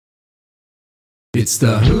It's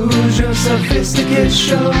the Hoosier Sophisticate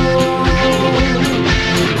Show.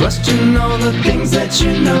 Question all the things that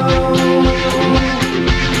you know.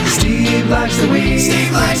 Steve likes the weed.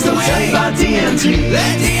 Steve likes the weed. Tell you about DMT. The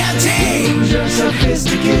DMT. Hoosier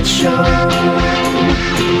Sophisticate Show.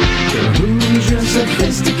 The Hoosier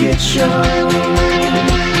Sophisticate Show.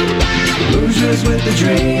 Hoosiers with the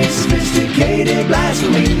dream, sophisticated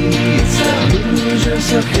blasphemy. It's the Hoosier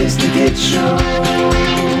Sophisticate Show.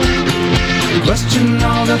 Question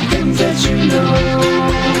all the things that you know.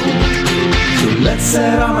 So let's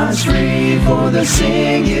set our minds free for the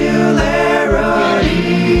singularity.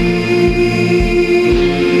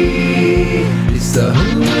 It's the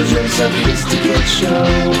Hoosier Sophisticate Show.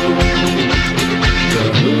 The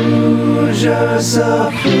Hoosier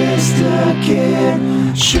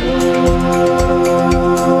Sophisticate Show.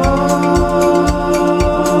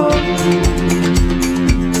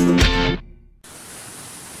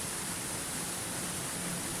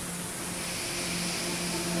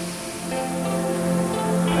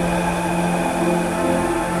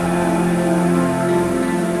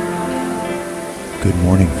 Good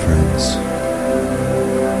morning, friends.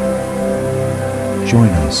 Join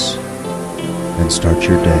us and start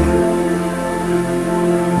your day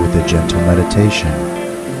with a gentle meditation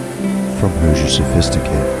from Hoosier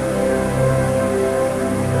Sophisticate.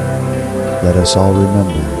 Let us all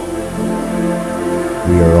remember,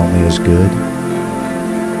 we are only as good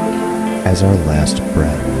as our last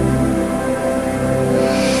breath.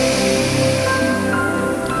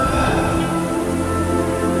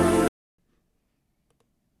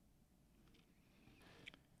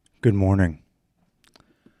 Good morning. I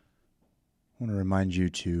want to remind you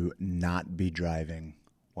to not be driving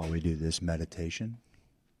while we do this meditation.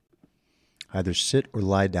 Either sit or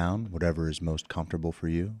lie down, whatever is most comfortable for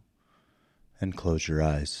you, and close your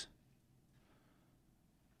eyes.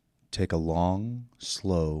 Take a long,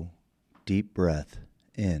 slow, deep breath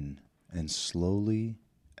in and slowly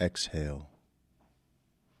exhale.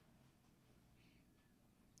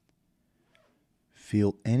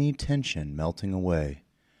 Feel any tension melting away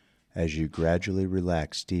as you gradually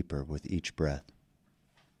relax deeper with each breath.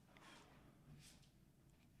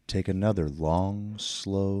 Take another long,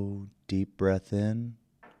 slow, deep breath in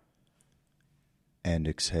and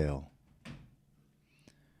exhale.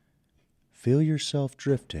 Feel yourself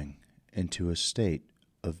drifting into a state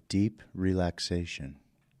of deep relaxation.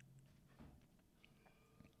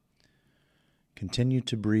 Continue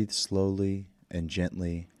to breathe slowly and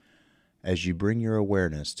gently as you bring your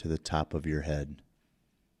awareness to the top of your head.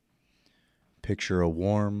 Picture a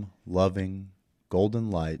warm, loving,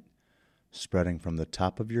 golden light spreading from the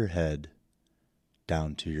top of your head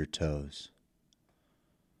down to your toes.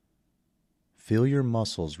 Feel your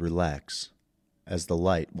muscles relax as the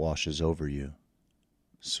light washes over you,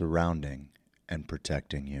 surrounding and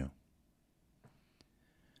protecting you.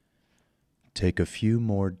 Take a few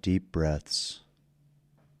more deep breaths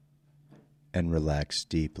and relax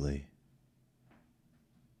deeply.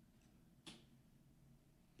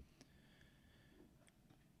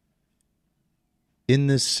 In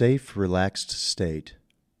this safe, relaxed state,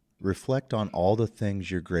 reflect on all the things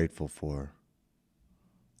you're grateful for.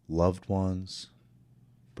 Loved ones,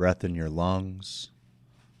 breath in your lungs,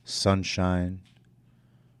 sunshine,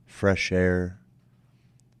 fresh air,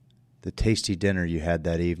 the tasty dinner you had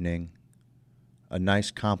that evening, a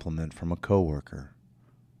nice compliment from a coworker,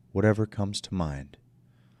 whatever comes to mind.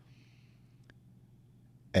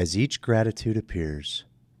 As each gratitude appears,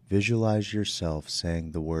 visualize yourself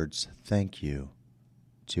saying the words "thank you"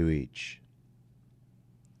 to each.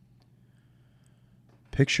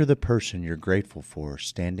 Picture the person you're grateful for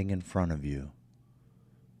standing in front of you.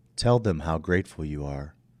 Tell them how grateful you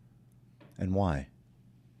are and why.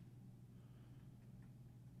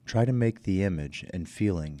 Try to make the image and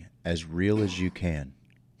feeling as real as you can.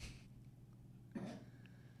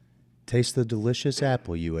 Taste the delicious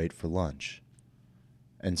apple you ate for lunch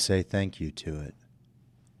and say thank you to it.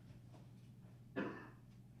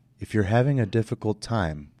 If you're having a difficult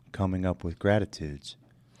time coming up with gratitudes,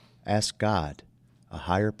 ask God, a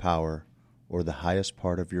higher power, or the highest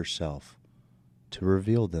part of yourself to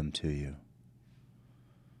reveal them to you.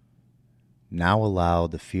 Now allow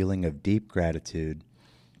the feeling of deep gratitude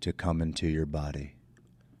to come into your body.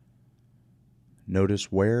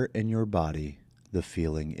 Notice where in your body the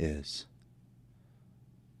feeling is.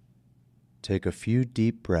 Take a few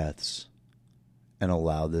deep breaths and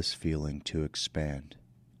allow this feeling to expand.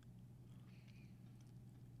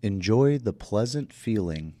 Enjoy the pleasant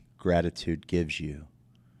feeling gratitude gives you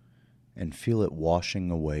and feel it washing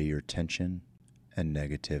away your tension and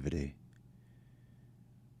negativity.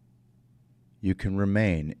 You can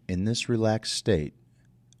remain in this relaxed state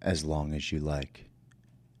as long as you like.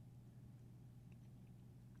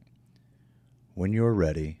 When you're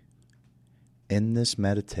ready, end this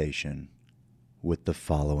meditation with the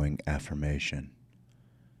following affirmation.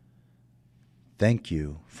 Thank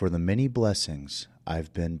you for the many blessings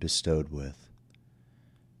I've been bestowed with.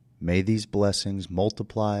 May these blessings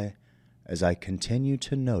multiply as I continue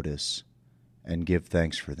to notice and give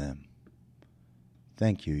thanks for them.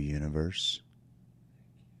 Thank you, universe.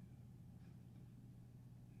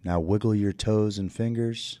 Now wiggle your toes and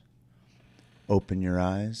fingers, open your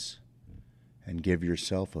eyes, and give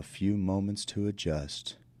yourself a few moments to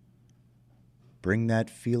adjust. Bring that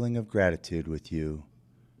feeling of gratitude with you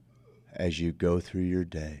as you go through your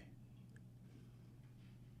day.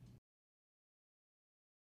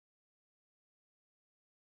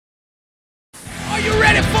 Are you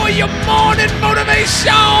ready for your morning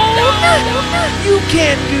motivation? You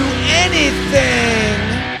can do anything.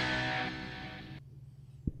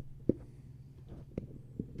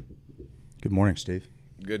 Good morning, Steve.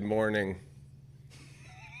 Good morning.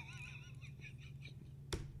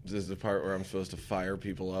 Is this the part where I'm supposed to fire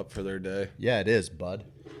people up for their day? Yeah, it is, bud.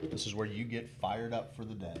 This is where you get fired up for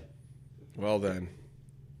the day. Well then,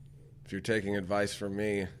 if you're taking advice from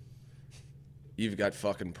me, you've got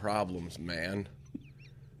fucking problems, man.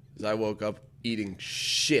 'Cause I woke up eating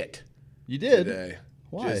shit. You did? Today.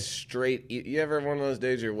 Why? Just straight eat. You ever have one of those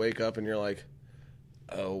days you wake up and you're like,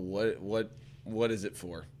 oh, what is it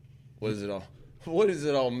for? What is it all? What does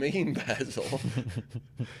it all mean, Basil?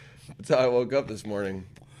 That's how I woke up this morning.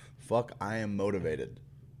 Fuck, I am motivated.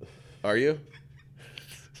 Are you?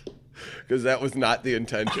 Because that was not the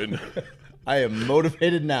intention. I am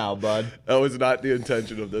motivated now, bud. That was not the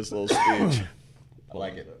intention of this little speech. I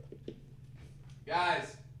like it.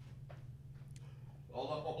 Guys. Hold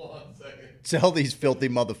on a second. Tell these filthy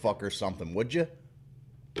motherfuckers something, would you?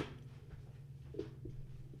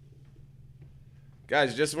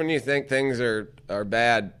 Guys, just when you think things are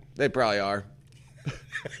bad, they probably are.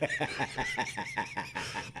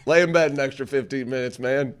 Lay in bed an extra 15 minutes,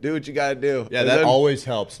 man. Do what you got to do. Yeah, that always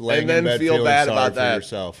helps. Laying and then in bed feel feeling bad sorry about for that.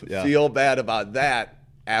 yourself. Yeah. Feel bad about that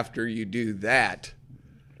after you do that.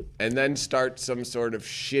 And then start some sort of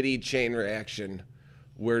shitty chain reaction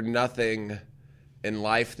where nothing in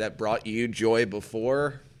life that brought you joy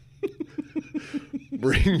before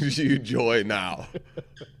brings you joy now.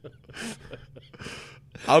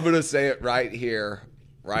 I'm going to say it right here,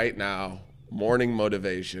 right now. Morning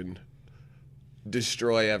motivation.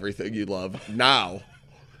 Destroy everything you love now.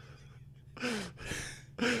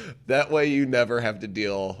 That way you never have to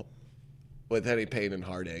deal with any pain and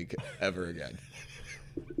heartache ever again.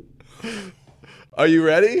 Are you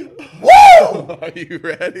ready? Woo! Are you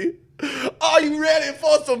ready? Are you ready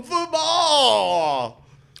for some football?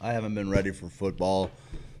 I haven't been ready for football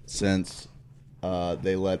since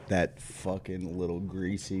they let that fucking little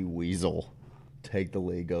greasy weasel take the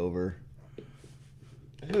league over.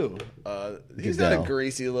 Who? He's not a Goodell.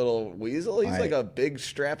 greasy little weasel. He's like a big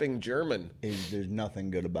strapping German. There's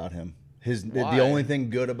nothing good about him. Why? The only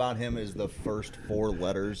thing good about him is the first 4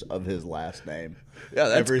 letters of his last name. Yeah,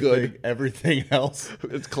 that's good. Everything else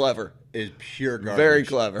It's clever. is pure garbage. Very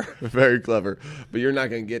clever. Very clever. But you're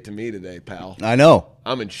not going to get to me today, pal. I know.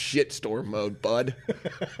 I'm in shitstorm mode, bud.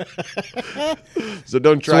 So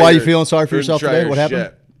don't try. So why are you feeling sorry for yourself today? What happened?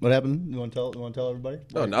 Shit. What happened? You want to tell everybody?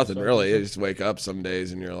 No, nothing really. You just wake up some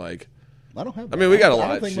days and you're like, I don't have that. I mean, we got a I lot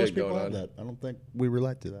don't of think shit most people going have on. that. I don't think we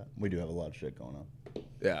relate to that. We do have a lot of shit going on.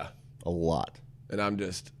 yeah. A lot. And I'm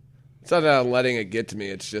just, it's not that I'm letting it get to me.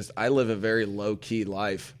 It's just, I live a very low key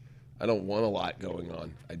life. I don't want a lot going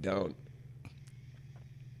on. I don't.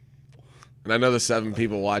 And I know the 7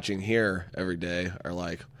 people watching here every day are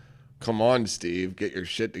like, come on, Steve, get your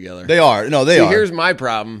shit together. They are. No, they See, are. here's my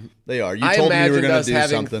problem. They are. You I told me you were imagined going us to do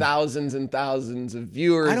having something. thousands and thousands of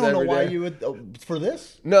viewers I don't know every why day. you would for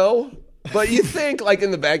this. No, but you think like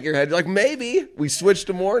in the back of your head, you're like, maybe we switch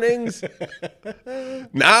to mornings.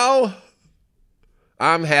 Now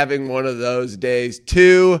I'm having one of those days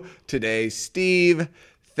too. Today, Steve,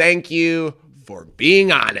 thank you for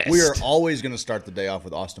being honest. We are always going to start the day off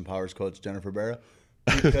with Austin Powers coach Jennifer Barra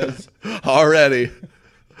because already.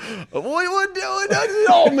 What does it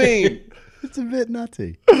all mean? it's a bit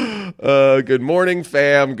nutty. Good morning,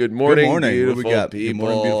 fam. Good morning, What beautiful do we got? people. Good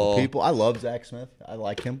morning, beautiful people. I love Zach Smith. I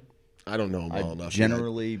like him. I don't know him well I enough.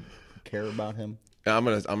 generally care about him. I'm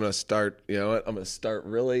gonna start. You know what? I'm gonna start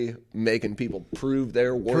really making people prove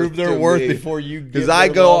their worth. Prove their to worth me. before you. Because I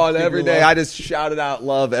go on every day. I just shouted out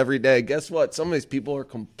love every day. Guess what? Some of these people are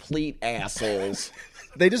complete assholes.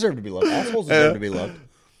 They deserve to be loved. Assholes deserve to be loved.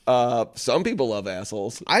 Some people love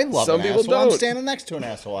assholes. I love Some an people asshole. I'm don't. standing next to an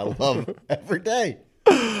asshole. I love every day.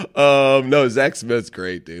 No, Zach Smith's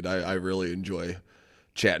great, dude. I really enjoy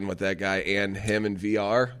chatting with that guy and him in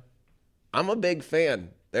VR. I'm a big fan.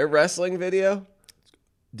 Their wrestling video,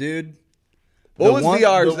 Dude. what was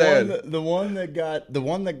VR's then? The one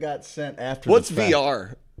that got sent after. What's the fact.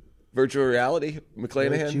 VR? Virtual reality?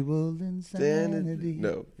 McClanahan? Virtual insanity.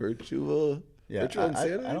 No, virtual. Yeah, virtual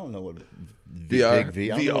insanity? I don't know what VR. Big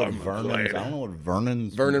V. I don't know what VR Vernon's. I don't know what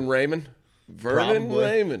Vernon's. Vernon Raymond? Vernon Probably.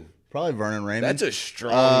 Raymond. Probably Vernon Raymond. That's a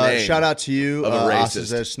strong name. Shout out to you, of a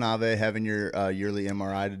racist. Asaze Snave, having your yearly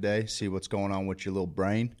MRI today. See what's going on with your little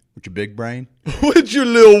brain, with your big brain. With your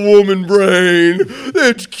little woman brain.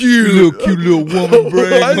 That's cute. Cute little woman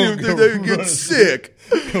brain. I didn't think they would get sick.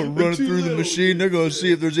 Gonna run it through the machine. They're gonna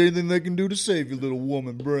see if there's anything they can do to save your little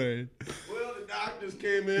woman brain. Well, the doctors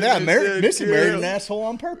came in. Yeah, and said, Missy married an asshole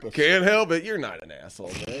on purpose. Can't help it. You're not an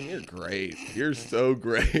asshole, man. You're great. You're so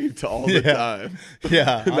great all the time.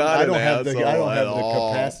 Yeah, Not I an don't have the asshole at the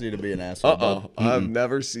all. capacity to be an asshole. bud. I've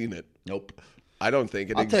never seen it. Nope. I don't think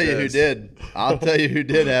it I'll exists. tell you who did. I'll tell you who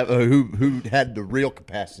did have who had the real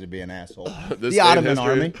capacity to be an asshole. This The Ottoman history?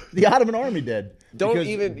 Army. The Ottoman Army did. Don't Because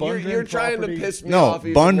even. Bundren You're trying to Property- piss me no, off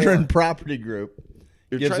even Bundren more. Property Group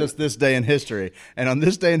gives trying- us this day in history. And on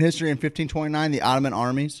this day in history in 1529, the Ottoman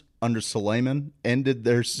armies under Suleiman ended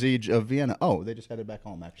their siege of Vienna. Oh, they just headed back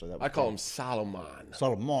home, actually. That was I call him Solomon.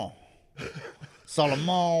 Solomon.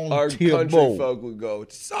 Solomon Our country Thibault. folk would go,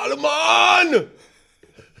 Solomon!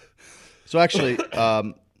 So actually,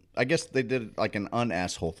 I guess they did like an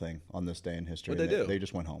un-asshole thing on this day in history. What'd they do? They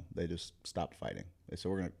just went home. They just stopped fighting. They said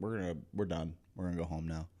we're done. We're gonna go home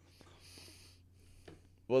now.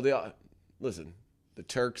 Well, listen, the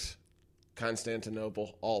Turks,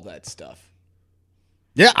 Constantinople, all that stuff.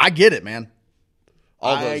 Yeah, I get it, man.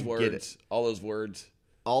 All I those get words. it. All those words.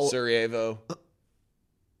 All Sarajevo.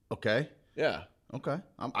 okay. Yeah. Okay,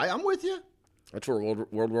 I'm with you. That's where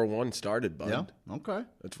World War I started, bud. Yeah. Okay.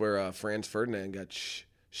 That's where Franz Ferdinand got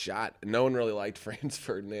shot. No one really liked Franz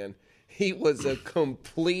Ferdinand. He was a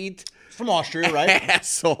complete From Austria, right?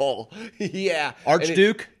 asshole. Yeah.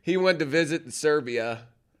 Archduke? And he went to visit Serbia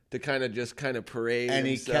to kind of parade And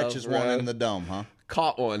he himself catches around. one in the dome, huh?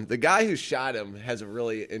 Caught one. The guy who shot him has a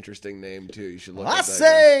really interesting name, too. You should look I at that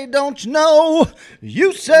say, don't you know?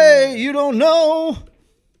 You say you don't know.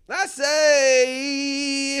 guy. I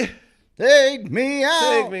say... Take me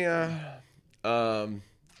out. Take me out.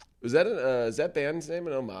 Is that band's name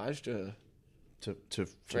an homage to To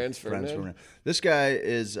Franz Ferdinand? This guy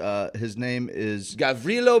is his name is.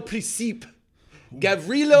 Gavrilo Princip?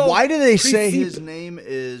 Gavrilo. Why do they say Princip. his name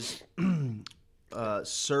is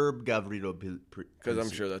Serb Gavrilo? Because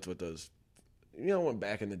I'm sure that's what those. You know, when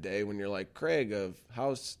back in the day when you're like Craig of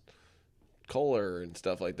House Kohler and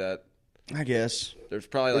stuff like that. I guess There's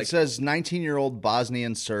probably it like says 19-year-old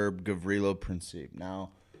Bosnian Serb Gavrilo Princip.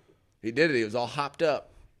 Now he did it. He was all hopped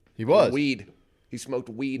up. he was Weed. He smoked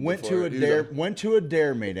weed. went before. to a He was dare went to a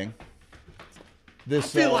dare meeting. This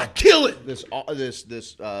feel like killing. this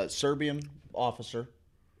Serbian officer.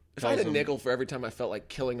 If I had a tells him- nickel for every time I felt like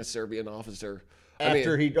killing a Serbian officer.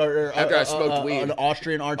 After after I smoked weed. an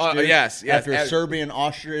Austrian archduke. yes. After a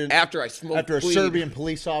After After I smoked after a weed. Serbian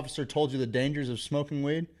police officer told you the dangers of smoking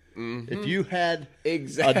weed. If you had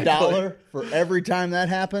Exactly. $1 for every time that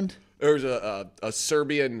happened, There was a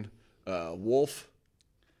Serbian wolf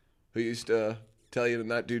who used to tell you to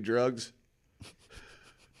not do drugs.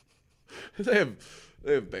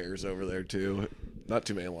 They have bears over there too. Not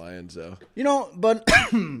too many lions though. but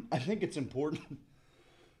I think it's important.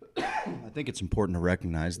 I think it's important to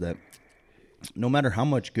recognize that no matter how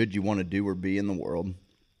much good you want to do or be in the world,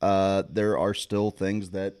 there are still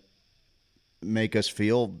things that make us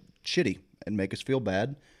feel shitty and make us feel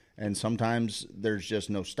bad. And sometimes there's just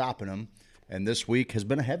no stopping them. And this week has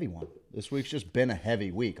been a heavy one. This week's just been a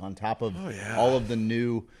heavy week on top of all of the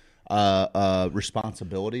new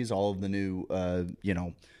responsibilities, all of the new,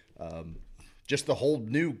 just the whole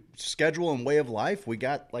new schedule and way of life. We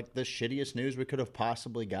got like the shittiest news we could have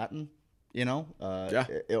possibly gotten,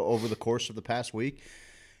 over the course of the past week.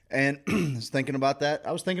 And I was thinking about that.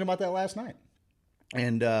 Last night.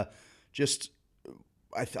 And I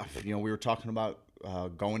thought, we were talking about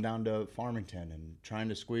going down to Farmington and trying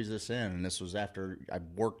to squeeze this in. And this was after I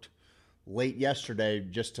worked late yesterday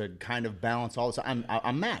just to kind of balance all this. I'm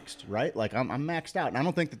maxed, right? Like I'm maxed out. And I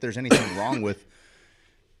don't think that there's anything wrong with,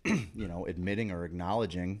 admitting or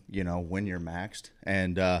acknowledging, when you're maxed.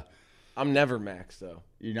 And I'm never max though.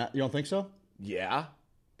 you don't think so? Yeah,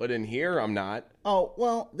 but in here I'm not. Oh,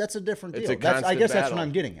 well, that's a different deal. It's a I constant guess that's what battle.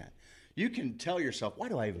 I'm getting at. You can tell yourself, why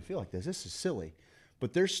do I even feel like this? This is silly.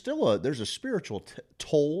 but there's still there's a spiritual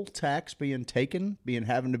toll tax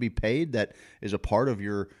having to be paid that is a part of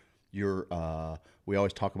your we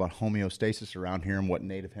always talk about homeostasis around here and what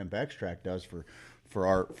native hemp extract does for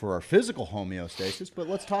our physical homeostasis, but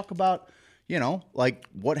let's talk about, like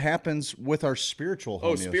what happens with our spiritual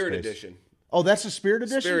homeostasis. Oh, Spirit Edition. Oh, that's a Spirit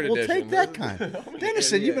Edition? Spirit We'll Edition. take that kind.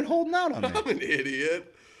 Dennison, you've been holding out on me. I'm an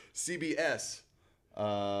idiot. CBS.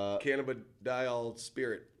 Cannabidiol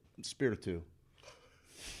Spirit. Spirit of two.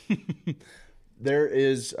 There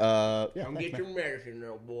is Don't get your medicine,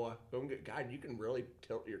 little boy. God, you can really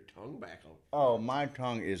tilt your tongue back on. Oh, my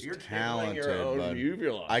tongue is You're talented, your own bud.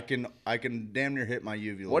 uvula. I can damn near hit my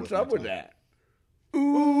uvula. What's up with tongue. that?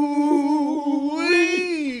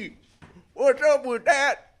 Ooh-wee. What's up with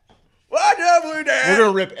that? What's up with that? We're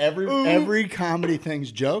gonna rip every comedy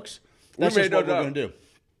thing's jokes. That's We just made what that we're up. gonna do.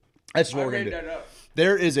 That's just what I we're gonna made do. that up.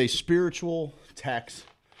 There is a spiritual tax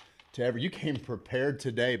to every. You came prepared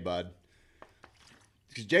today, bud.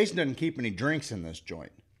 Because Jason doesn't keep any drinks in this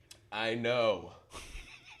joint. I know.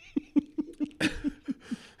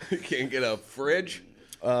 Can't get a fridge.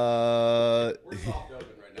 We're soft open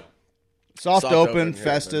right now. Soft open, open, yeah,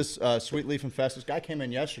 Festus, Sweet Leaf and Festus. Guy came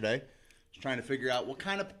in yesterday. Was trying to figure out what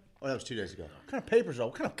kind of. Oh, that was 2 days ago. What kind of papers?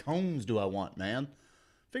 What kind of cones do I want, man?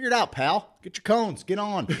 Figure it out, pal. Get your cones. Get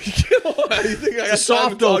on. You think I got It's a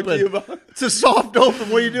time to soft talk to you open. about? It's a soft open.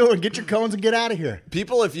 What are you doing? Get your cones and get out of here.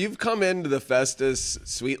 People, if you've come into the Festus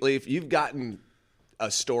Sweet Leaf, you've gotten a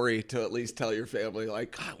story to at least tell your family.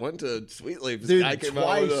 Like, God, I went to Sweet Leaf. This Dude, guy came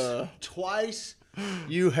out with a... twice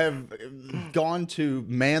you have gone to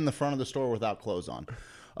man the front of the store without clothes on.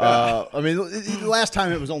 I mean, the last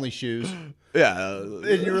time it was only shoes. Yeah. And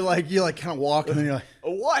you like kind of walk and then you're like,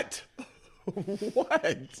 What?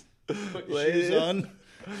 What? put your shoes on.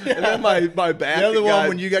 And then my back. The other one, got-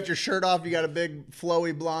 when you got your shirt off, you got a big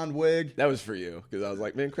flowy blonde wig. That was for you because I was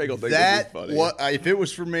like, man, Craig will think this That is funny. if it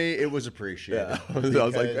was for me, it was appreciated. Yeah. I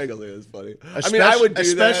was like, Craig will think this is funny. I Especially, mean, I would do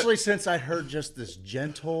especially since I heard just this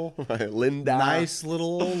gentle, that. Linda. nice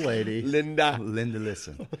little old lady. Linda. Linda,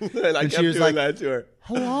 listen. And I And kept she was doing like, that to her.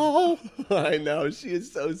 Hello? I know. She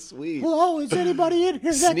is so sweet. Hello? Is anybody in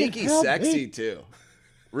here that Sneaky can help sexy, me? too.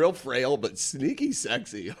 Real frail, but sneaky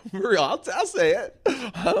sexy. For real. I'll say it.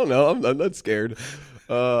 I don't know. I'm not scared.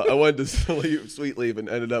 I went to Sweet Leaf and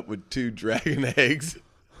ended up with 2 dragon eggs.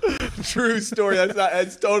 True story.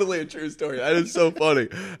 That's totally a true story. That is so funny.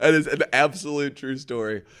 That is an absolute true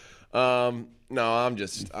story. No,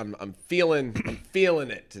 I'm feeling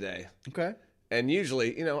it today. Okay. And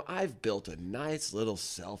usually, I've built a nice little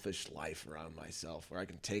selfish life around myself where I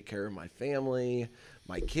can take care of my family,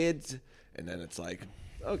 my kids, and then it's like,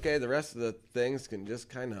 okay, the rest of the things can just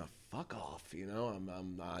kind of fuck off,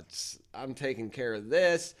 I'm taking care of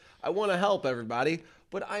this. I want to help everybody,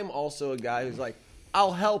 but I'm also a guy who's like,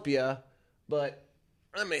 I'll help you, but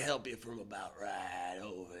let me help you from about right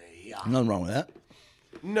over here. Nothing wrong with that.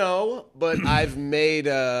 No, but I've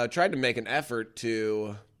tried to make an effort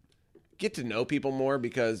to get to know people more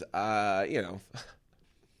because,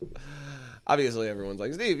 obviously everyone's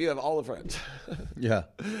like, Steve, you have all the friends. Yeah.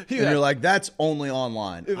 And Yeah. you're like, that's only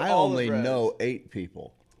online. have I all the only friends. know 8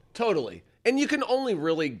 people. Totally. And you can only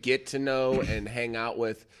really get to know and hang out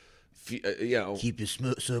with, Keep your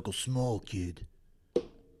circle small, kid.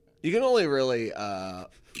 you can only really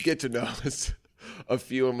get to know a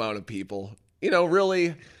few amount of people. Really,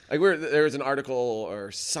 like there was an article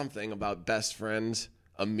or something about best friends,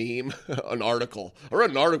 a meme, an article. I read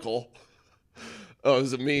an article. Oh, it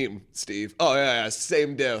was a meme, Steve. Oh, yeah,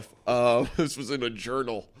 same diff. This was in a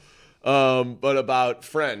journal. But about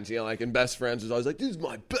friends, like in best friends, was always like, this is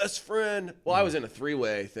my best friend. Well, I was in a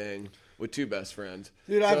 3-way thing with 2 best friends.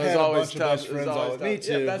 Dude, So I've it was had a always bunch of tough. best It was friends. always Me tough.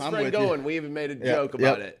 too. Yeah, best I'm friend with you. going. We even made a joke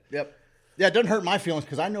about it. Yep. Yeah, it doesn't hurt my feelings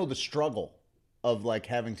because I know the struggle of like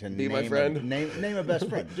having to Be name my friend? name a best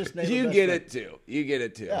friend. Just name a You best get friend. it too. You get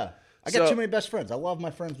it too. Yeah. I got So, too many best friends. I love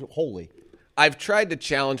my friends wholly. I've tried to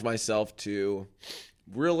challenge myself to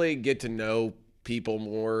really get to know people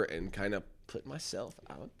more and kind of put myself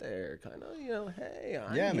out there. Kind of, hey,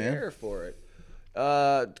 I'm Yeah, man. here for it.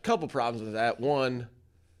 A couple problems with that. One,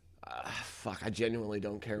 I genuinely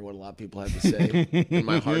don't care what a lot of people have to say in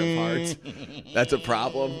my heart of hearts. That's a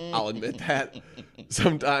problem. I'll admit that.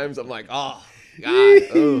 Sometimes I'm like, oh, God.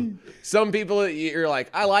 Ugh. Some people, you're like,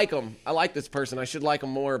 I like them. I like this person. I should like them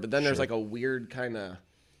more. But then there's like a weird kind of,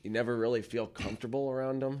 you never really feel comfortable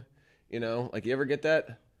around them. Like you ever get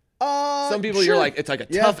that? Some people, sure. you're like, it's like a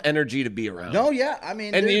tough energy to be around. No, yeah. I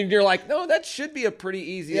mean, And dude, you're like, no, that should be a pretty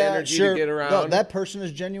easy energy to get around. No, that person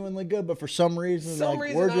is genuinely good, but for some reason,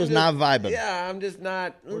 we're I'm just not vibing. Yeah, I'm just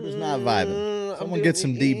not. We're just not vibing. I'm Someone get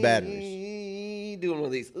some D batteries. doing one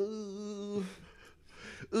of these. Ooh.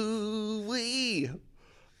 Ooh wee.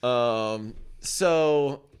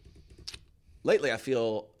 So lately I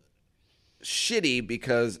feel shitty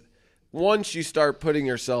because once you start putting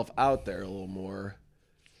yourself out there a little more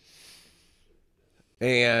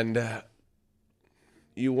and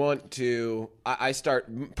you want to, I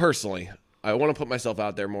start personally, I want to put myself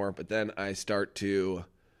out there more, but then I start to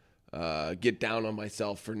get down on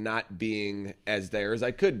myself for not being as there as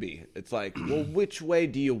I could be. It's like, well, which way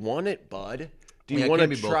do you want it, bud? Do you want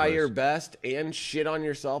to try your best and shit on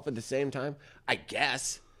yourself at the same time? I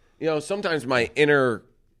guess. You know, sometimes my inner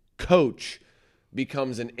coach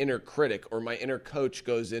becomes an inner critic, or my inner coach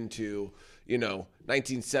goes into,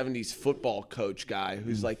 1970s football coach guy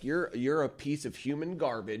who's like, you're a piece of human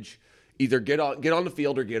garbage. Either get on the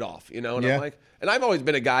field or get off, And I'm like, and I've always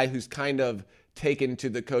been a guy who's kind of taken to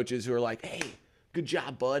the coaches who are like, hey, good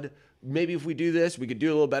job, bud. Maybe if we do this, we could do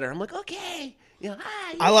a little better. I'm like, okay.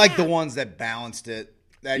 I like the ones that balanced it.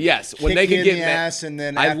 That yes, when they can get the ass, and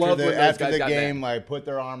then after the game, like put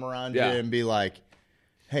their arm around you and be like,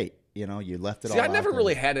 "Hey, you left it all." I never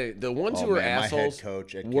really had it. The ones who were assholes my head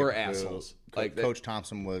coach were assholes. Like Coach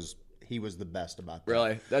Thompson was the best about that.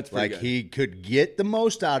 Really, that's pretty good. He could get the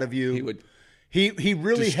most out of you. He would. He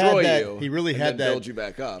really destroy had that. You he really and had then that. Build you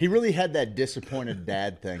back up. He really had that disappointed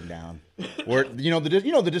dad thing down. Where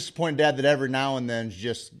the disappointed dad that every now and then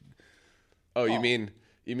just. Oh, you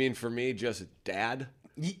mean for me just dad?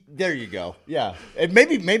 There you go. Yeah, and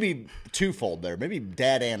maybe twofold there. Maybe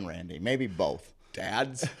dad and Randy. Maybe both.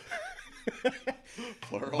 Dads.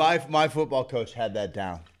 Plural. My football coach had that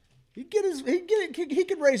down. He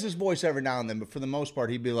could raise his voice every now and then, but for the most part,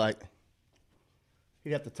 he'd be like,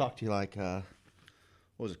 he'd have to talk to you like, what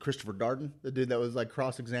was it, Christopher Darden, the dude that was like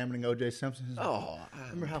cross-examining O.J. Simpson.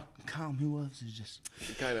 Remember how calm he was? He's just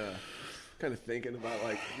kind of thinking about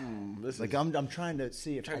like, this like is I'm trying to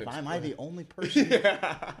see if am I the only person?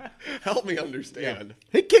 Help me understand.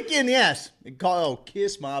 Yeah. He'd kick you in the ass. He'd call,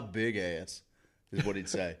 kiss my big ass, is what he'd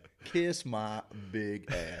say. Kiss my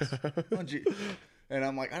big ass. And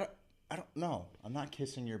I'm like, I don't know. I'm not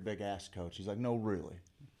kissing your big ass, coach. He's like, no, really.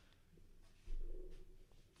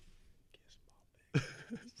 Kiss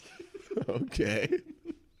my big ass. Okay.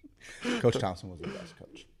 Coach Thompson was the best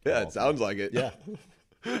coach. Yeah, it sounds like it. Yeah.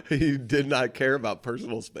 He did not care about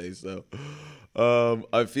personal space, though.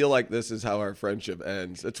 I feel like this is how our friendship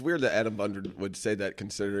ends. It's weird that Adam Bunder would say that,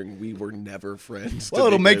 considering we were never friends. Well,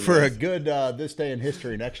 it'll make for a good this day in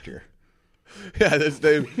history next year. Yeah, this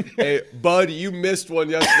day. Hey, bud, you missed one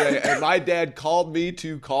yesterday, and my dad called me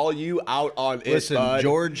to call you out on it. Listen, bud.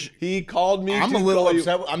 George, he called me. I'm a little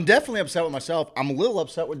upset. I'm definitely upset with myself. I'm a little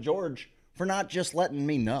upset with George for not just letting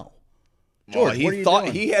me know. George, he what are you thought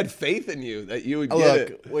doing? He had faith in you that you would get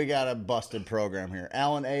it. We got a busted program here.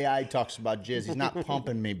 Alan AI talks about jizz. He's not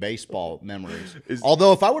pumping me baseball memories.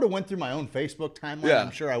 Although if I would have went through my own Facebook timeline,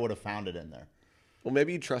 I'm sure I would have found it in there. Well,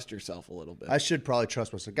 maybe you trust yourself a little bit. I should probably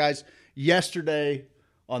trust myself. Guys, yesterday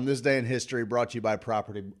on This Day in History, brought to you by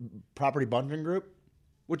Property Bundren Group,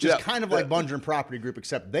 which is kind of like Bundren Property Group,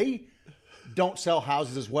 except they don't sell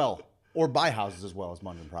houses as well or buy houses as well as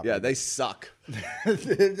Bundren Property Yeah, Group. they suck.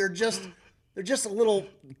 They're just a little,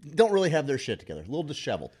 don't really have their shit together, a little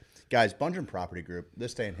disheveled. Guys, Bundren Property Group,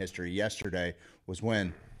 This Day in History, yesterday was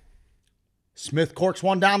when Smith corks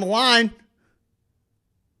one down the line.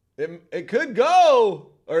 It could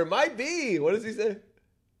go, or it might be. What does he say?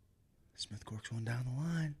 Smith corks one down the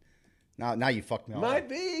line. Now you fucked me all Might up.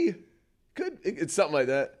 be. Could. It's something like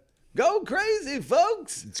that. Go crazy,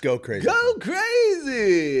 folks. Let's go crazy. Go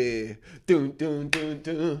crazy. Dun, dun, dun,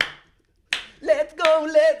 dun. Let's go.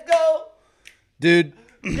 Dude.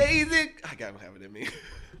 Crazy. I don't have it in me.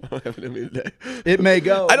 I don't have it in me today. It may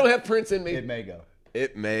go. I don't have Prince in me. It may go.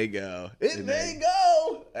 It may go. It may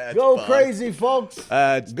go. That's Go bugged. crazy, folks.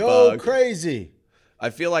 That's go bugged. crazy.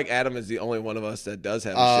 I feel like Adam is the only one of us that does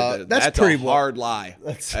have a shit. That's That's pretty a hard lie.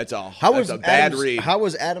 That's a bad read. How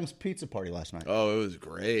was Adam's pizza party last night? Oh, it was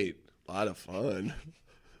great. A lot of fun.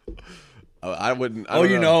 I wouldn't. I Oh,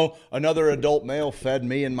 don't you know, another adult male fed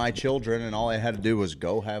me and my children, and all I had to do was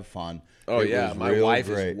go have fun. Oh, It yeah. was My real wife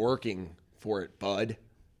great. is working for it, bud.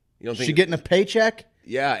 You don't think She getting a paycheck?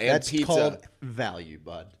 Yeah, and That's pizza. called value,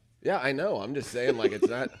 bud. Yeah, I know. I'm just saying, like, it's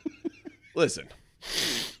not. Listen.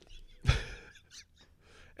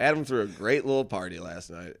 Adam threw a great little party last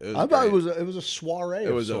night. It was I thought great. it was a soiree.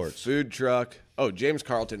 It was of a sorts. food truck. Oh, James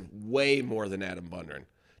Carlton, way more than Adam Bundren.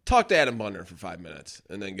 Talk to Adam Bundren for 5 minutes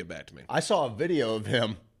and then get back to me. I saw a video of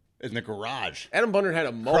him in the garage Adam Bundren had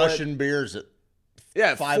a mullet. crushing beers at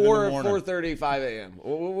 5 in the morning. 4:30, 5 a.m.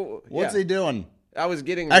 What's he doing? I was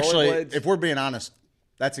getting Actually, rollerblades. if we're being honest,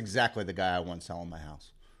 That's exactly the guy I want selling my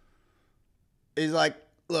house. He's like,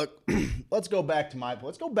 look, let's go back to my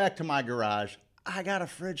garage. I got a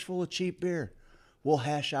fridge full of cheap beer. We'll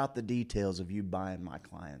hash out the details of you buying my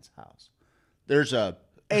client's house. There's a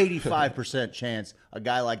 85% chance a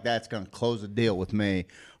guy like that's going to close a deal with me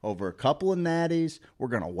over a couple of natties. We're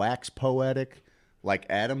going to wax poetic like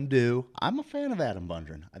Adam do. I'm a fan of Adam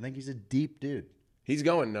Bundren. I think he's a deep dude. He's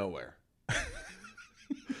going nowhere.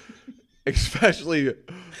 Especially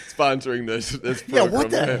sponsoring this program. Yeah,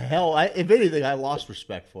 what the hell? If anything, I lost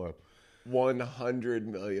respect for him.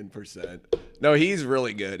 100,000,000%. No, he's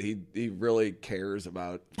really good. He really cares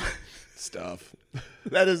about stuff.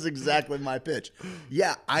 That is exactly my pitch.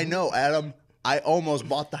 Yeah, I know, Adam. I almost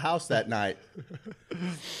bought the house that night.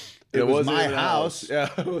 It was my house. Yeah.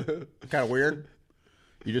 Kind of weird.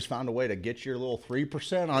 You just found a way to get your little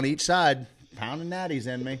 3% on each side. Pounding natties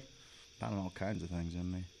in me. Pounding all kinds of things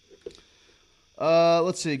in me.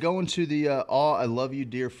 Let's see. Going to the I love you,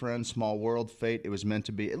 dear friend, small world, fate. It was meant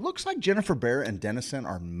to be. It looks like Jennifer Bear and Dennison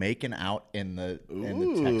are making out in the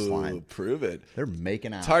text line. Prove it. They're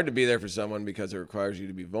making out. It's hard to be there for someone because it requires you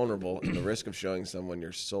to be vulnerable, and the risk of showing someone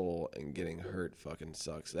your soul and getting hurt fucking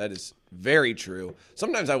sucks. That is very true.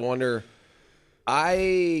 Sometimes I wonder,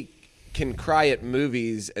 I can cry at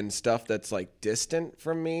movies and stuff that's like distant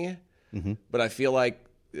from me, but I feel like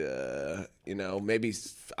maybe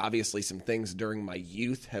obviously some things during my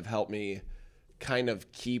youth have helped me kind of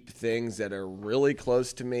keep things that are really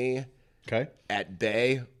close to me at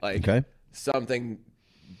bay. Like something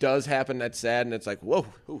does happen that's sad, and it's like, whoa,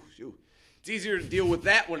 ooh, shoot. It's easier to deal with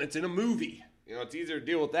that when it's in a movie. You know, it's easier to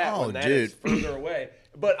deal with that when that is further away.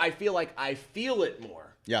 But I feel like I feel it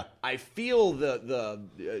more. Yeah. I feel the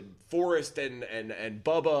Forrest and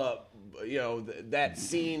Bubba, that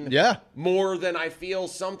scene more than I feel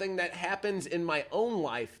something that happens in my own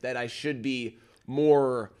life that I should be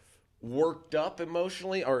more worked up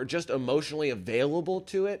emotionally or just emotionally available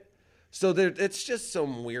to it. So it's just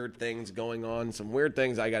some weird things going on, some weird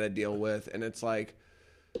things I got to deal with. And it's like,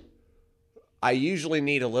 I usually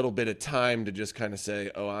need a little bit of time to just kind of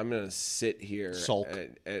say, oh, I'm going to sit here. Sulk.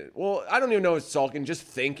 Well, I don't even know if it's sulking, just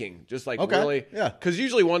thinking. Just like really. Yeah. Because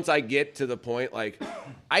usually once I get to the point, like,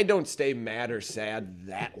 I don't stay mad or sad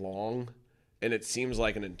that long. And it seems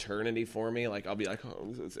like an eternity for me. Like, I'll be like, oh,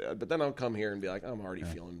 I'm so sad. But then I'll come here and be like, I'm already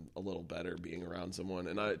feeling a little better being around someone.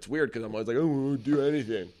 And it's weird because I'm always like, I don't want to do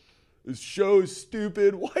anything. This show is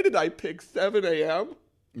stupid. Why did I pick 7 a.m.?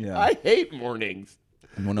 Yeah. I hate mornings.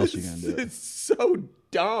 And when else are you going to do? It's so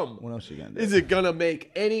dumb. What else are you going to do? Is it going to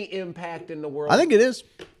make any impact in the world? I think it is.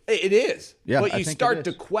 It is. Yeah, but I you think start it to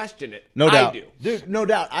is. question it. No doubt. I do. Dude, no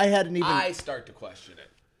doubt. I start to question it.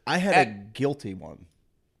 I had a guilty one.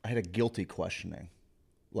 I had a guilty questioning.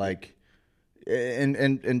 Like,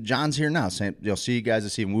 and John's here now saying, you'll see you guys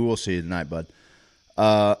this evening. We will see you tonight, bud.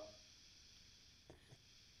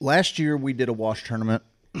 Last year we did a wash tournament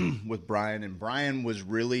with Brian, and Brian was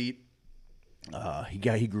really,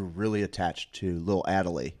 he grew really attached to little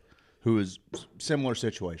Adelie, who is similar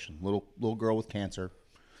situation. Little girl with cancer,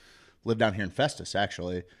 lived down here in Festus,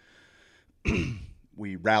 actually.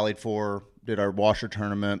 We rallied for her, did our washer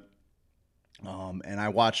tournament, and I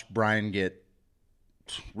watched Brian get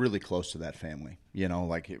really close to that family. You know,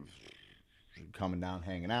 like it was coming down,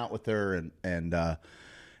 hanging out with her, and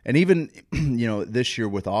even this year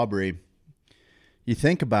with Aubrey, you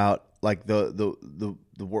think about like the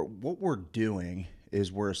what we're doing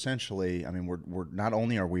is we're essentially, I mean, we're not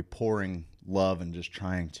only are we pouring love and just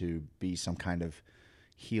trying to be some kind of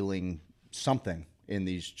healing something in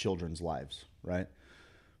these children's lives, right?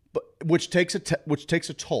 But which takes a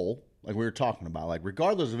toll, like we were talking about, like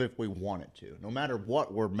regardless of if we want it to, no matter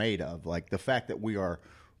what we're made of, like the fact that we are,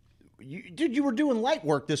 you were doing light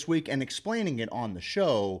work this week and explaining it on the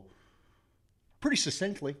show pretty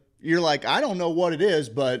succinctly. You're like, I don't know what it is,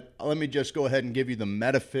 but let me just go ahead and give you the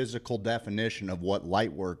metaphysical definition of what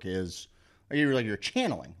light work is. You're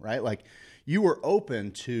channeling, right? Like you were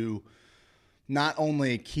open to not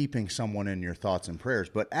only keeping someone in your thoughts and prayers,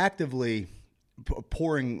 but actively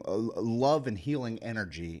pouring love and healing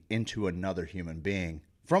energy into another human being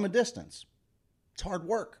from a distance. It's hard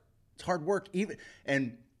work. It's hard work.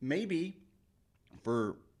 And maybe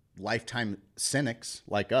for lifetime cynics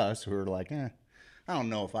like us who are like, I don't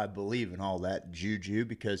know if I believe in all that juju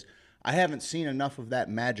because I haven't seen enough of that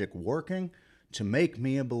magic working to make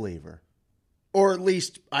me a believer. Or at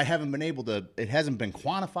least I haven't been able to, it hasn't been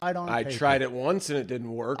quantified on paper. I tried it once and it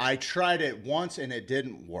didn't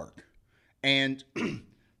work. And dude,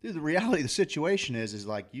 the reality of the situation is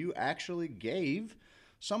like you actually gave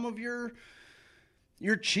some of your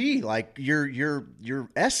your chi, like your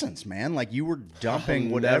essence, man. Like you were dumping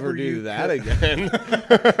I'll whatever never do you that could. again.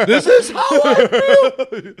 This is how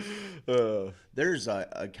I feel. There's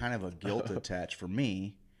a kind of a guilt attached for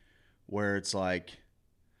me, where it's like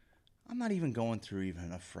I'm not even going through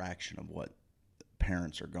even a fraction of what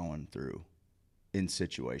parents are going through in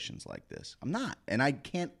situations like this. I'm not, and I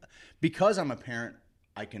can't, because I'm a parent.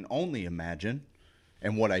 I can only imagine,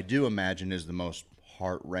 and what I do imagine is the most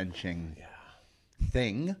heart-wrenching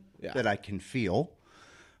thing that I can feel.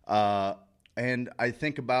 And I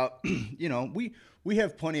think about, you know, we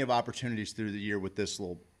have plenty of opportunities through the year with this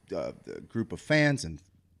little group of fans and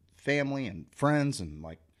family and friends, and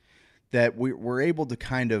like that we're able to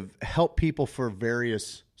kind of help people for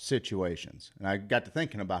various situations. And I got to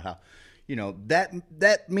thinking about how, you know,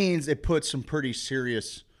 that means it puts some pretty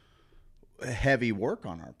serious, heavy work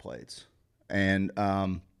on our plates. And,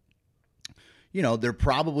 you know, there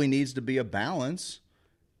probably needs to be a balance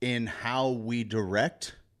in how we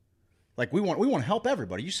direct. Like we want to help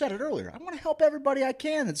everybody. You said it earlier. I want to help everybody I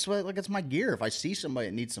can. It's like it's my gear. If I see somebody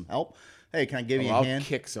that needs some help, hey, can I give you a hand? I'll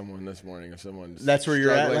kick someone this morning if someone's That's where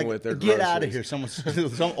you're at. Like, with their get out of here. Some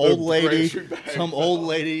old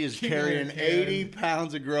lady is carrying 80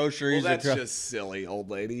 pounds of groceries. Well, that's just silly, old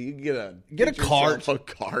lady. You get a cart. A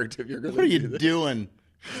cart if you're going to. What are you doing?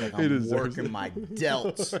 She's like, I'm working my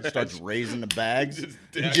delts. Starts raising the bags.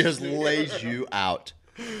 Just lays you out.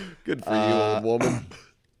 Good for you, old woman.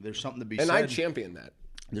 There's something to be said. And I champion that.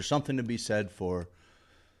 There's something to be said for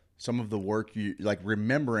some of the work like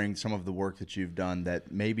remembering some of the work that you've done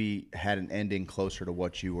that maybe had an ending closer to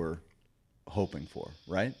what you were hoping for,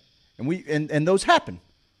 right? And those happen.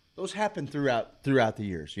 Those happen throughout the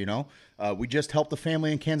years, you know? We just helped a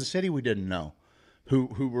family in Kansas City we didn't know who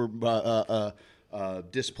were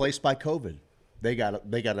displaced by COVID. They got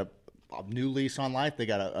a new lease on life. They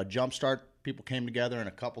got a jump start. People came together in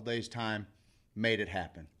a couple days' time, made it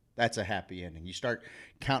happen. That's a happy ending. You start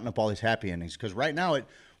counting up all these happy endings because right now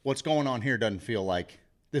what's going on here doesn't feel like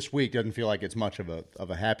this week doesn't feel like it's much of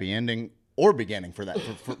a happy ending or beginning for that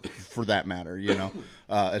for that matter. You know,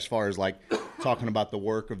 as far as like talking about the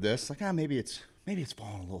work of this, like maybe it's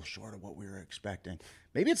falling a little short of what we were expecting.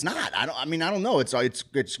 Maybe it's not. I don't know.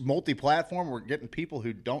 It's multi-platform. We're getting people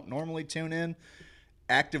who don't normally tune in,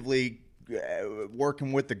 actively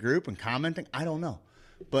working with the group and commenting. I don't know,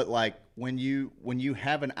 but like when you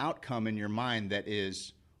have an outcome in your mind that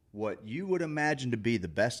is what you would imagine to be the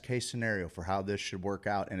best case scenario for how this should work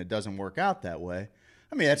out, and it doesn't work out that way.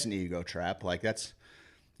 I mean, that's an ego trap. Like that's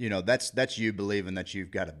you believing that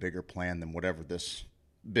you've got a bigger plan than whatever this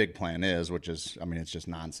big plan is, which is, I mean, it's just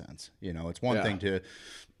nonsense. You know, it's one thing to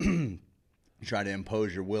try to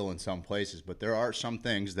impose your will in some places, but there are some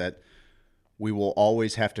things that we will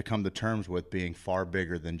always have to come to terms with being far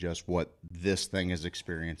bigger than just what this thing is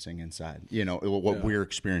experiencing inside. You know, what we're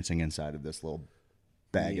experiencing inside of this little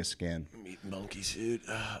bag of skin. Meat monkey suit.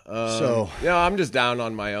 I'm just down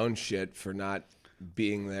on my own shit for not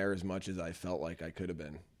being there as much as I felt like I could have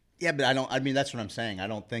been. Yeah, but I mean, that's what I'm saying. I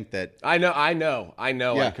don't think that. I know.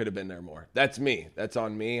 Yeah. I could have been there more. That's me. That's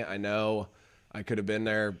on me. I know I could have been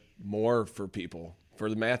there more for people, for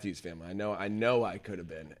the Matthews family. I know I could have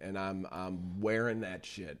been, and I'm wearing that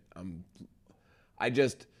shit. And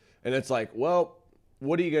it's like, well,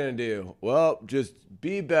 what are you going to do? Well, just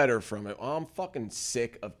be better from it. Well, I'm fucking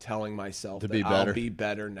sick of telling myself that I'll be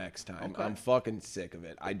better next time. Okay. I'm fucking sick of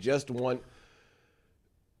it.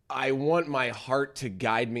 I want my heart to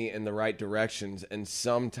guide me in the right directions, and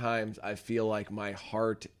sometimes I feel like my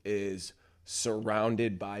heart is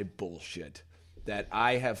surrounded by bullshit that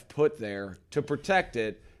I have put there to protect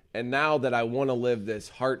it, and now that I want to live this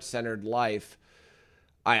heart-centered life,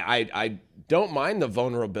 I don't mind the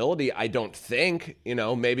vulnerability. I don't think,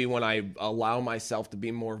 maybe when I allow myself to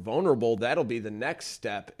be more vulnerable, that'll be the next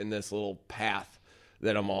step in this little path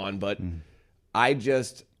that I'm on. But I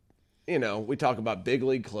just, we talk about big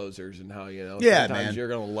league closers and how, sometimes you're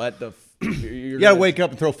going to let you got to wake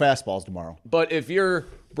up and throw fastballs tomorrow. But if you're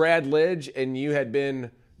Brad Lidge and you had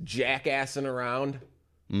been jackassing around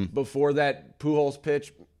before that Pujols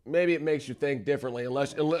pitch, maybe it makes you think differently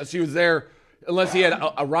unless he was there. Unless he had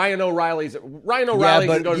a Ryan O'Reilly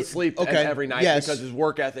can go to sleep every night because his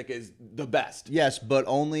work ethic is the best. Yes, but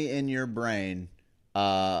only in your brain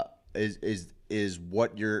is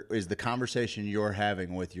the conversation you're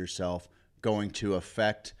having with yourself going to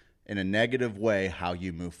affect in a negative way how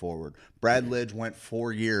you move forward. Brad Lidge went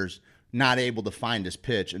 4 years not able to find his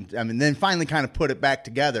pitch, and then finally kind of put it back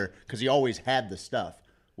together because he always had the stuff.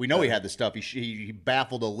 We know he had the stuff. He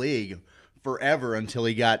baffled a league forever until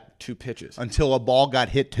he got 2 pitches. until a ball got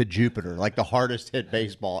hit to Jupiter, like the hardest hit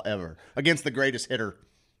baseball ever, against the greatest hitter,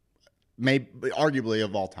 maybe arguably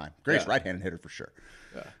of all time, greatest right-handed hitter for sure.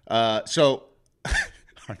 So.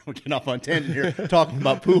 I don't know, getting off on a tangent here, talking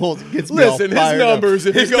about Pujols gets me all Listen, his fired numbers,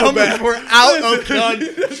 up. if you go back, were out of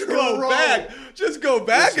Just go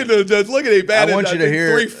back and just look at it. I want you to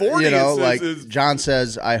hear, 340. Like John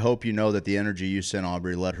says, I hope you know that the energy you sent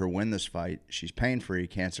Aubrey let her win this fight. She's pain-free,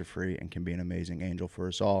 cancer-free, and can be an amazing angel for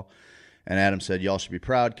us all. And Adam said, y'all should be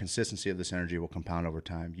proud. Consistency of this energy will compound over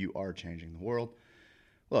time. You are changing the world.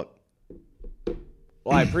 Look.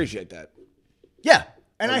 Well, I appreciate that. Yeah.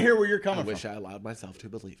 And I hear where you're coming from. I wish I allowed myself to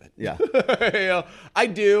believe it. Yeah. I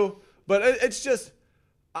do, but it's just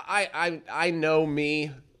I know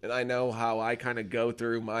me, and I know how I kind of go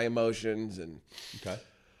through my emotions, and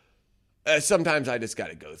sometimes I just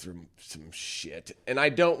got to go through some shit, and I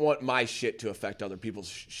don't want my shit to affect other people's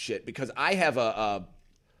shit, because I have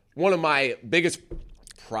one of my biggest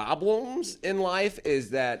problems in life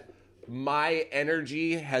is that my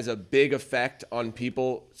energy has a big effect on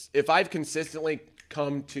people. If I've consistently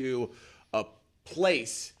come to a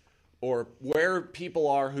place or where people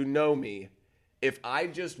are who know me, if I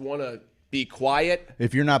just want to be quiet,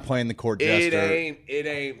 if you're not playing the court jester, it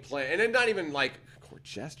ain't playing. And it's not even like court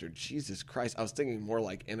jester. Jesus Christ, I was thinking more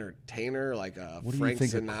like entertainer, like what Frank do you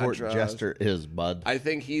think Sinatra. a court jester is, bud? I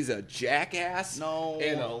think he's a jackass in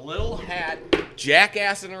a little hat,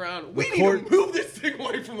 jackassing around. We need to move this thing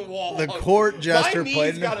away from the wall. The court jester My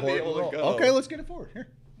played an gotta be important able to role. go. Okay, let's get it forward here.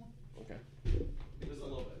 Okay.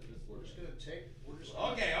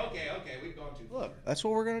 We've gone too far. Look, that's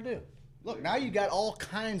what we're gonna do. Look, now you got all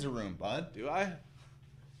kinds of room, bud. Do I?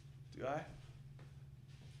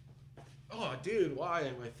 Oh, dude, why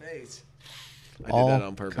in my face? I did that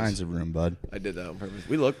on purpose. All kinds of room, bud. I did that on purpose.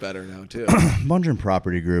 We look better now, too. Bundren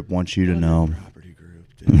Property Group wants you to know Property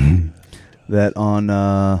group. that on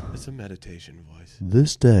It's a meditation voice.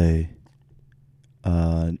 this day,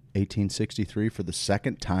 1863, for the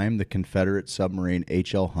second time, the Confederate submarine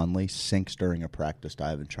H.L. Hunley sinks during a practice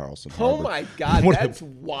dive in Charleston Harbor. Oh, my God. What That's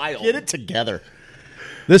wild. Get it together.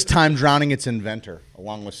 This time drowning its inventor,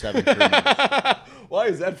 along with 7 crew members. Why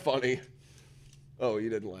is that funny? Oh,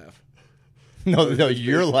 you didn't laugh. No,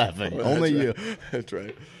 you're laughing. Oh, Only you. Right. That's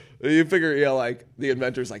right. You figure, like, the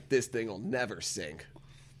inventor's like, this thing will never sink.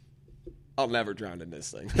 I'll never drown in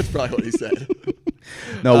this thing. That's probably what he said.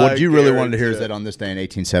 No, what you really wanted to hear is that on this day in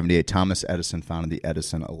 1878, Thomas Edison founded the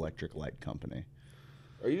Edison Electric Light Company.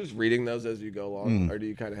 Are you just reading those as you go along, or do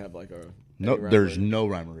you kind of have like a No, there's no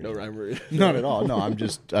rhyme or reason. no rhyme or reason? None at all. No, I'm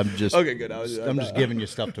just. Okay, good. I'm just giving you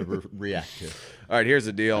stuff to react to. All right, here's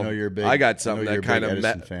the deal. I know you're a big. I got something I know that kind of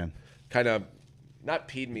Edison fan. kind of not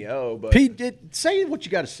peed me but Pete, say what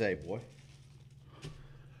you got to say, boy.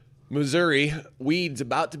 Missouri weed's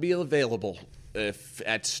about to be available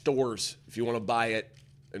at stores if you want to buy it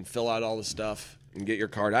and fill out all the stuff and get your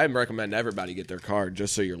card. I recommend everybody get their card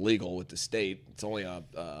just so you're legal with the state. It's only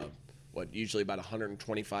usually about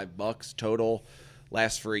 $125 total.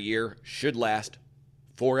 Lasts for a year. Should last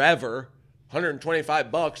forever.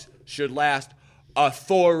 $125 should last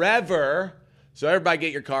forever. So everybody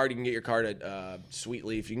get your card. You can get your card at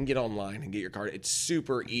Sweetleaf. You can get online and get your card. It's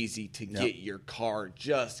super easy to get your card.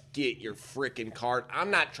 Just get your freaking card.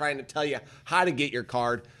 I'm not trying to tell you how to get your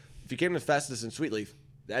card. If you came to Festus and Sweetleaf,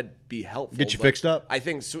 that'd be helpful. Get you fixed up? I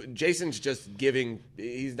think Jason's just giving.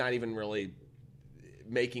 He's not even really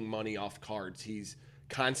making money off cards. He's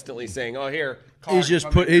constantly saying, "Oh, here." Card, He's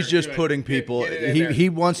just putting people. Get it in there. He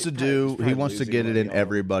wants to He's do. probably He wants to losing get it in money on it.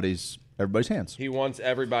 everybody's hands. He wants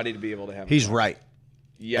everybody to be able to have. He's right.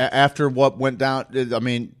 Yeah. After what went down, I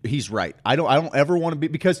mean, he's right. I don't ever want to be,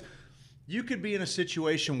 because you could be in a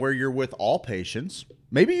situation where you're with all patients.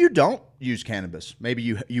 Maybe you don't use cannabis. Maybe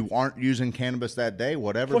you aren't using cannabis that day.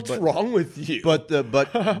 Whatever. What's wrong with you?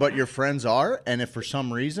 But your friends are, and if for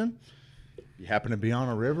some reason you happen to be on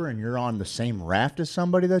a river and you're on the same raft as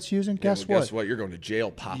somebody that's using, guess what? Guess what? You're going to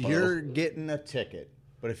jail, Papa. You're getting a ticket.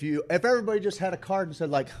 But if everybody just had a card and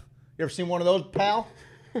said, like, you ever seen one of those, pal?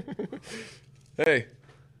 Hey,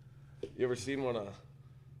 you ever seen one of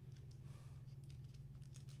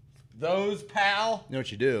those, pal? You know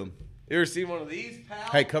what you do? You ever seen one of these, pal?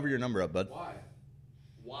 Hey, cover your number up, bud.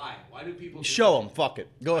 Why? Why do people Show them. Fuck it.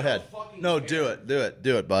 Go ahead. fucking No, care.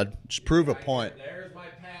 do it, bud. Just prove a point. There's my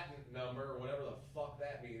patent number, or whatever the fuck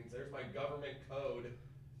that means. There's my government code.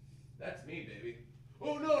 That's me, baby.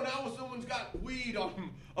 Oh no, now someone's got weed on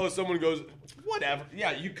them. Oh, someone goes, whatever.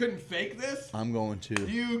 Yeah, you couldn't fake this? I'm going to.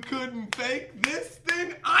 You couldn't fake this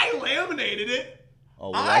thing? I laminated it.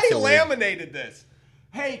 Oh, well, I that's illegal. laminated this.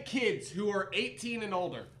 Hey, kids who are 18 and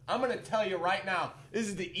older, I'm going to tell you right now, this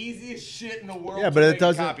is the easiest shit in the world Yeah, to but make it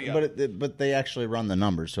doesn't. a copy of. But they actually run the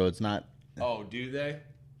numbers, so it's not. Oh, do they?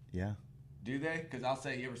 Yeah. Do they? Because I'll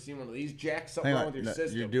say, you ever seen one of these, Jack? Something Hang wrong on, with your no,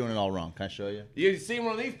 system. you're doing it all wrong. Can I show you? You seen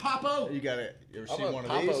one of these, Papo? You got it. You ever seen one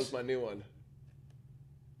of Papo's these? my new one.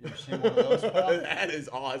 You ever seen one of those? Pal? That is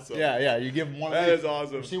awesome. Yeah. You give them one of That these. is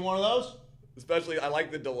awesome. You ever seen one of those? Especially, I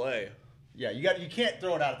like the delay. Yeah, you can't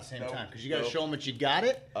throw it out at the same time because you got to show them that you got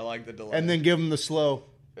it, I like the delay. and then give them the slow,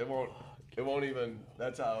 It won't even,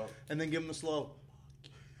 that's how. and then give them the slow.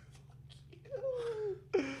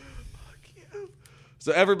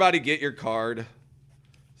 So everybody get your card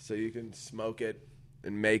so you can smoke it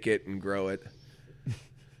and make it and grow it.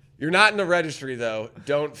 You're not in the registry, though.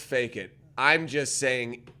 Don't fake it. I'm just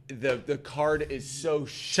saying the card is so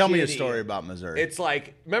shitty. Tell me a story about Missouri. It's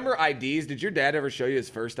like, remember IDs? Did your dad ever show you his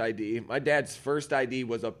first ID? My dad's first ID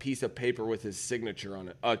was a piece of paper with his signature on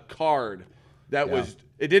it. A card that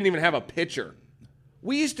it didn't even have a picture.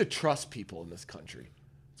 We used to trust people in this country.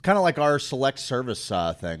 It's kind of like our select service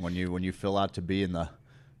thing when you fill out to be in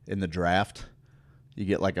the draft, you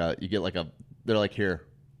get like a they're like here,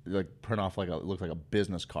 they like print off it looks like a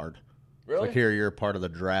business card. Really? It's like here you're a part of the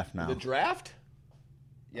draft now. The draft?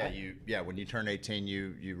 Yeah, when you turn 18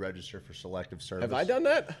 you register for selective service. Have I done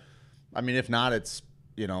that? I mean, if not, it's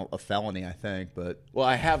a felony, I think, but Well,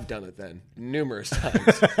 I have done it then numerous times.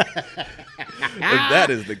 If that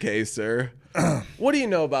is the case, sir. What do you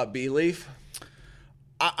know about bee leaf?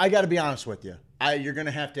 I got to be honest with you. You're going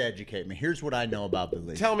to have to educate me. Here's what I know about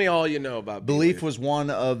Belief. Tell me all you know about bee Belief leaf. was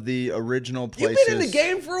one of the original places. You've been in the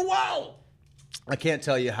game for a while. I can't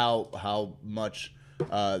tell you how much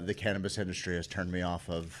the cannabis industry has turned me off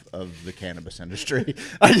of the cannabis industry.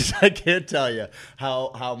 I can't tell you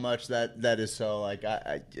how much that is so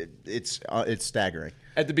it's staggering.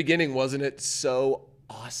 At the beginning, wasn't it so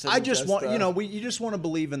awesome? I just want you just want to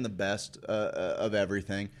believe in the best of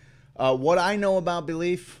everything. What I know about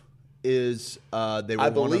Belief is they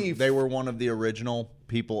were one of the original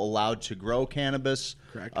people allowed to grow cannabis.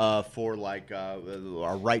 Correct. For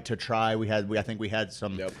our right to try. I think we had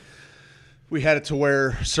some. Yep. We had it to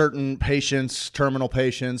where certain patients, terminal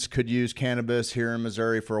patients, could use cannabis here in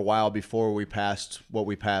Missouri for a while before we passed what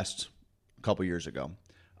we passed a couple years ago.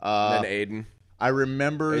 Then Aiden. I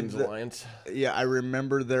remember Aiden's Alliance. Yeah, I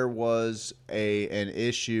remember there was an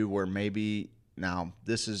issue where maybe now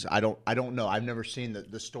this is I don't know. I've never seen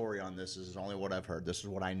the story on this. This is only what I've heard. This is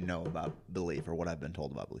what I know about Belief or what I've been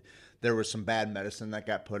told about Belief. There was some bad medicine that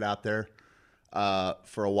got put out there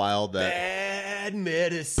for a while. Bad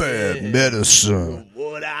medicine. Bad medicine.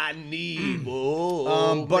 What I need.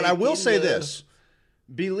 Oh, but I will say this.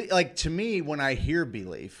 To me, when I hear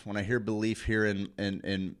Belief here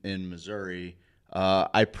in Missouri,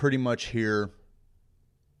 I pretty much hear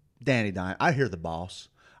Danny Dine. I hear the boss.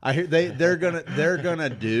 I hear they're gonna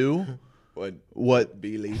do what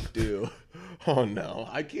Belief do. Oh no,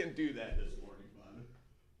 I can't do that this morning, bud.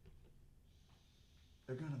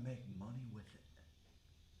 They're gonna make money with it.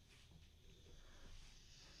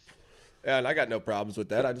 Yeah, and I got no problems with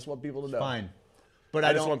that. I just want people to know. Fine, but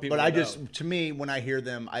I just want people to know. To me, when I hear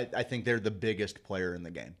them, I think they're the biggest player in the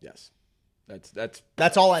game. Yes,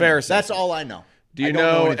 that's all I fair know. assessment. That's all I know. Do you I don't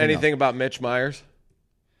know anything anything else. about Mitch Myers?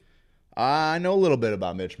 I know a little bit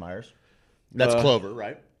about Mitch Myers. That's Clover,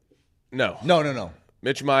 right? No. No.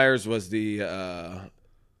 Mitch Myers was the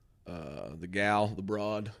gal, the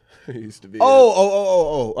broad, who used to be.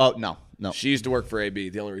 Oh, no. She used to work for AB.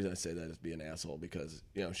 The only reason I say that is be an asshole because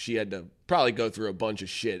she had to probably go through a bunch of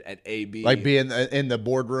shit at AB. Like being in the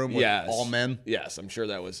boardroom with all men. Yes, I'm sure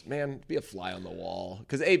that was be a fly on the wall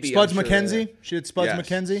because AB. Spuds McKenzie. She had Spuds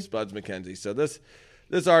McKenzie. Spuds McKenzie. So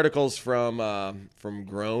this article's from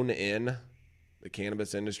Grown In, the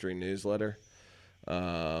cannabis industry newsletter.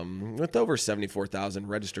 With over 74,000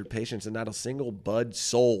 registered patients and not a single bud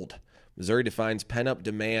sold, Missouri defines pent-up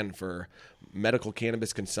demand for medical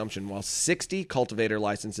cannabis consumption. While 60 cultivator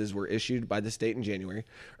licenses were issued by the state in January,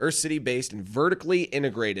 Earth City-based and vertically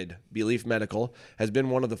integrated Belief Medical has been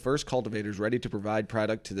one of the first cultivators ready to provide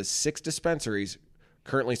product to the 6 dispensaries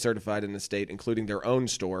currently certified in the state, including their own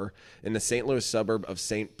store in the St. Louis suburb of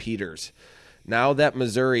St. Peters. Now that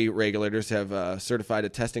Missouri regulators have certified a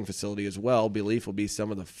testing facility as well, Belief will be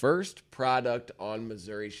some of the first product on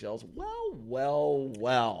Missouri shelves.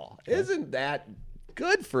 Well. Isn't that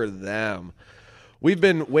good for them? We've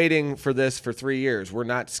been waiting for this for 3 years. We're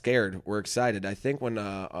not scared. We're excited. I think when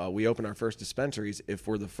we open our first dispensaries, if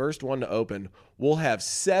we're the first one to open, we'll have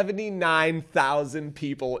 79,000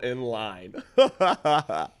 people in line.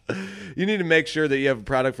 You need to make sure that you have a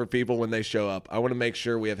product for people when they show up. I want to make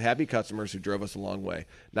sure we have happy customers who drove us a long way,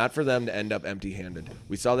 not for them to end up empty-handed.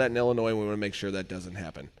 We saw that in Illinois, and we want to make sure that doesn't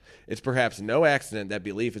happen. It's perhaps no accident that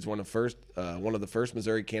Belief is one of the first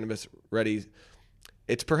Missouri cannabis-ready.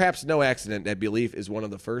 It's perhaps no accident that Belief is one of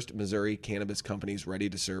the first Missouri cannabis companies ready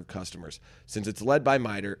to serve customers, since it's led by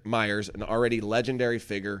Myers, an already legendary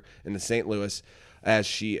figure in St. Louis, as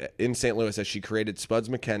she created Spuds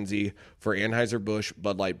McKenzie for Anheuser-Busch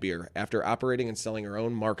Bud Light beer. After operating and selling her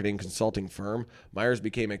own marketing consulting firm, Myers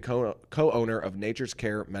became a co-owner of Nature's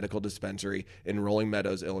Care Medical Dispensary in Rolling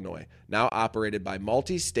Meadows, Illinois, now operated by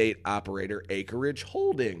multi-state operator Acreage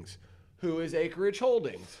Holdings. Who is Acreage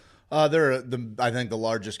Holdings? They're I think the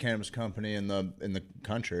largest cannabis company in the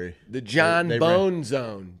country. The John Bone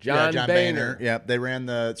Zone. John Boehner. Yeah, they ran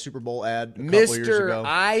the Super Bowl ad a couple years ago.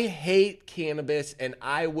 I hate cannabis, and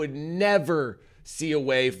I would never see a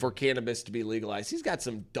way for cannabis to be legalized. He's got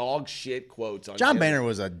some dog shit quotes on John cannabis. Boehner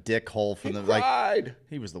was a dickhole from He cried.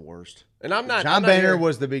 he was the worst. And I'm not. John Boehner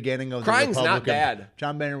was the beginning of the Crying's Republican. not bad.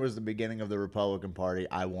 John Boehner was the beginning of the Republican Party.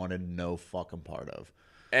 I wanted no fucking part of.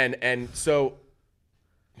 And so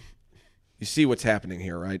you see what's happening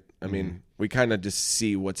here, right? I mean, we kind of just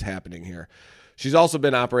see what's happening here. She's also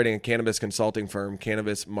been operating a cannabis consulting firm,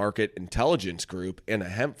 Cannabis Market Intelligence Group, and a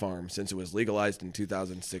hemp farm since it was legalized in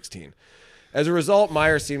 2016. As a result,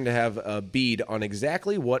 Myers seemed to have a bead on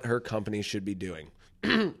exactly what her company should be doing.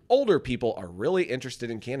 Older people are really interested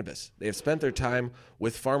in cannabis. They have spent their time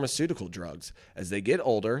with pharmaceutical drugs. As they get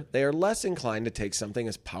older, they are less inclined to take something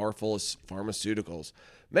as powerful as pharmaceuticals.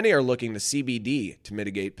 Many are looking to CBD to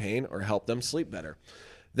mitigate pain or help them sleep better.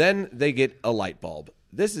 Then they get a light bulb.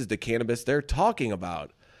 This is the cannabis they're talking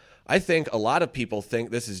about. I think a lot of people think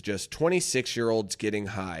this is just 26-year-olds getting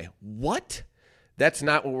high. What? That's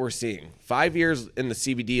not what we're seeing. 5 years in the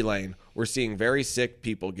CBD lane, we're seeing very sick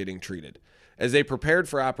people getting treated. As they prepared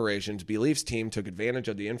for operations, Belief's team took advantage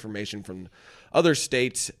of the information from other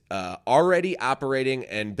states already operating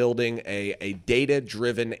and building a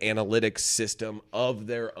data-driven analytics system of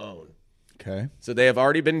their own. Okay. So they have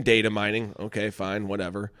already been data mining. Okay, fine,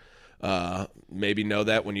 whatever. Maybe know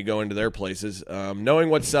that when you go into their places.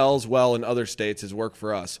 Knowing what sells well in other states has worked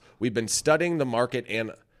for us. We've been studying the market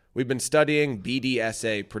and we've been studying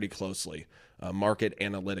BDSA pretty closely. Market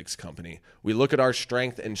analytics company. We look at our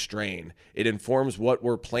strength and strain. It informs what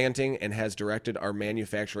we're planting and has directed our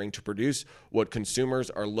manufacturing to produce what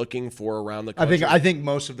consumers are looking for around the country. I think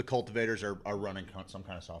most of the cultivators are running some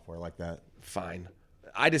kind of software like that. Fine.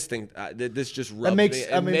 I just think this just rubs me.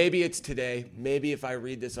 And maybe it's today. Maybe if I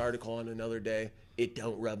read this article on another day, it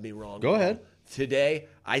don't rub me wrong. Go ahead. Today,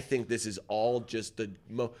 I think this is all just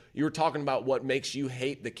you were talking about what makes you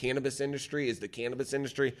hate the cannabis industry is the cannabis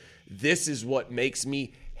industry. This is what makes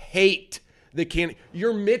me hate the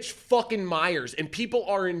You're Mitch fucking Myers, and people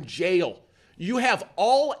are in jail. You have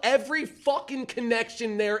every fucking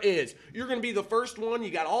connection there is. You're going to be the first one.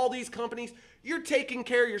 You got all these companies. You're taking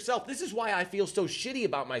care of yourself. This is why I feel so shitty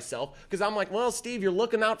about myself, because I'm like, well, Steve, you're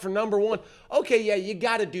looking out for number one. Okay, yeah, you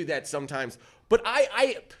got to do that sometimes. But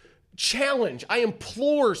I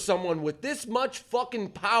implore someone with this much fucking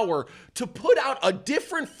power to put out a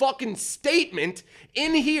different fucking statement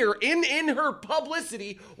in here, in her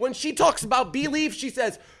publicity. When she talks about Belief, she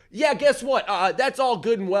says, yeah, guess what? That's all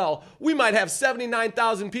good and well. We might have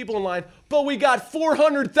 79,000 people in line, but we got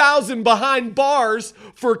 400,000 behind bars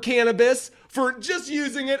for cannabis, for just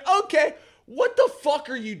using it. Okay, what the fuck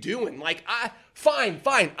are you doing? Like, fine.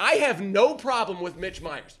 I have no problem with Mitch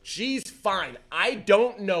Myers. She's fine. I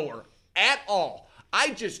don't know her at all. I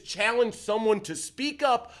just challenge someone to speak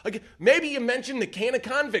up. Like, maybe you mentioned the Canna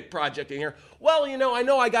Convict Project in here. Well, I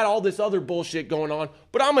know I got all this other bullshit going on,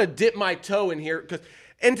 but I'm going to dip my toe in here.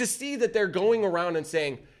 And to see that they're going around and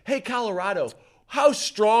saying, hey, Colorado, how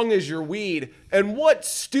strong is your weed? And what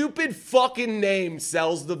stupid fucking name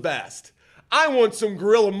sells the best? I want some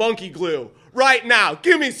Gorilla Monkey Glue right now.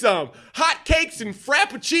 Give me some. Hot cakes and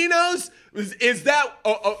frappuccinos? Is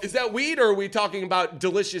that weed, or are we talking about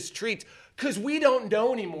delicious treats? Because we don't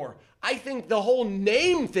know anymore. I think the whole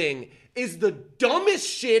name thing is the dumbest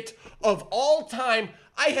shit of all time.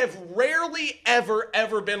 I have rarely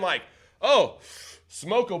ever been like, oh,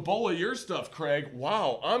 smoke a bowl of your stuff, Craig.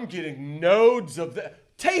 Wow, I'm getting nodes of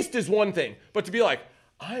that. Taste is one thing, but to be like,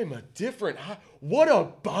 I'm a different, what a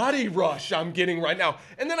body rush I'm getting right now.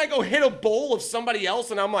 And then I go hit a bowl of somebody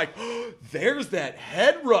else and I'm like, oh, there's that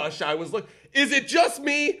head rush I was looking. Is it just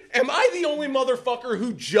me? Am I the only motherfucker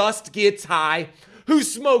who just gets high? Who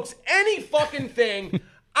smokes any fucking thing?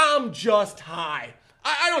 I'm just high.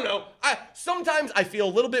 I don't know. Sometimes I feel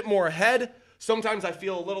a little bit more ahead. Sometimes I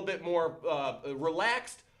feel a little bit more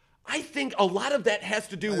relaxed. I think a lot of that has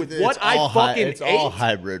to do with what I fucking ate. It's all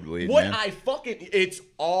hybrid weed, man. It's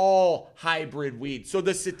all hybrid weed. So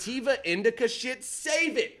the sativa indica shit,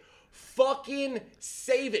 save it. Fucking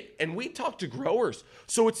save it. And we talk to growers.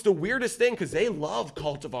 So it's the weirdest thing because they love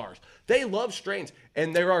cultivars. They love strains.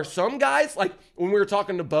 And there are some guys, like when we were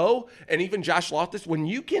talking to Bo and even Josh Loftus, when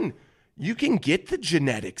you can get the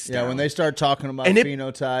genetics down. Yeah, when they start talking about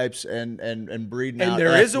phenotypes and breeding out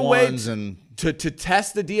there is a way to to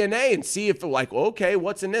test the DNA and see if, like, okay,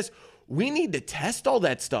 what's in this? We need to test all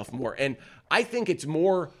that stuff more. And I think it's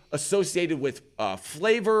more associated with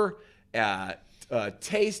flavor,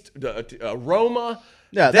 taste, aroma.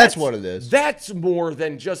 Yeah, that's what it is. That's more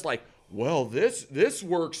than just like, well, this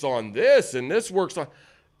works on this and this works on.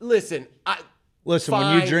 Listen,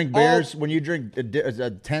 when you drink beers, when you drink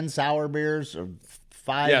 10 sour beers or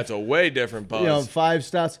 5, yeah, it's a way different buzz. 5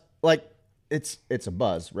 stouts, like it's a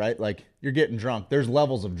buzz, right? Like you're getting drunk. There's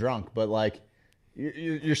levels of drunk, but like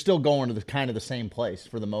you're still going to the kind of the same place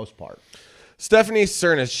for the most part. Stephanie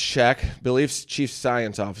Cernischek, Beliefs Chief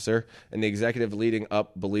Science Officer and the executive leading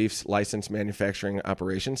up Beliefs licensed manufacturing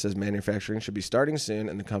operation, says manufacturing should be starting soon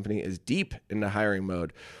and the company is deep into hiring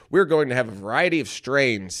mode. We're going to have a variety of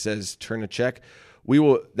strains, says Cernischek.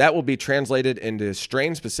 That will be translated into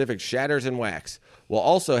strain-specific shatters and wax. We'll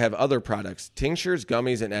also have other products, tinctures,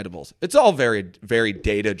 gummies, and edibles. It's all very, very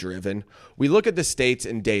data-driven. We look at the states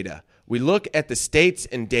and data. We look at the states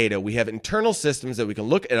and data. We have internal systems that we can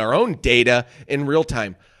look at our own data in real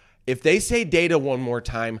time. If they say data one more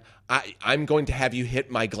time, I'm going to have you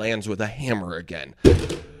hit my glands with a hammer again.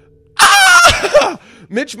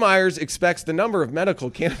 Mitch Myers expects the number of medical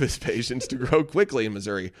cannabis patients to grow quickly in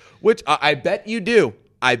Missouri, which I bet you do.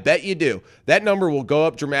 I bet you do. That number will go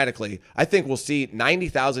up dramatically. I think we'll see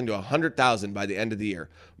 90,000 to 100,000 by the end of the year.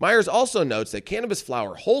 Myers also notes that cannabis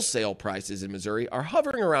flower wholesale prices in Missouri are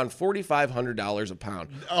hovering around $4,500 a pound.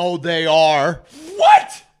 Oh, they are.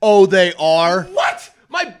 What? Oh, they are. What?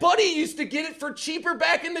 My buddy used to get it for cheaper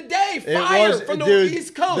back in the day. From the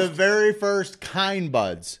East Coast. The very first kind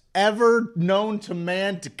buds ever known to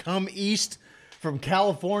man to come east from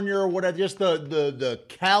California or whatever, just the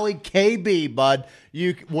Cali KB bud,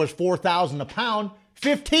 was $4,000 a pound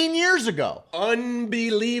 15 years ago.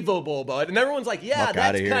 Unbelievable, bud. And everyone's like, yeah,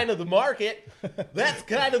 that's kind of the market. That's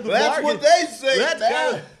kind of the that's market. What they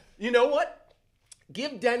say. You know what?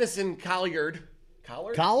 Give Dennison Colliard.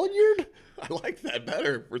 Colliard? I like that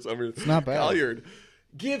better for some reason. It's not bad. Colliard.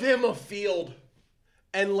 Give him a field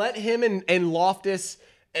and let him and Loftus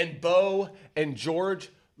and Bo and George,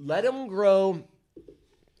 let him grow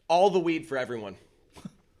all the weed for everyone.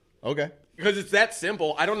 Okay. Because it's that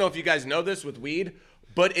simple. I don't know if you guys know this with weed,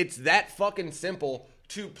 but it's that fucking simple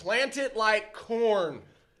to plant it like corn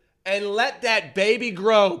and let that baby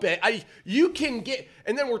grow. You can get,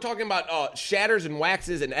 and then we're talking about shatters and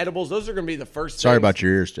waxes and edibles. Those are going to be the first Sorry things. About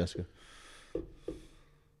your ears, Jessica.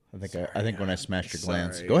 I think when I smashed your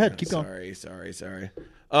glands. Go ahead, keep going. Sorry.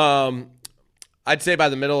 I'd say by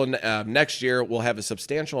the middle of next year, we'll have a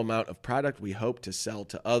substantial amount of product we hope to sell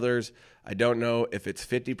to others. I don't know if it's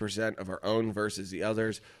 50% of our own versus the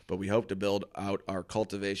others, but we hope to build out our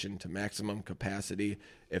cultivation to maximum capacity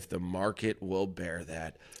if the market will bear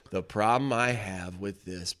that. The problem I have with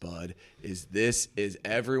this, bud, is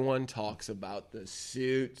everyone talks about the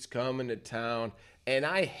suits coming to town, and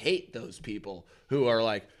I hate those people who are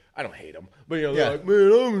like, I don't hate them, but they're like,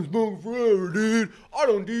 man, I've been smoking forever, dude. I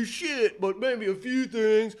don't do shit, but maybe a few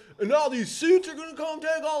things, and now these suits are gonna come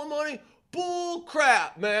take all the money. Bull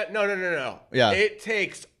crap, man. No. Yeah. It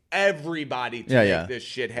takes everybody to make this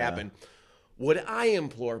shit happen. Yeah. What I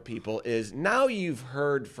implore people is, now you've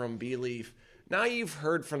heard from Belief, now you've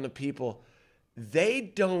heard from the people, they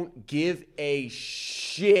don't give a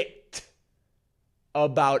shit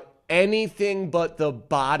about anything but the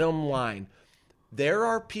bottom line. There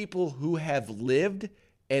are people who have lived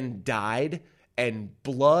and died and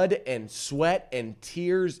blood and sweat and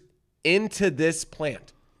tears into this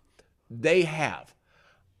plant. They have.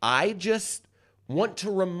 I just want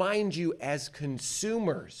to remind you as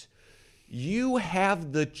consumers, you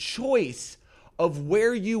have the choice of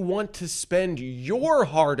where you want to spend your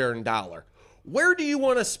hard-earned dollar. Where do you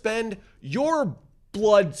want to spend your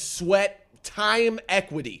blood, sweat, time,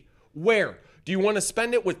 equity? Where? Do you want to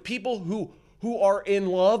spend it with people who who are in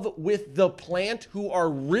love with the plant, who are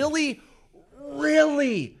really,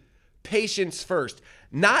 really patients first.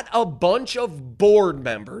 Not a bunch of board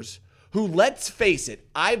members who, let's face it,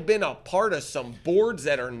 I've been a part of some boards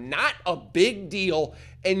that are not a big deal,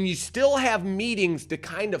 and you still have meetings to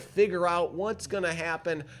kind of figure out what's going to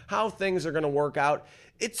happen, how things are going to work out.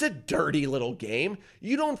 It's a dirty little game.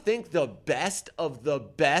 You don't think the best of the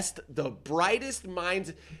best, the brightest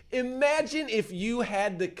minds. Imagine if you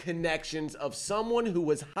had the connections of someone who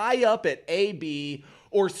was high up at AB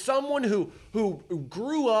or someone who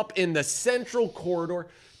grew up in the Central Corridor.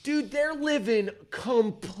 Dude, they're living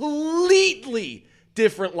completely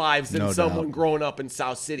different lives than someone growing up in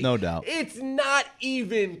South City. No doubt. It's not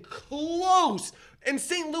even close. And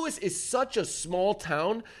St. Louis is such a small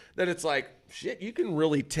town that it's like, shit, you can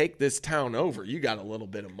really take this town over. You got a little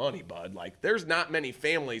bit of money, bud. Like, there's not many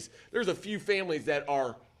families. There's a few families that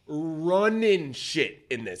are running shit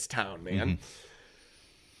in this town, man. Mm-hmm.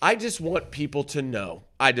 I just want people to know.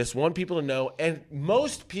 And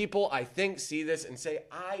most people, I think, see this and say,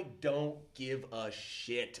 I don't give a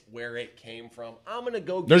shit where it came from. I'm going to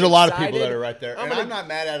go get There's a lot of excited. people that are right there. I'm not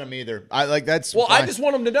mad at them either. That's Well, fine. I just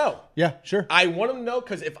want them to know. Yeah, sure. I want them to know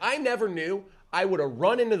because if I never knew, I would have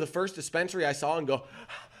run into the first dispensary I saw and go,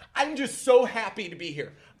 I'm just so happy to be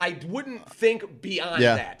here. I wouldn't think beyond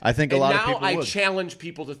that. I think a lot of people now I would. challenge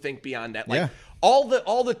people to think beyond that. Like, Yeah.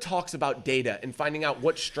 all the talks about data and finding out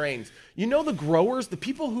what strains. You know, the growers, the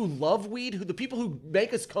people who love weed, the people who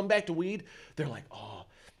make us come back to weed, they're like, oh,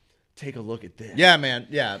 take a look at this. Yeah, man.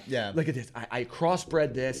 Yeah. Look at this. I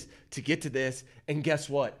crossbred this to get to this, and guess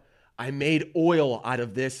what? I made oil out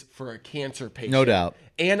of this for a cancer patient. No doubt.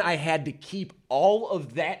 And I had to keep all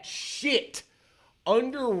of that shit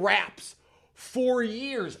under wraps for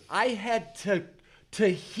years. I had to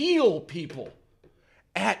heal people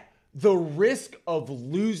at the risk of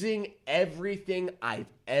losing everything I've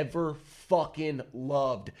ever fucking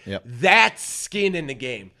loved. Yep. That's skin in the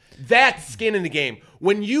game. That's skin in the game.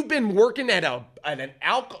 When you've been working at a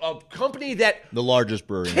company that The largest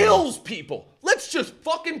brewery. kills people. Let's just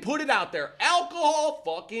fucking put it out there. Alcohol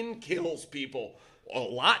fucking kills people. A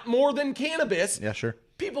lot more than cannabis. Yeah, sure.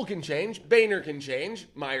 People can change. Boehner can change.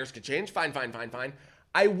 Myers can change. Fine.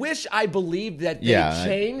 I wish I believed that they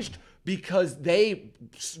changed because they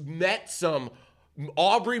met some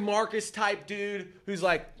Aubrey Marcus type dude who's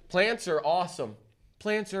like, plants are awesome.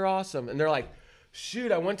 Plants are awesome. And they're like,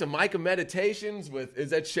 shoot, I went to Micah Meditations with,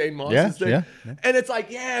 is that Shane Moss's thing? Yeah. And it's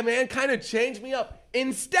like, yeah, man, kind of changed me up.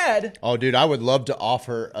 Instead, oh, dude, I would love to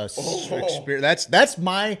offer a experience. That's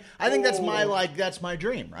my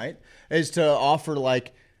dream, right? Is to offer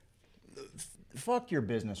like, fuck your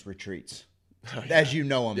business retreats, as you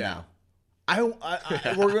know them now.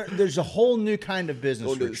 There's a whole new kind of business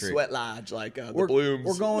going to retreat. the sweat lodge like the We're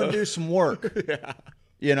Blooms. going to do some work,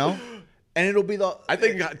 you know? And it'll be the... I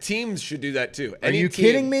think teams should do that too. Are you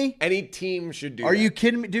kidding me? Any team should do that. Are you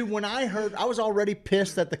kidding me? Dude, when I heard... I was already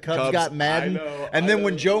pissed that the Cubs got Madden. I know, and then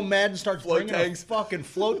when Joe Madden starts Float bringing tanks. a fucking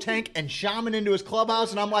float tank and shaman into his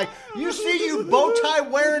clubhouse, and I'm like, you see you bow tie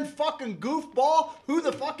wearing fucking goofball who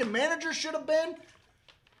the fucking manager should have been?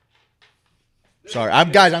 Sorry. I'm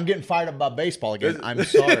getting fired up about baseball again. I'm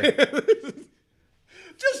sorry.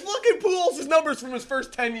 Just look at Pujols' numbers from his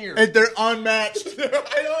first 10 years. And they're unmatched.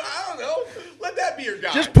 I don't know. Let that be your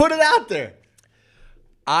guy. Just put it out there.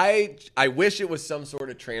 I wish it was some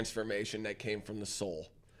sort of transformation that came from the soul.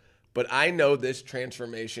 But I know this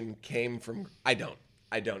transformation came from... I don't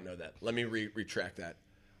know that. Let me retract that.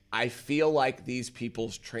 I feel like these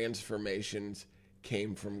people's transformations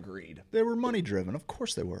came from greed. They were money driven. Of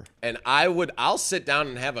course they were. And I'll sit down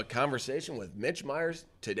and have a conversation with Mitch Myers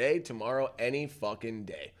today, tomorrow, any fucking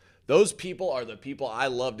day. Those people are the people I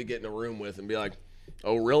love to get in a room with and be like,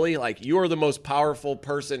 oh, really? Like, you are the most powerful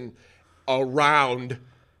person around.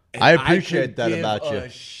 And I appreciate that give about you. a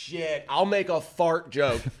shit. I'll make a fart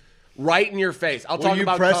joke right in your face. I'll Will talk you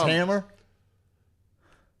about press cum. Don't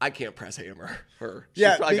I can't press hammer her. She's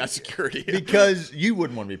Yeah, probably got security. because you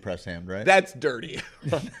wouldn't want to be press hammed, right? That's dirty.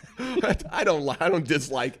 I don't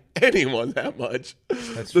dislike anyone that much.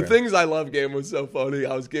 That's the fair. things I love game was so funny.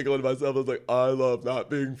 I was giggling to myself. I was like, I love not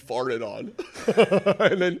being farted on.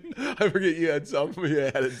 And then I forget you had some. You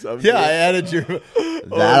added some. Yeah, I added your.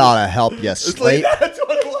 That ought to help you, It's slate. like, that's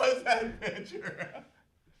what it was. That picture.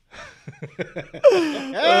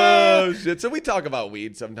 Oh shit! So we talk about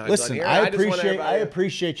weed sometimes. Listen, on here. I just want everybody-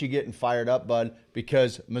 appreciate you getting fired up, bud,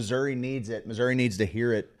 because Missouri needs it. Missouri needs to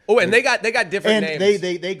hear it. Oh, and they got different And names.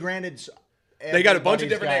 they granted. They got a bunch of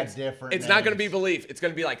different everybody's names. got different It's not going to be names. belief. It's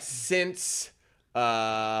going to be like since.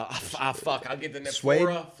 Fuck. I'll get the name.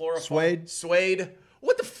 Suede? Flora. Suede? Suede.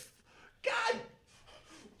 What the? God.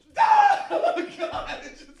 Oh, God.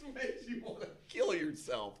 It just makes you want to kill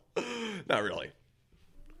yourself. Not really.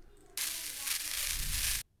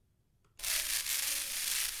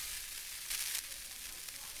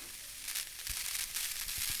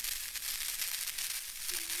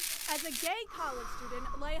 As a gay college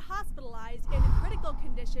student lay hospitalized in a critical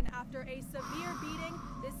condition after a severe beating,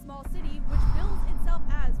 this small city, which bills itself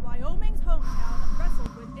as Wyoming's hometown,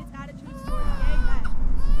 wrestled with its attitudes towards gay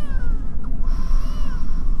men.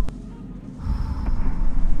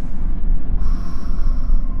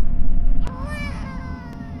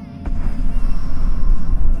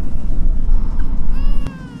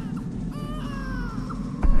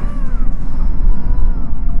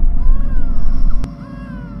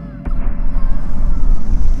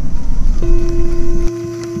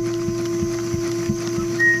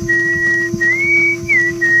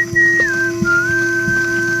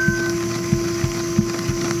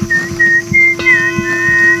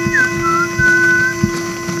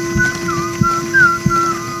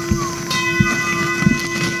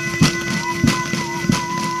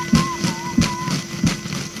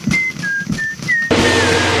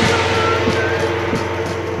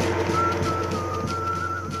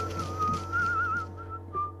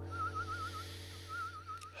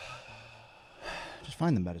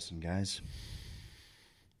 Find the medicine, guys.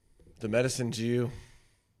 The medicine's you.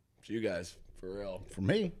 It's you guys, for real. For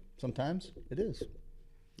me, sometimes it is.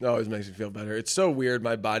 It always makes me feel better. It's so weird.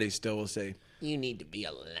 My body still will say, you need to be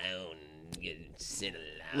alone. You sit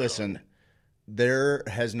alone. Listen, there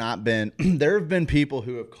has not been, there have been people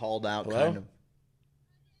who have called out kind of.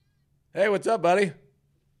 Hey, what's up, buddy?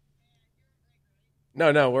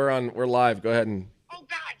 No, we're live. Go ahead and. Oh,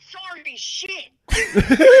 God, sorry, shit.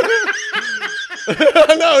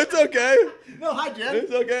 No, it's okay. No, hi, Jen.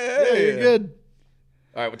 It's okay. Yeah, Hey. you're good.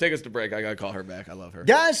 All right, well, take us to break. I got to call her back. I love her.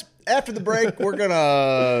 Guys, after the break,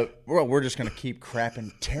 we're just gonna keep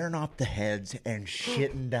crapping, tearing off the heads and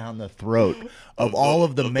shitting down the throat of all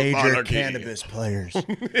of the major monarchy. cannabis players.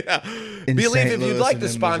 Yeah. in Believe St. if you'd Louis like and to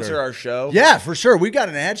in sponsor Missouri. our show. Yeah, for sure. We got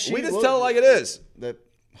an ad sheet. We just tell it like it is. That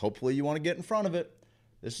hopefully you want to get in front of it.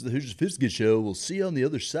 This is the Who's Sophisticated Show. We'll see you on the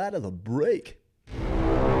other side of the break.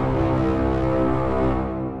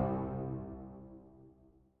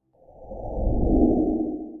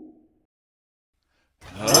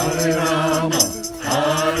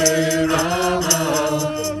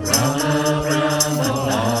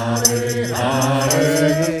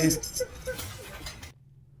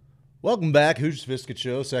 Welcome back, Who's Sophisticated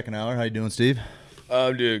Show, second hour. How you doing, Steve?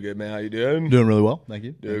 I'm doing good, man. How you doing? Doing really well, thank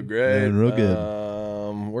you. Doing great. Doing real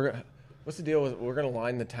good. What's the deal with we're gonna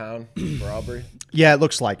line the town for Aubrey? Yeah, it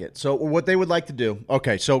looks like it. So what they would like to do?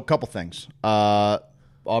 Okay, so a couple things.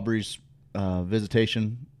 Aubrey's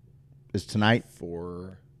visitation is tonight.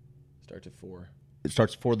 Starts at 4. It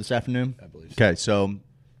starts at 4 this afternoon. I believe so. Okay, so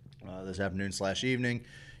this afternoon/evening,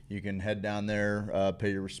 you can head down there,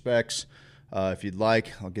 pay your respects. If you'd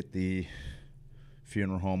like, I'll get the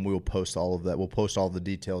funeral home. We will post all of that. We'll post all the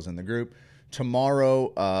details in the group.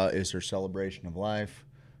 Tomorrow is her celebration of life.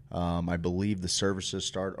 I believe the services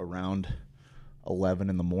start around 11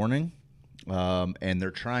 in the morning, and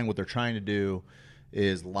what they're trying to do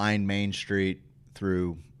is line Main Street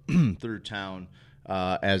through town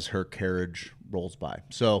as her carriage rolls by.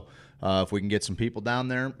 So if we can get some people down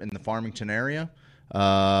there in the Farmington area,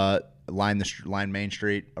 line Main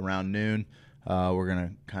Street around noon. We're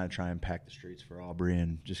gonna kind of try and pack the streets for Aubrey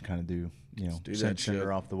and just kind of do send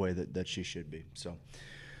her off the way that she should be. So,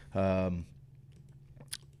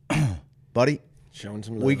 buddy, Showing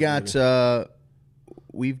some love.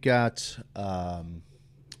 We've got a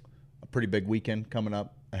pretty big weekend coming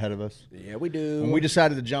up ahead of us. Yeah, we do. When we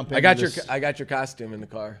decided to jump in, I got your costume in the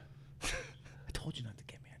car. I told you not to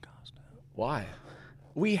get me a costume. Why?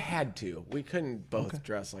 We had to. We couldn't both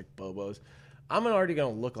dress like Bobos. I'm already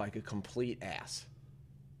going to look like a complete ass.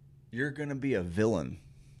 You're gonna be a villain,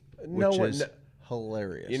 No which one. is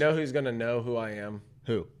hilarious. You know who's going to know who I am?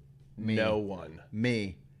 who? Me. No one.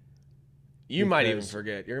 Me. You might even Because-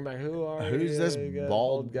 forget. You're going to be like, Who's this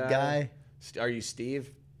bald guy? Are you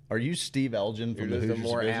Steve? Are you Steve Elgin from You're the just a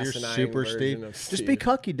Hoosiers? more You're asinine Super version Steve. of Just be Steve.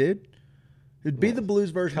 cucky, dude. It'd be the blues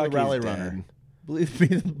version of the Cucky's Rally dead. Runner. Be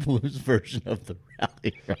the blues version of the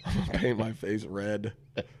Rally Runner. Paint my face red.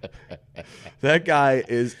 That guy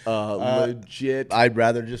is a legit. I'd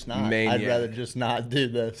rather just not. Maniac. I'd rather just not do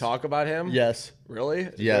this. Talk about him? Yes. Really?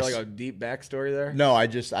 Is Yes. there like a deep backstory there? No, I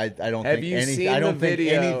don't Have think you anything. seen I don't the think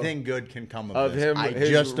video anything good can come of of this. him, I his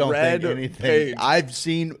just don't red think anything. page? I've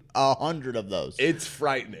seen 100 of those. It's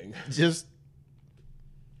frightening. Just,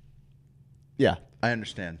 yeah, I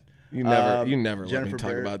understand. You never let Jennifer me talk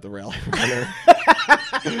Barrett. about the rally runner.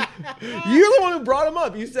 You're the one who brought him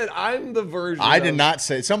up. You said I'm the version. I did of not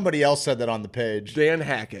say. Somebody else said that on the page. Dan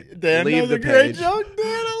Hackett. Dan, leave that's the a great page. joke, Dan.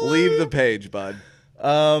 I love Leave it. the page, bud.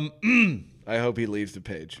 I hope he leaves the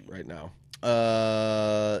page right now.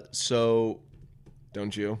 So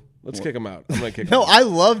Don't you? Let's kick him out. I'm gonna kick him no, out. I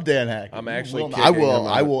love Dan Hackett. I'm actually I kicking will.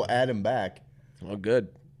 him I out. will add him back. Oh, good.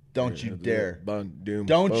 Don't you dare. Doom.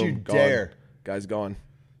 Don't Boom, you gone. dare. Guy's gone.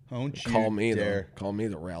 Don't you Call me dare. Call me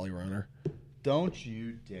the rally runner. Don't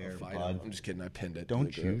you dare, Fight bud. him. I'm just kidding. I pinned it.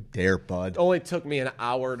 Don't you dare, bud. It only took me an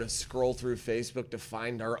hour to scroll through Facebook to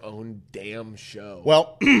find our own damn show.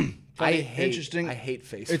 Well, I hate interesting. I hate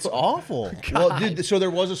Facebook. It's awful. Well, dude, so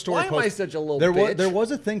there was a story. Why am I such a little there bitch? there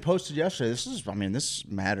was a thing posted yesterday. This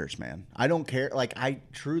matters, man. I don't care. Like, I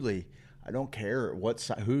don't care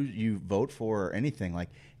who you vote for or anything. Like,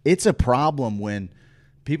 it's a problem when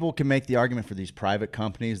people can make the argument for these private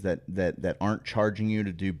companies that aren't charging you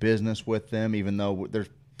to do business with them, even though there's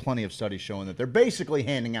plenty of studies showing that they're basically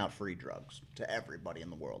handing out free drugs to everybody in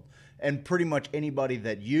the world, and pretty much anybody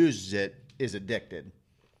that uses it is addicted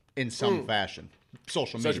in some fashion.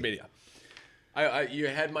 Social media. You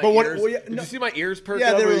had my But what- ears. well, yeah, Did no. you see my ears perk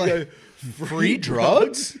Yeah, up? they were Or you like, go, free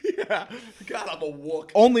drugs? Yeah. God, I'm a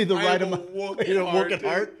wook. Only the I right am a amount. wook You know, at heart, wook at dude.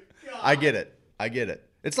 heart. I get it.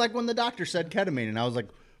 It's like when the doctor said ketamine, and I was like,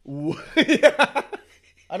 Yeah.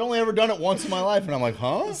 I'd only ever done it once in my life, and I'm like,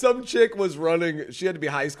 huh? Some chick was running. She had to be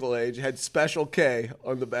high school age. Had Special K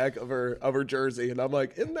on the back of her jersey, and I'm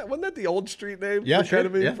like, wasn't that the old street name? Yeah, for sure.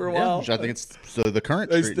 ketamine Yeah, for a yeah. while? Which I think it's the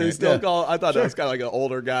current They, street they name. still Yeah. call. I thought that was kind of like an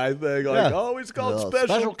older guy thing. Like, Yeah. oh, it's called The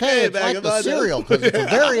Special K. It's back like in the my day. cereal because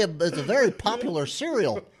it's a very popular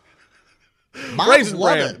cereal. Moms Raisin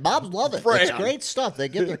love Bran. it. Moms love it. Bran. It's great stuff. They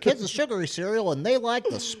give their kids a sugary cereal, and they like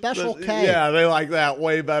the Special K. Yeah, they like that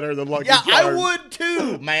way better than Lucky Yeah, I Charms. would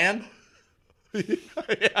too, man.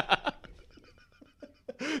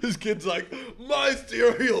 His kid's like, my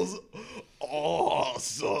cereal's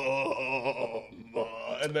awesome.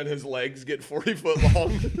 And then his legs get 40 foot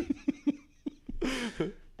long.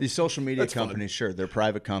 These social media That's fun. companies, sure, they're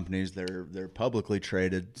private companies. They're publicly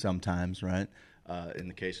traded sometimes, right? In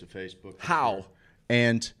the case of Facebook. How?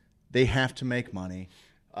 And they have to make money.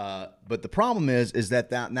 But the problem is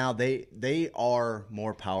that now they are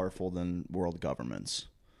more powerful than world governments.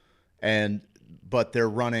 But they're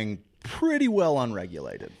running pretty well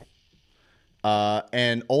unregulated.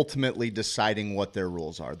 And ultimately deciding what their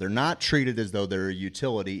rules are. They're not treated as though they're a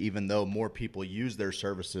utility, even though more people use their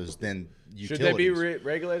services than utilities. Should they be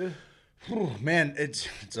regulated? Man, it's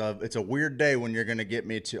a weird day when you're going to get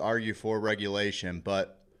me to argue for regulation,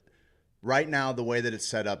 but right now the way that it's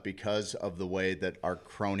set up, because of the way that our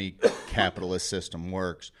crony capitalist system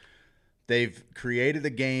works, they've created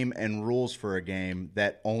a game and rules for a game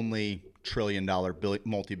that only trillion-dollar,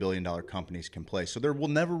 multi-billion-dollar companies can play. So there will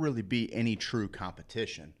never really be any true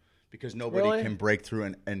competition because nobody Really? can break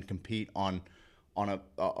through and compete on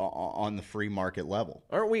the free market level.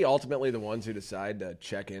 Aren't we ultimately the ones who decide to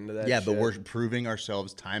check into that Yeah, shit? but we're proving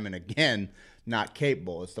ourselves time and again not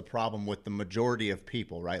capable. It's the problem with the majority of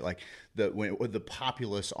people, right? Like with the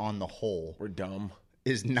populace on the whole We're dumb.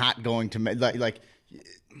 is not going to make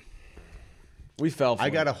We fell for I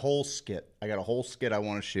got it. a whole skit. I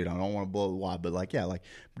want to shoot. I don't want to blow the wad, but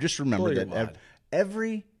just remember Blow your that wad.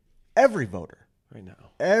 every voter, right now.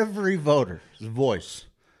 every voter's voice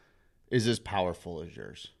is as powerful as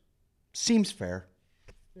yours. Seems fair.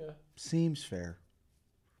 Yeah. Seems fair.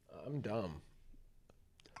 I'm dumb.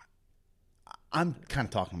 I'm kind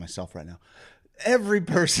of talking to myself right now. Every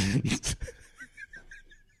person.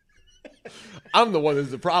 I'm the one who's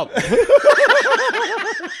the problem.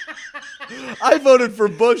 I voted for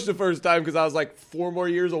Bush the first time because I was like 4 more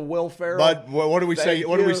years of Will Ferrell. But what do we say? Thank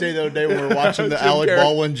What did we you. say the other day when we were watching the Jim Alec Carrey.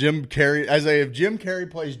 Baldwin, Jim Carrey? If Jim Carrey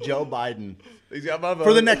plays Joe Biden He's got my vote.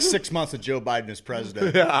 for the next 6 months that Joe Biden is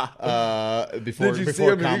president, before Did you see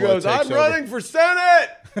before him? He Kamala goes, takes I'm over. running for Senate.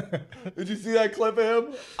 Did you see that clip of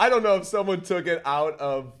him? I don't know if someone took it out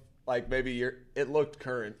of like maybe it looked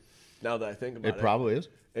current now that I think about it. It probably is.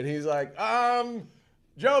 And he's like,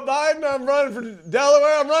 Joe Biden, I'm running for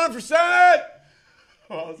Delaware. I'm running for Senate.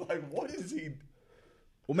 I was like, what is he?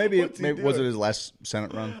 Well, maybe What's he was it doing? his last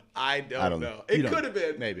Senate run? I don't know. You It don't could know. have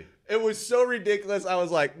been. Maybe. It was so ridiculous. I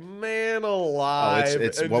was like, man alive.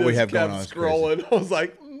 it's and what we just have going kept on is scrolling. I was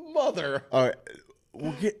like, mother. All right,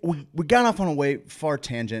 we got off on a way far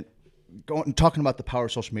tangent, talking about the power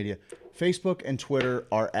of social media. Facebook and Twitter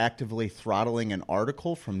are actively throttling an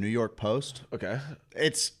article from New York Post. Okay.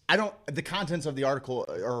 The contents of the article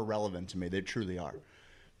are irrelevant to me. They truly are.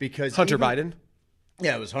 Because Hunter Biden.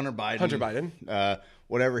 Yeah, it was Hunter Biden. Hunter Biden.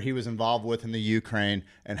 Whatever he was involved with in the Ukraine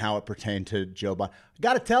and how it pertained to Joe Biden.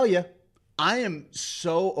 Got to tell you, I am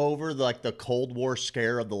so over the Cold War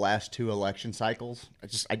scare of the last 2 election cycles.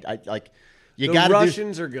 I you got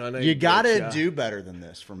Russians are gonna. You got to do better than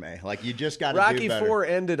this for me. Like you just got to do better. Rocky IV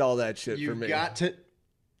ended all that shit for me. You got to.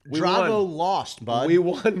 Drago lost, bud. We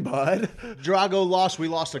won, bud. Drago lost. We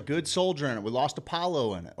lost a good soldier in it. We lost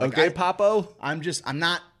Apollo in it. Papo.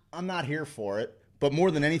 I'm not here for it. But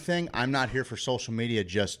more than anything, I'm not here for social media.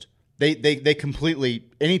 Just they completely.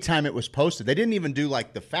 Anytime it was posted, they didn't even do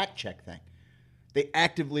the fact check thing. They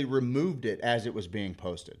actively removed it as it was being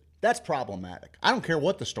posted. That's problematic. I don't care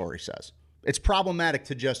what the story says. It's problematic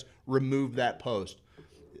to just remove that post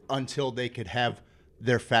until they could have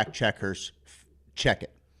their fact checkers check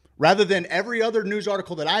it. Rather than every other news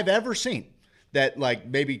article that I've ever seen that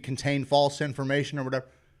maybe contained false information or whatever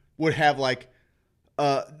would have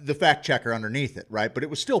the fact checker underneath it, right? But it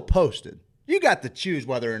was still posted. You got to choose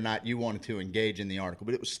whether or not you wanted to engage in the article,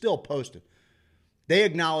 but it was still posted. They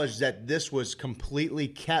acknowledged that this was completely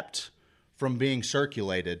kept from being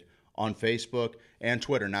circulated on Facebook and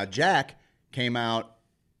Twitter. Now, Jack came out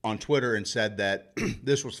on Twitter and said that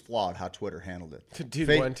this was flawed how Twitter handled it. Dude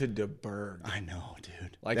went to DeBerg. I know,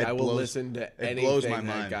 dude. I will listen to anything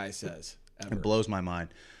that guy says. Ever. It blows my mind.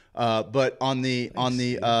 But on the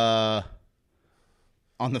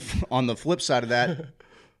flip side of that,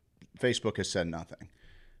 Facebook has said nothing.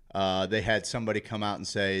 They had somebody come out and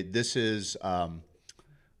say this is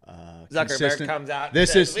Zuckerberg consistent. comes out.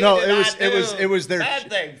 This and is says, no. It was their bad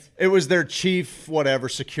things. It was their chief whatever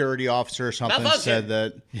security officer or something said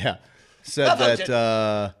that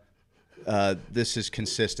this is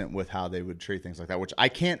consistent with how they would treat things like that. Which I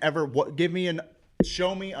can't ever.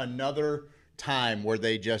 Show me another time where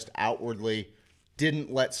they just outwardly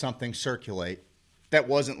didn't let something circulate that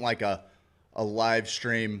wasn't like a live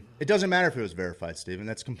stream. It doesn't matter if it was verified, Steven.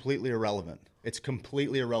 That's completely irrelevant. It's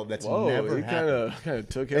completely irrelevant. That's never happened. Kind of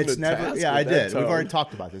took him to task. Yeah, I did. Tone. We've already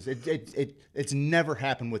talked about this. It's never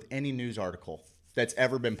happened with any news article that's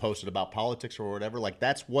ever been posted about politics or whatever.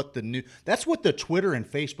 That's what the Twitter and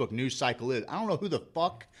Facebook news cycle is. I don't know who the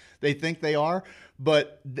fuck they think they are,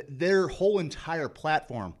 but their whole entire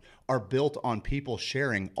platform are built on people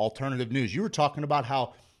sharing alternative news. You were talking about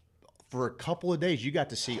how for a couple of days you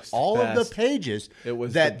got to see all of the pages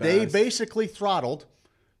that they basically throttled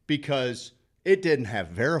because it didn't have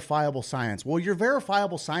verifiable science. Well, your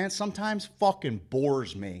verifiable science sometimes fucking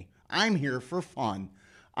bores me. I'm here for fun.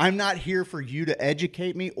 I'm not here for you to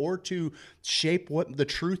educate me or to shape what the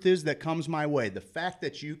truth is that comes my way. The fact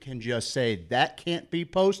that you can just say that can't be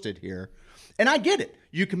posted here, and I get it.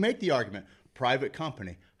 You can make the argument, private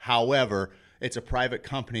company. However, it's a private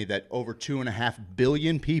company that over 2.5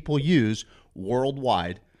 billion people use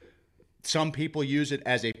worldwide. Some people use it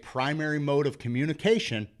as a primary mode of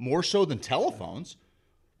communication, more so than telephones.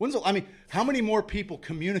 How many more people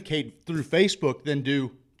communicate through Facebook than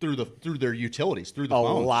do through their utilities, through the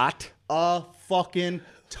phones? A lot. A fucking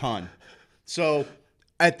ton. So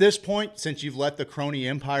at this point, since you've let the crony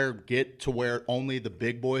empire get to where only the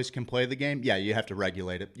big boys can play the game, yeah, you have to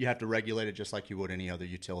regulate it. You have to regulate it just like you would any other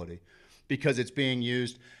utility because it's being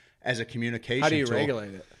used as a communication tool. How do you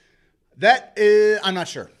regulate it? That is, I'm not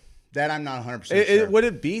sure. That I'm not 100% sure. Would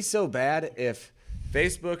it be so bad if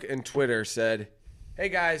Facebook and Twitter said, hey,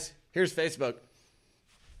 guys, here's Facebook.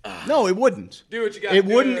 No, it wouldn't. Do what you got to do.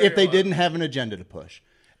 It wouldn't if they didn't have an agenda to push.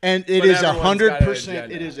 And it is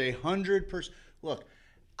 100%. It is 100%. Look,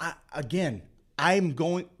 I'm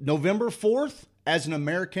going November 4th, as an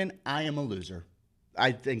American, I am a loser.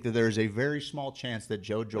 I think that there is a very small chance that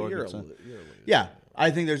Joe Jorgensen. You're a loser. Yeah. I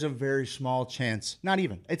think there's a very small chance, not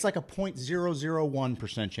even, it's like a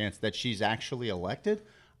 0.001% chance that she's actually elected.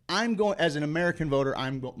 I'm going, as an American voter,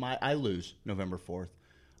 I lose November 4th.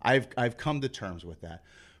 I've come to terms with that.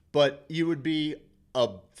 But you would be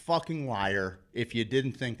a fucking liar if you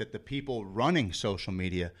didn't think that the people running social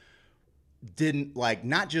media didn't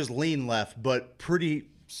not just lean left, but pretty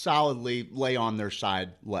solidly lay on their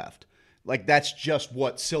side left. That's just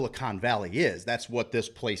what Silicon Valley is. That's what this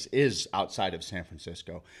place is outside of San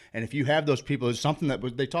Francisco. And if you have those people, it's something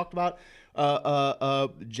that they talked about.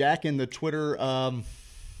 Jack in the Twitter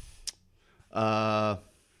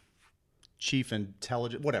chief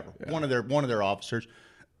intelligence, whatever, yeah. one of their officers,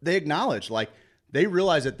 they acknowledge they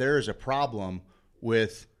realize that there is a problem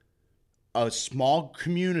with a small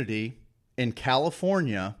community in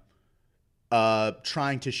California.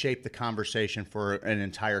 Trying to shape the conversation for an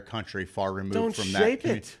entire country far removed from that. Don't shape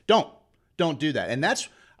it. Don't do that. And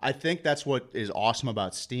I think that's what is awesome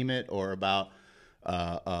about Steam It or about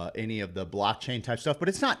any of the blockchain type stuff, but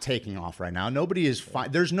it's not taking off right now. Nobody is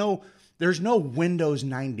there's no Windows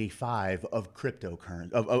 95 of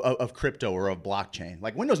cryptocurrency of crypto or of blockchain.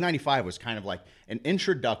 Like Windows 95 was kind of like an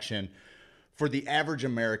introduction for the average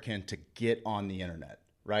American to get on the internet,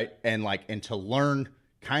 right? And to learn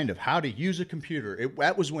kind of how to use a computer.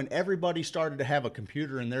 That was when everybody started to have a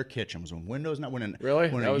computer in their kitchen. Was when Windows when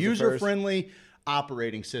a user-friendly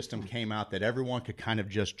operating system came out that everyone could kind of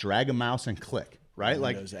just drag a mouse and click, right?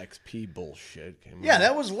 Windows XP bullshit came out.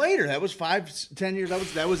 That was later. That was 5-10 years.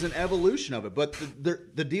 That was an evolution of it. But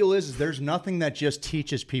the deal is there's nothing that just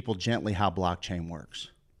teaches people gently how blockchain works.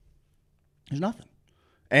 There's nothing.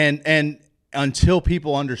 And until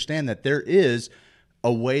people understand that there is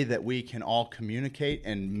a way that we can all communicate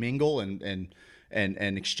and mingle and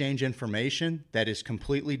exchange information that is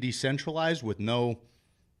completely decentralized with no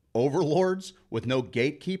overlords, with no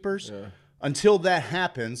gatekeepers. Yeah. Until that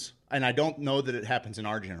happens, and I don't know that it happens in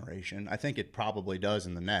our generation. I think it probably does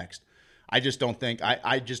in the next. I just don't think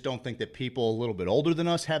that people a little bit older than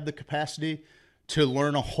us have the capacity to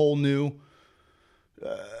learn a whole new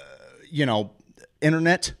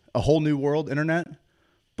internet, a whole new world internet.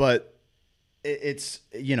 But it's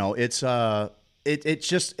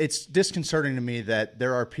disconcerting to me that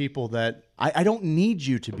there are people that I don't need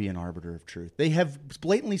you to be an arbiter of truth. They have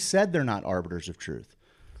blatantly said they're not arbiters of truth.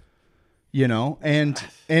 And you know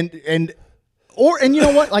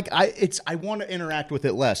what? Like I want to interact with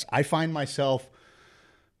it less. I find myself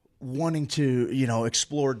wanting to,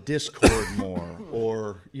 explore Discord more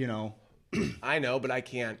or. I know, but I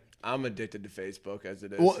can't. I'm addicted to Facebook as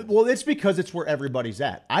it is. Well, it's because it's where everybody's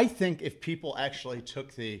at. I think if people actually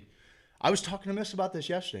took I was talking to Miss about this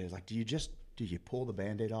yesterday. It's like, do you pull the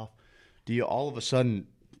Band-Aid off? Do you all of a sudden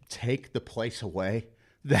take the place away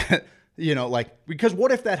that, because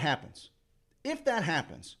what if that happens? If that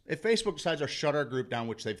happens, if Facebook decides to shut our group down,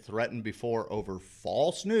 which they've threatened before over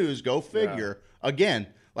false news, go figure, again,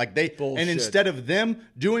 bullshit. And instead of them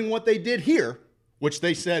doing what they did here, which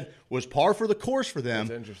they said was par for the course for them.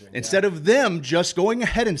 That's interesting. Instead of them just going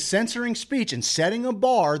ahead and censoring speech and setting a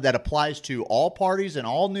bar that applies to all parties and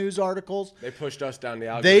all news articles. They pushed us down the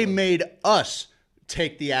algorithm. They made us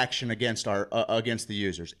take the action against against the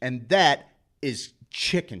users. And that is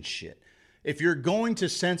chicken shit. If you're going to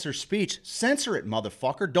censor speech, censor it,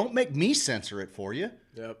 motherfucker. Don't make me censor it for you.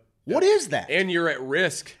 Yep. What is that? And you're at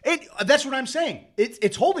risk. That's what I'm saying.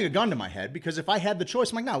 It's holding a gun to my head because if I had the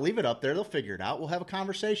choice, I'm like, no, leave it up there. They'll figure it out. We'll have a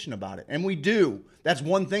conversation about it. And we do. That's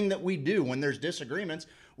one thing that we do. When there's disagreements,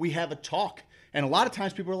 we have a talk. And a lot of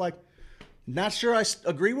times people are like, not sure I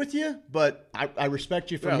agree with you, but I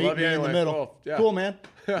respect you for meeting me in the middle. Cool, cool man.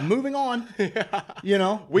 Moving on. We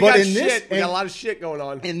got a lot of shit going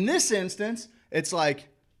on. In this instance, it's like,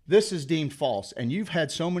 this is deemed false. And you've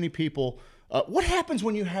had so many people... what happens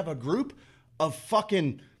when you have a group of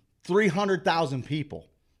fucking 300,000 people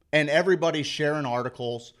and everybody's sharing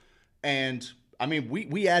articles? And I mean,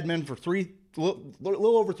 we admin for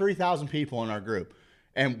little over 3,000 people in our group.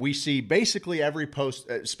 And we see basically every post,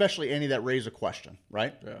 especially any that raise a question,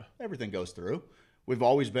 right? Yeah. Everything goes through. We've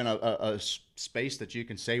always been a space that you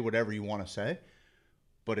can say whatever you want to say.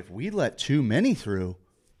 But if we let too many through,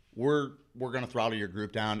 we're going to throttle your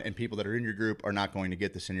group down, and people that are in your group are not going to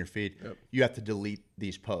get this in your feed. Yep. You have to delete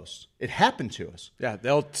these posts. It happened to us. Yeah,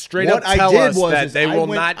 they'll straight up tell us that they will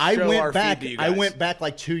not show our feed to you guys. I went back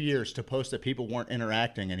like 2 years to post that people weren't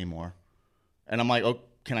interacting anymore. And I'm like, oh,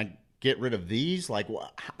 can I get rid of these? Like,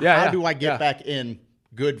 how do I get back in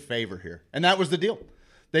good favor here? And that was the deal.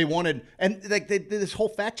 They wanted, and like this whole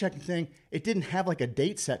fact-checking thing, it didn't have like a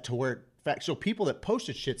date set to where, so people that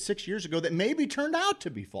posted shit 6 years ago that maybe turned out to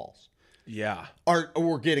be false. Yeah.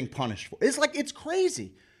 Or getting punished for. It's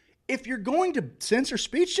crazy. If you're going to censor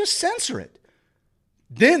speech, just censor it.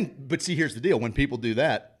 But see, here's the deal. When people do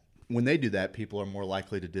that, people are more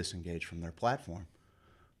likely to disengage from their platform.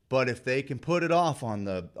 But if they can put it off on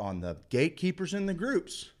the gatekeepers in the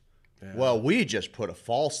groups, well, we just put a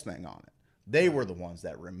false thing on it. They were the ones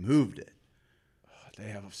that removed it. They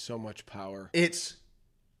have so much power. It's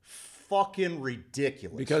fucking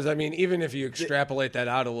ridiculous. Because, I mean, even if you extrapolate that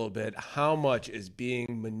out a little bit, how much is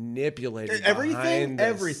being manipulated? Everything.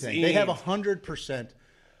 Scenes? They have 100%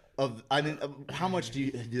 of. I mean, how much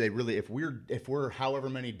do they really? If we're however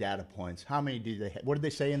many data points, how many do they have? What did they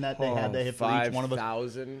say in that they have? They have for each one of us.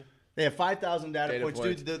 5,000. They have 5,000 data points.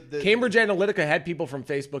 Dude, Cambridge Analytica had people from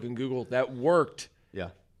Facebook and Google that worked.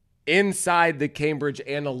 Inside the Cambridge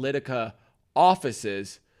Analytica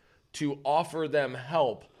offices to offer them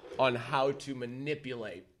help on how to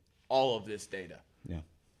manipulate all of this data. Yeah.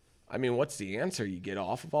 I mean, what's the answer? You get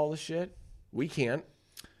off of all this shit? We can't.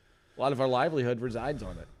 A lot of our livelihood resides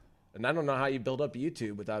on it. And I don't know how you build up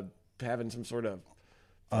YouTube without having some sort of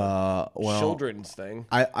children's thing.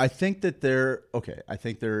 I think that I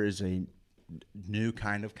think there is a new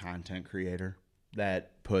kind of content creator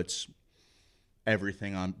that puts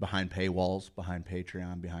everything on behind paywalls, behind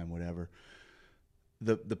Patreon, behind whatever.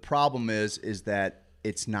 The problem is that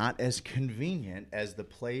it's not as convenient as the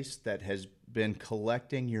place that has been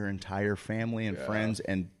collecting your entire family and friends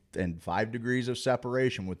and 5 degrees of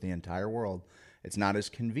separation with the entire world. It's not as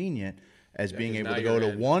convenient as being able to go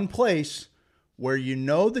to one place where you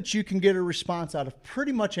know that you can get a response out of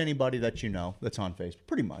pretty much anybody that you know that's on Facebook.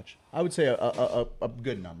 Pretty much. I would say a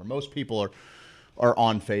good number. Most people are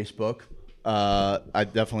on Facebook. I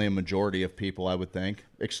definitely a majority of people, I would think,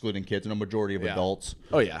 excluding kids, and a majority of adults.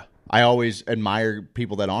 Oh, yeah. I always admire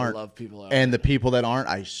people that aren't. I love people that and the people that aren't,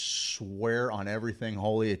 I swear on everything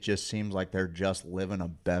holy, it just seems like they're just living a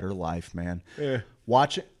better life, man. Yeah.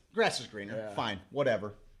 Watch it. Grass is greener. Yeah. Fine.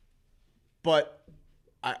 Whatever. But,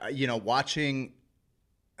 watching...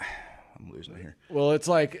 I'm losing it here. Well, it's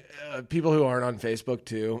like people who aren't on Facebook,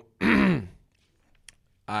 too.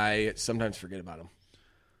 I sometimes forget about them.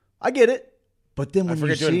 I get it. But then when I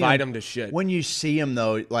forget to invite them to shit. When you see them,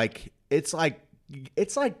 though, like it's like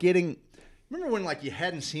getting. Remember when you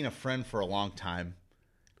hadn't seen a friend for a long time,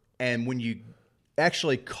 and when you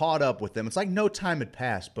actually caught up with them, it's like no time had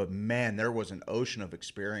passed. But man, there was an ocean of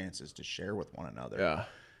experiences to share with one another. Yeah.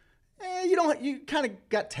 You kind of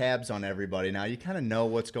got tabs on everybody now. You kind of know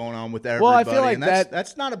what's going on with everybody. Well, I feel like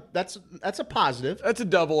that's a positive. That's a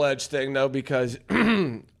double-edged thing, though, because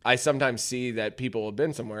I sometimes see that people have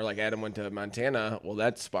been somewhere. Like Adam went to Montana. Well,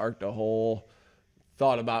 that sparked a whole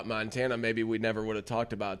thought about Montana. Maybe we never would have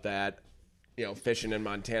talked about that, fishing in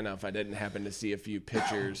Montana if I didn't happen to see a few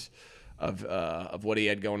pictures of what he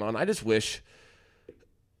had going on. I just wish.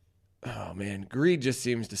 Oh man, greed just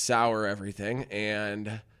seems to sour everything,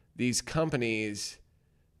 and these companies,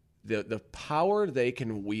 the power they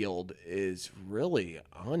can wield is really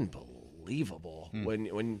unbelievable.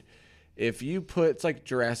 If you put, it's like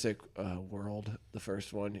Jurassic World, the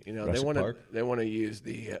first one. They want to use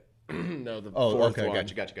the the fourth one.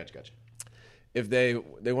 Gotcha. If they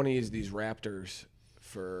want to use these raptors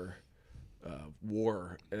for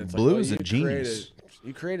war, and it's Blue like, is a genius.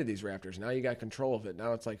 You created these raptors. Now you got control of it.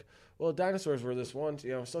 Now it's like, well, dinosaurs were this once.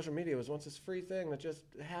 Social media was once this free thing that just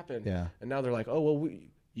happened. Yeah. And now they're like, oh well,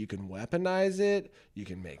 you can weaponize it. You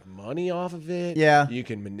can make money off of it. Yeah. You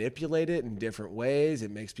can manipulate it in different ways. It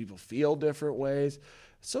makes people feel different ways.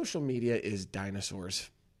 Social media is dinosaurs.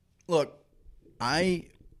 Look, I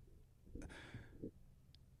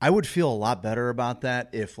would feel a lot better about that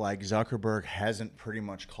if Zuckerberg hasn't pretty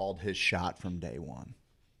much called his shot from day one.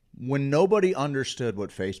 When nobody understood what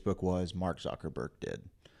Facebook was, Mark Zuckerberg did.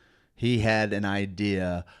 He had an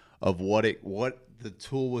idea of what the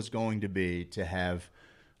tool was going to be to have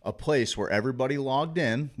a place where everybody logged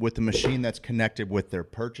in with the machine that's connected with their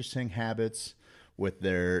purchasing habits, with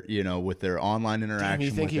their online interaction. Damn, you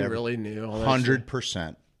think he really knew all that?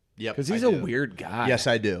 100%. Yep, because he's a weird guy. Yes,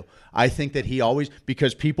 I do. I think that he always,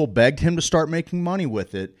 because people begged him to start making money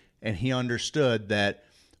with it, and he understood that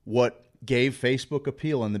what gave Facebook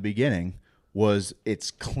appeal in the beginning was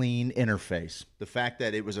its clean interface. The fact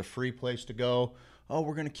that it was a free place to go. Oh,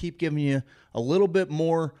 we're going to keep giving you a little bit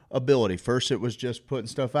more ability. First, it was just putting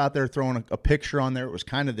stuff out there, throwing a picture on there. It was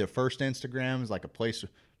kind of the first Instagram. It was like a place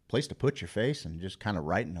to put your face and just kind of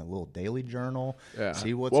writing a little daily journal. Yeah.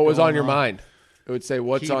 See what was on your mind. It would say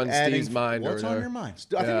what's Keep on Steve's mind. What's on your mind?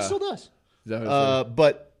 I think it still does.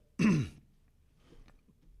 But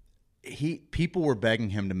people were begging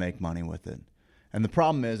him to make money with it. And the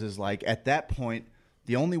problem is at that point,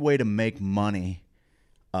 the only way to make money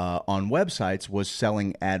on websites was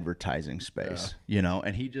selling advertising space,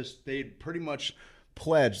 and they pretty much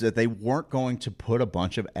pledged that they weren't going to put a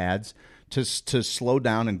bunch of ads to slow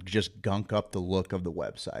down and just gunk up the look of the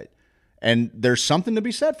website. And there's something to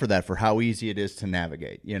be said for that, for how easy it is to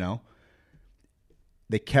navigate,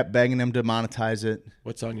 They kept begging him to monetize it.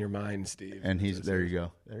 What's on your mind, Steve? And there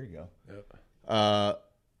you go. Yep.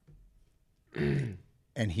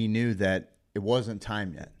 And he knew that it wasn't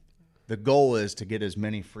time yet. The goal is to get as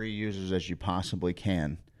many free users as you possibly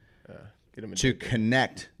can to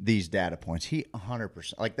connect these data points. He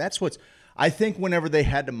 100%. That's what's. I think whenever they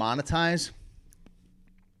had to monetize,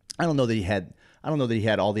 I don't know that he had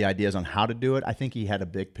all the ideas on how to do it. I think he had a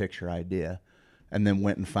big picture idea, and then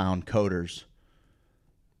went and found coders,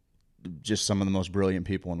 just some of the most brilliant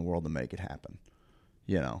people in the world, to make it happen.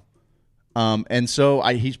 And so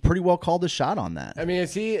he's pretty well called his shot on that. I mean,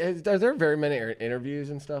 are there very many interviews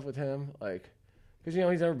and stuff with him? Because,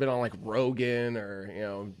 he's never been on, like, Rogan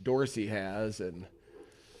or, Dorsey has. And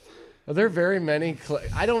are there very many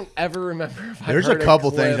I don't ever remember if There's I've heard a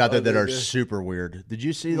couple clip things out there that other are than- super weird. Did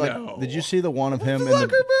you see No. Did you see the one of him in the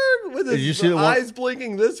Zuckerberg with Did you his see the one- eyes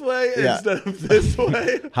blinking this way Yeah. instead of this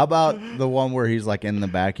way? How about the one where he's like in the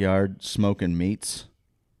backyard smoking meats?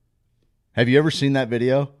 Have you ever seen that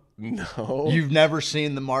video? No. You've never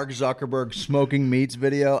seen the Mark Zuckerberg smoking meats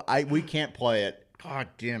video? We can't play it. God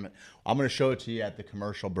damn it. I'm going to show it to you at the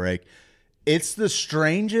commercial break. It's the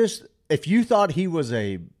strangest. If you thought he was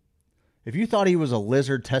a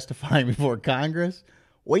lizard testifying before Congress,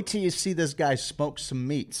 wait till you see this guy smoke some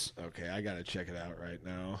meats. Okay, I got to check it out right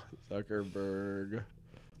now. Zuckerberg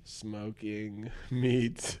smoking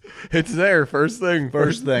meats. It's there. First thing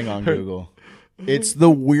on Google. It's the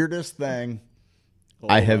weirdest thing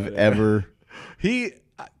I have ever.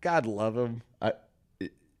 God love him.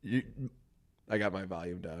 You, I got my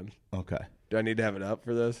volume down. okay. Do I need to have it up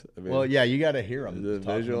for this? I mean, Well, yeah, you got to hear him Is it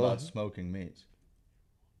talking visual? about smoking meats.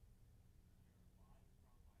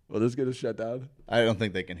 will this get us shut down? I don't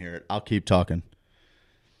think they can hear it. I'll keep talking.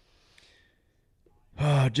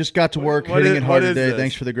 Just got to work, What hitting is- it hard what is today. this?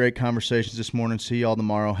 Thanks for the great conversations this morning. See y'all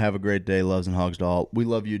tomorrow. Have a great day. Loves and Hogs to all. We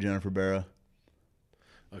love you, Jennifer Barra.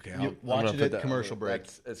 Okay, You watch it at the commercial break.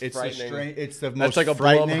 It's frightening. It's the most That's like a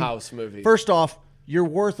frightening. Blumhouse movie. First off, you're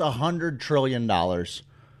worth $100 trillion.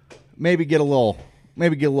 Maybe get a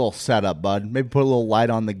little setup, bud. Maybe put a little light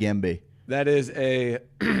on the Gimby. That is the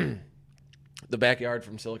backyard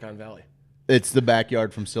from Silicon Valley. It's the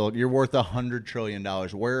backyard from Silicon. You're worth $100 trillion.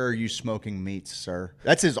 Where are you smoking meats, sir?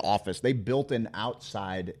 That's his office. They built an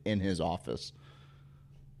outside in his office.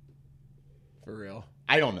 For real.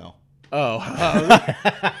 I don't know. Oh,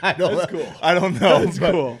 That's cool. I don't know. That's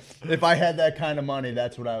but cool. If I had that kind of money,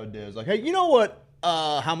 that's what I would do. It's like, hey, you know what?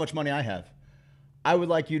 How much money I have? I would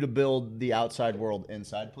like you to build the outside world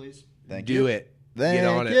inside, please. Thank you. do it. Get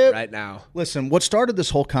on Thank it you. right now. Listen, what started this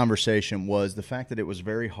whole conversation was the fact that it was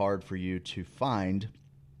very hard for you to find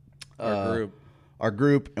our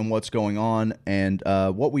group and what's going on. And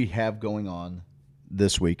what we have going on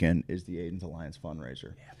this weekend is the Aiden's Alliance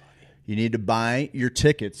fundraiser. Yeah, buddy. You need to buy your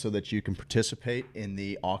tickets so that you can participate in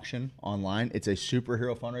the auction online. It's a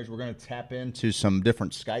superhero fundraiser. We're going to tap into some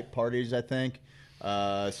different Skype parties, I think.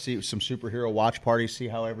 See some superhero watch parties, see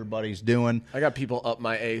how everybody's doing. I got people up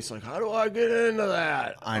my ace like, how do I get into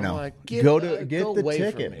that? I I'm know. like, Get go the away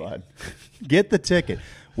from ticket, me. bud. Get the ticket.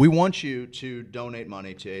 We want you to donate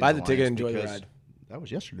money to Aiden's Buy the Alliance ticket, enjoy the because ride. That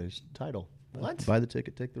was yesterday's title. What? Buy the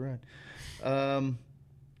ticket, take the ride.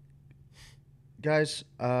 Guys,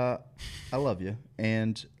 I love you,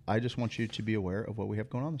 and I just want you to be aware of what we have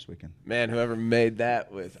going on this weekend. Man, whoever made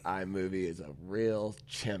that with iMovie is a real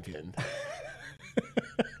champion.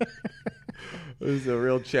 Who's a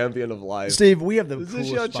real champion of life. Steve, we have the Is this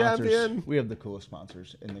coolest your sponsors. champion? We have the coolest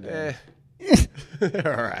sponsors in the game.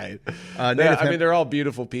 All right. Native I mean, hemp- they're all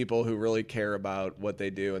beautiful people who really care about what they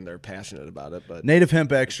do and they're passionate about it. But Native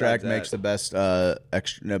hemp extract Besides makes that- the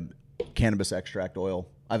best cannabis extract oil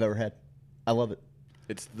I've ever had. I love it.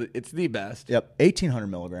 it's the best. Yep, 1,800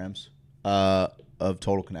 milligrams of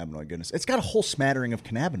total cannabinoid goodness. It's got a whole smattering of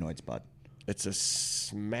cannabinoids, bud. It's a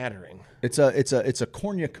smattering. It's a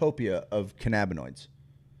cornucopia of cannabinoids.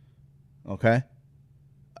 Okay,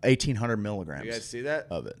 1,800 milligrams. You guys see that?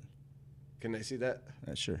 of it? Can they see that?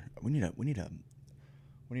 Sure. We need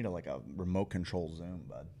a like a remote control Zoom,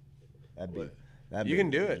 bud. That'd You be can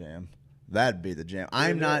do the it. Jam. That'd be the jam.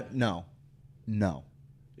 I'm do not. it. No.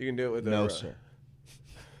 You can do it with No, a, sir.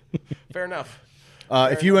 Fair enough.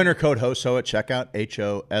 If you enter code HOSO at checkout,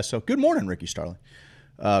 HOSO. Good morning, Ricky Starling.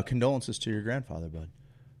 Condolences to your grandfather, bud.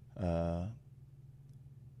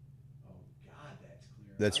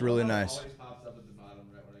 That's really nice. Pops up at the bottom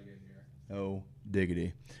right when I get here. Oh,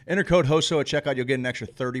 diggity. Enter code HOSO at checkout. You'll get an extra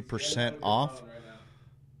 30% off.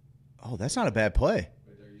 Oh, that's not a bad play.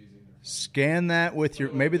 Scan that with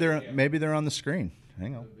your maybe they're on the screen.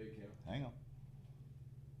 Hang on.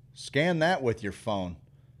 Scan that with your phone.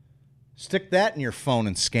 Stick that in your phone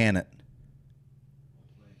and scan it.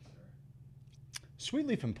 Sweet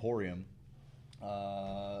Leaf Emporium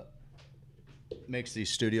makes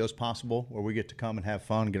these studios possible where we get to come and have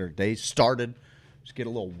fun, get our days started, just get a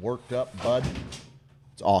little worked up, bud.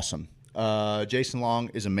 It's awesome. Jason Long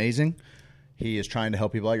is amazing. He is trying to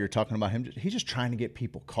help people out. You're talking about him. He's just trying to get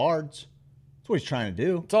people cards. That's what he's trying to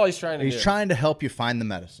do. That's all he's trying to do. He's trying to help you find the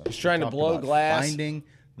medicine. He's trying to Talked blow about glass. Finding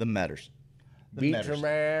the medicine. Beat some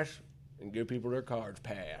ass and give people their cards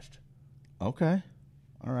passed. Okay.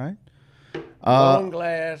 All right. Blowing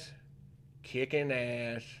glass, kicking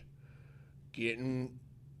ass, getting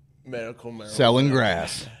medical marijuana. Selling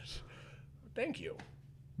grass. Thank you.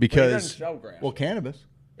 Because, doesn't sell grass. well, cannabis.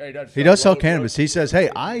 Yeah, He does sell cannabis. He says, hey,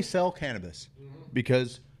 I sell cannabis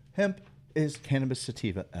because hemp is cannabis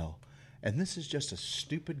sativa L. And this is just a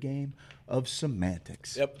stupid game of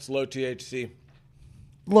semantics. Yep, it's low THC.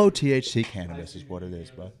 Low THC cannabis is what it is,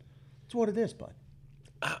 bud. It's what it is, bud.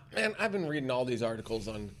 Man, I've been reading all these articles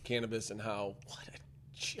on cannabis and what a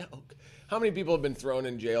joke. How many people have been thrown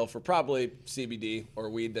in jail for probably CBD or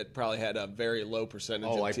weed that probably had a very low percentage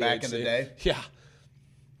of like THC? back in the day? Yeah.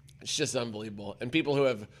 It's just unbelievable. And people who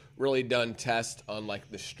have really done tests on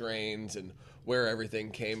like the strains and where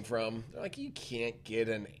everything came from, they're like, you can't get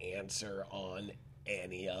an answer on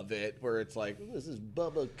any of it. Where it's like, this is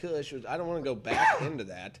Bubba Kush. I don't want to go back into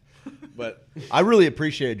that. But I really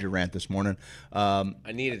appreciated your rant this morning. I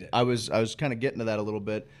needed it. I was kind of getting to that a little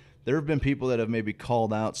bit. There have been people that have maybe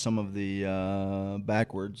called out some of the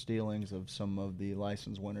backwards dealings of some of the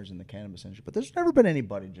license winners in the cannabis industry, but there's never been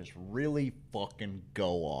anybody just really fucking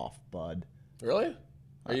go off, bud. Really?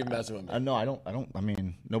 Are you messing with me? No, I don't. I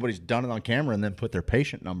mean, nobody's done it on camera and then put their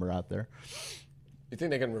patient number out there. You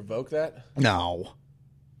think they can revoke that? No.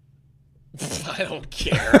 I don't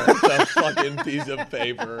care. It's a fucking piece of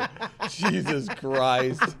paper. Jesus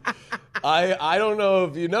Christ. I don't know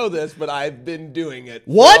if you know this, but I've been doing it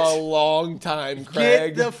for a long time,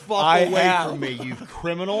 Craig. Get the fuck away from me, you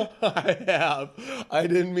criminal. I have. I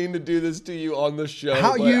didn't mean to do this to you on the show,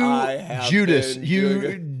 How but you, I have Judas, been doing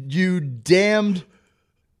it. you damned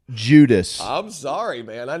Judas. I'm sorry,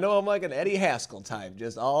 man. I know I'm like an Eddie Haskell type,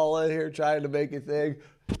 just all in here trying to make you think.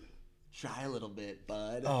 Try a little bit,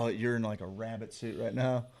 bud. Oh, you're in like a rabbit suit right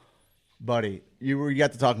now, buddy. You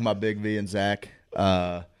got to talking about Big V and Zach.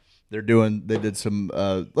 They did some.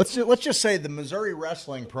 Let's just say the Missouri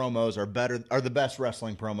wrestling promos are the best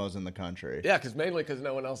wrestling promos in the country. Yeah, mainly because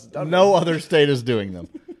no one else has done them. No other state is doing them.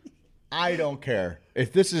 I don't care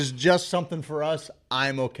if this is just something for us.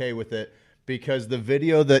 I'm okay with it because the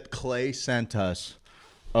video that Clay sent us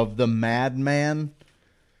of the madman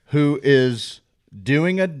who is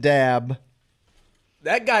doing a dab,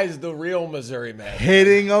 That guy's the real Missouri man.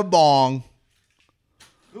 hitting a bong.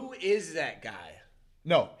 Who is that guy?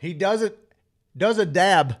 No, he does a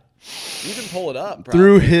dab You can pull it up, probably.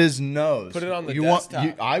 through his nose. Put it on the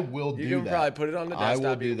desktop. I will do that. You can probably put it on the desktop. I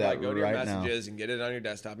will do you can that go to your right now. messages and get it on your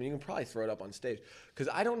desktop, and you can probably throw it up on stage. Because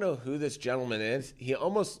I don't know who this gentleman is. He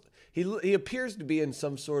appears to be in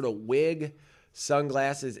some sort of wig,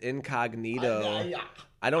 sunglasses, incognito.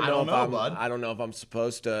 I don't know if I'm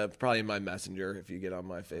supposed to. Probably in my messenger if you get on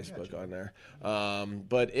my Facebook on there.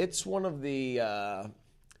 But it's one of the.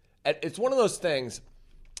 It's one of those things.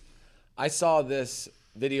 I saw this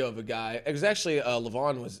video of a guy. It was actually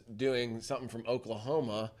Levon was doing something from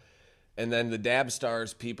Oklahoma, and then the Dab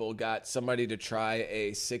Stars people got somebody to try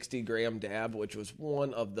a 60-gram dab, which was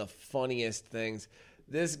one of the funniest things.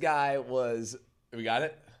 This guy was. We got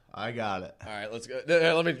it. I got it. All right, let's go.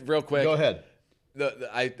 Let me real quick. Go ahead.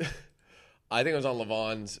 I think it was on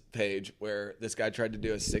Levon's page where this guy tried to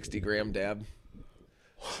do a 60-gram dab.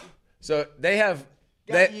 So they have.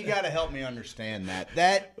 You got to help me understand that.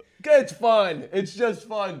 It's fun. It's just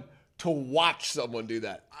fun to watch someone do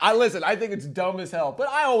that. I think it's dumb as hell, but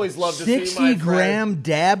I always love to see my 60-gram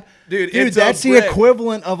dab? Dude, that's the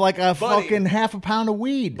equivalent of like a fucking half a pound of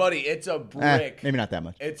weed. Buddy, it's a brick. Maybe not that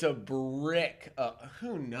much. It's a brick.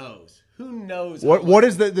 Who knows? Who knows? What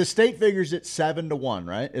is the state figures at 7-1,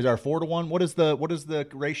 right? Is our 4-1? What is the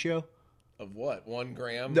ratio? Of what? 1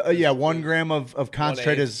 gram? 1 gram of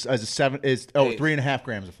concentrate is 3.5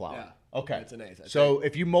 grams of flour. Yeah. Okay. It's an eighth. So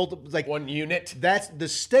if you multiply, like 1 unit. that's the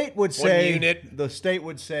state would say. 1 unit. The state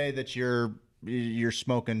would say that you're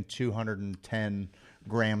smoking 210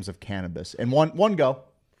 grams of cannabis in one go.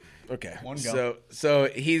 Okay. One go. So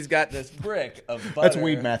he's got this brick of butter. That's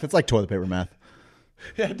weed math. It's like toilet paper math.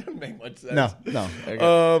 Yeah, it doesn't make much sense.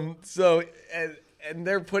 No. So and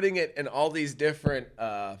they're putting it in all these different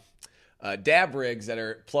dab rigs that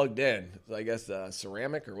are plugged in. So I guess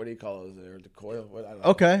ceramic or what do you call those? Or the coil? What, I don't know.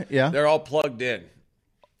 Okay. Yeah. They're all plugged in.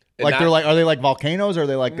 And Like are they like volcanoes or are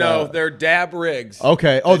they like no? They're dab rigs.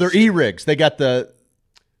 Okay. Oh, they're e-rigs. They got the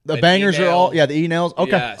bangers E-nail. are all the e-nails.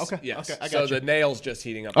 Okay. Yes, Okay. Yes. Okay. I got so you. the nails just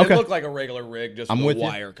heating up. Okay. It looked like a regular rig, just with a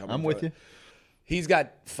wire coming. I'm from with it. you. He's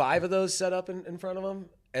got 5 of those set up in front of him,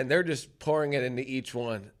 and they're just pouring it into each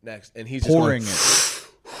one next. And he's just Pouring going, it.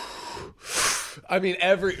 I mean,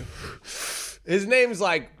 his name's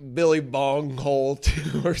like Billy Bonghole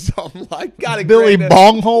too, or something like. Got a Billy great name.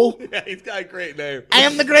 Bonghole. Yeah, he's got a great name. I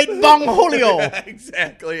am the great Bongholio.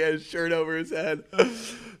 Exactly, he has a shirt over his head.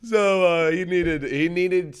 So he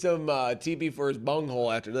needed some TP for his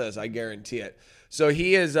bunghole after this. I guarantee it. So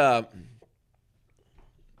he is.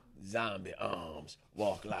 Zombie arms,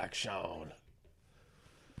 walk like Sean.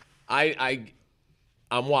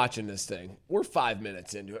 I'm watching this thing. We're 5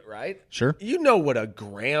 minutes into it, right? Sure. You know what a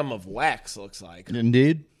gram of wax looks like.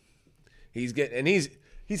 Indeed. He's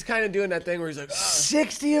kind of doing that thing where he's like,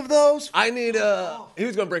 60 of those? I need he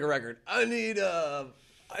was going to break a record. I need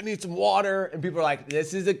some water. And people are like,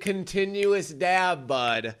 this is a continuous dab,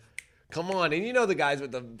 bud. Come on. And you know the guys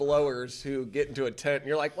with the blowers who get into a tent and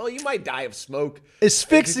you're like, well, you might die of smoke.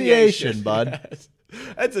 Asphyxiation, bud.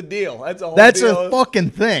 That's a deal. That's a whole That's deal. a fucking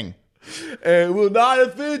thing. And will not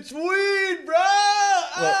if it's weed, bro.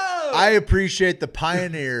 Well, I appreciate the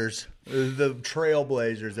pioneers, the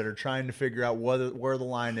trailblazers that are trying to figure out where the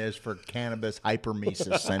line is for cannabis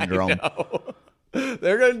hypermesis syndrome.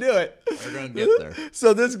 They're going to do it. They're going to get there.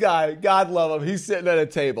 So this guy, God love him, he's sitting at a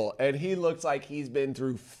table, and he looks like he's been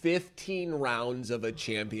through 15 rounds of a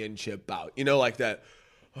championship bout. You know, like that,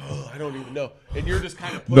 I don't even know. And you're just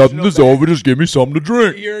kind of pushing Nothing him is back. over. Just give me something to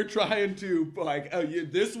drink. You're trying to, like,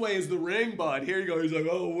 this way is the ring, bud. Here you go. He's like,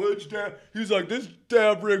 which dab? He's like, this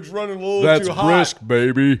dab rig's running a little That's too hot. brisk,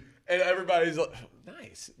 baby. And everybody's like,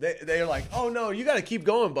 nice. They're like, oh, no, you got to keep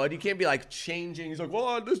going, bud. You can't be, like, changing. He's like,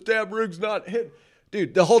 well, this dab rig's not hit.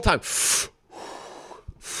 Dude, the whole time,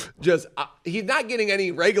 just, he's not getting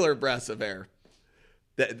any regular breaths of air.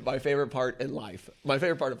 My favorite part in life. My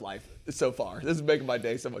favorite part of life so far. This is making my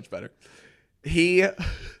day so much better.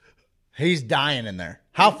 He's dying in there.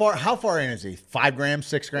 How far in is he? 5 grams,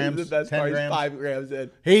 6 grams, The best 10 part is grams? 5 grams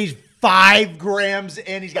in. He's 5 grams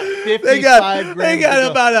in. He's got 55 They grams.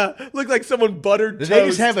 got about looked like someone buttered Did toast. they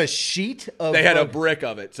just have a sheet of? They had a brick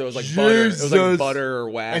of it, so it was like butter. It was like Jesus. butter or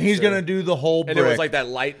wax. And he's or- gonna do the whole brick. And it was like that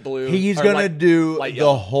light blue. He's or gonna light- do light the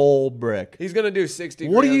yellow. whole brick. He's gonna do 60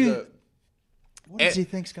 What do grams you- of- What does he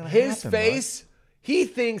think's gonna happen? His face, he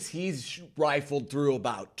thinks he's rifled through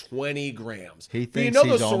about 20 grams. He But thinks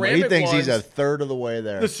those ceramic he's a ones- third of the way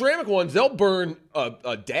there. The ceramic ones, they'll burn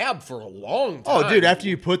a dab for a long time. Oh, dude! After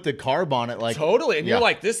you put the carb on it, like Totally. And Yeah. you're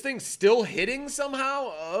like, this thing's still hitting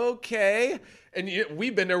somehow? Okay. And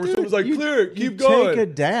we've been there where someone's like, you- clear it, you keep going. Take a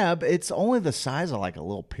dab. It's only the size of like a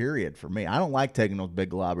little period for me. I don't like taking those big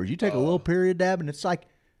globbers. You take a little period dab, and it's like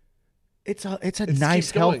it's a nice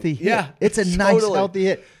keeps going. healthy hit. Yeah, it's a nice totally. healthy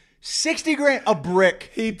hit. 60 grand a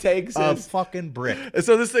brick. He takes A his... fucking brick.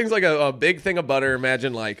 So this thing's like a big thing of butter.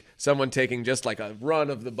 Imagine like someone taking just like a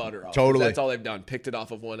run of the butter off. Totally. That's all they've done. Picked it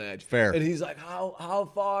off of one edge. Fair. And he's like,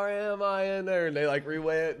 how far am I in there? And they like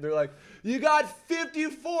reweigh it. And they're like, you got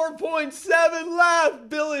 54.7 left,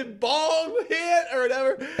 Billy Bong hit or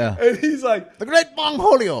whatever. Yeah. And he's like, The great Bong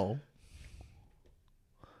Julio.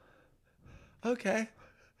 okay.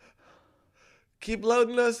 Keep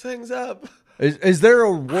loading those things up. Is there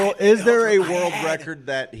a world? Is there a world record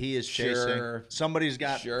that he is chasing? Sure. Somebody's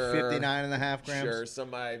got Sure. 59.5 grams. Sure,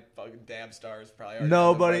 somebody fucking damn stars probably. already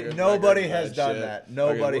Nobody done the nobody record has for done shit. that.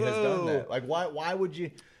 Nobody Okay, has done whoa. that. Like why would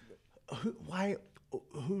you?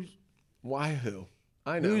 Who's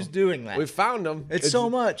I know. who's doing that? We found them. It's so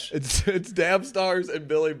much. It's Dab Stars and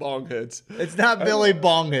Billy Bong Hits. It's not Billy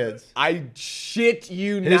Bong Hits. I shit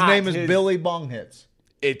you not. His name is Billy Bong Hits.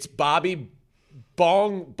 It's Bobby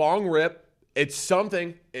Bong Rip. It's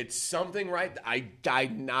something. It's something, right?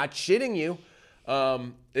 I'm not shitting you.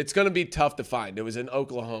 It's going to be tough to find. It was in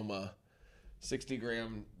Oklahoma.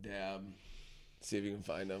 60-gram dab. See if you can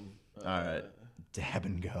find them. All right, dab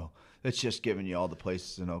and go. That's just giving you all the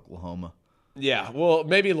places in Oklahoma. Yeah, well,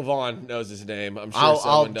 maybe Levon knows his name. I'm sure I'll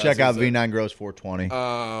someone does. check out He's a- V9 Gross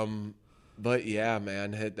 420. But yeah,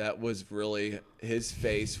 man, that was really his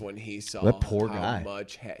face when he saw That poor how guy.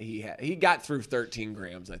 much he had. He got through 13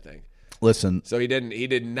 grams, I think. Listen, So he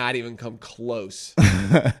did not even come close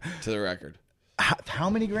to the record. how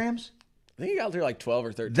many grams? I think he got through like 12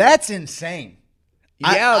 or 13. That's insane.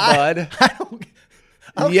 Yeah, bud.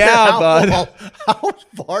 I don't Yeah, care bud. How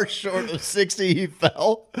far short of 60 he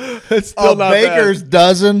fell? It's still A not baker's bad.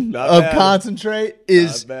 dozen Not of bad. concentrate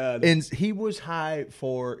is, Not bad. and he was high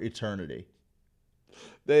for eternity.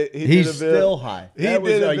 He He's did a bit- still high. He That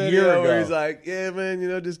was did a video year where ago. he's like, "Yeah,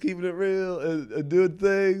 man, just keeping it real and doing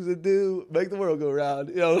things and make the world go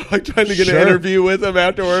round." Like trying to get Sure. an interview with him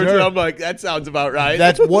afterwards. Sure. And I'm like, "That sounds about right."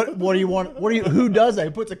 That's what do you want? Who does that?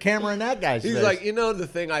 Who puts a camera in that guy's He's face? like, the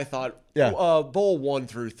thing I thought, Yeah. bowl 1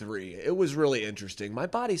 through 3, it was really interesting. My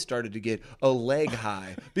body started to get a leg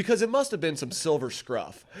high because it must have been some silver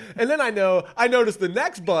scruff. And then I noticed the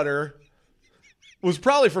next butter was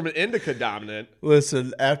probably from an indica dominant.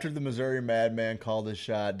 Listen, after the Missouri Madman called his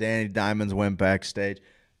shot, Danny Diamonds went backstage.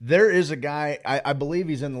 There is a guy, I believe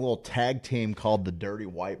he's in the little tag team called the Dirty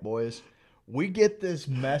White Boys. We get this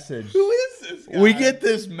message. Who is this guy? We get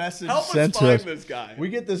this message Help sent us to find us. this guy. We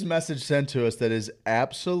get this message sent to us that is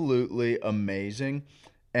absolutely amazing,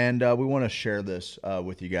 and we want to share this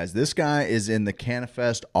with you guys. This guy is in the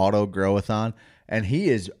Canifest Auto Growathon, and he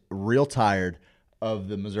is real tired of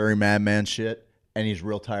the Missouri Madman shit, and he's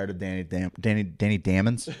real tired of Danny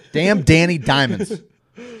Diamonds. Damn Danny Diamonds.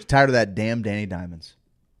 He's tired of that damn Danny Diamonds.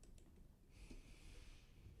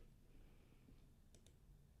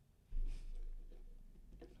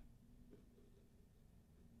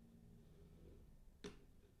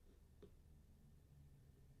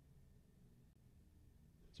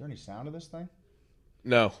 Is there any sound of this thing?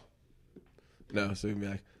 No. So we'd be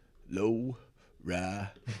like, low rider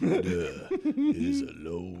is a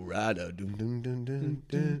low rider. Dun, dun, dun, dun,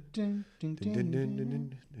 dun. Dun, dun, dun, dun,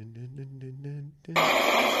 dun, dun, dun, dun,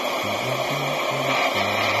 dun.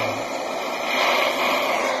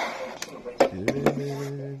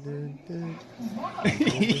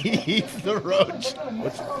 He's the roach.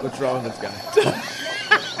 What's wrong with this guy?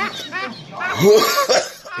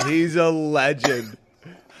 He's a legend.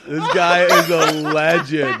 This guy is a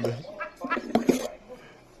legend.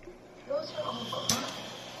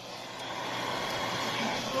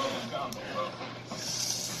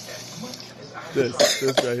 This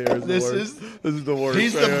right here is the worst. This is the worst.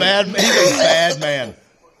 He's right the here. bad. He's a bad man.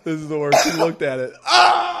 This is the worst. He looked at it.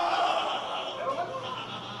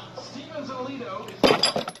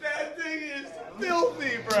 That thing is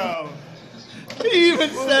filthy, bro. He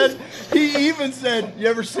even said, "You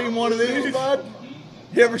ever seen one of these, bud?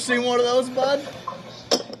 You ever seen one of those, bud?"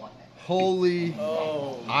 Holy!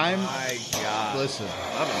 My God. Listen.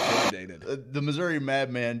 I'm intimidated. The Missouri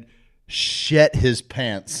Madman shet his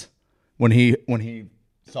pants when he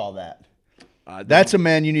saw that. That's a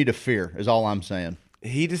man you need to fear. Is all I'm saying.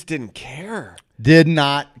 He just didn't care. Did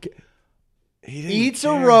not He didn't eats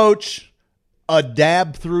care. a roach, a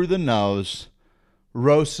dab through the nose,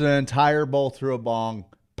 roasts an entire bowl through a bong,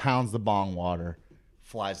 pounds the bong water,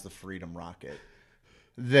 flies the freedom rocket.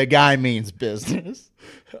 The guy means business.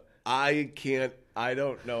 I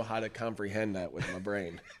don't know how to comprehend that with my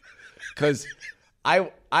brain. Because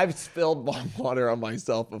I've spilled bong water on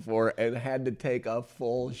myself before and had to take a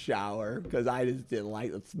full shower because I just didn't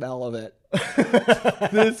like the smell of it.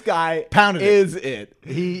 This guy Pounded it. is it.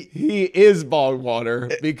 He is bong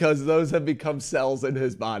water because those have become cells in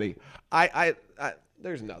his body. I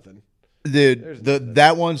there's nothing. Dude,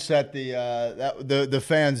 that one set the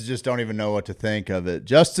fans just don't even know what to think of it.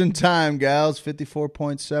 Just in time, gals.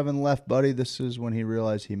 54.7 left, buddy. This is when he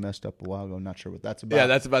realized he messed up a while ago. Not sure what that's about. Yeah,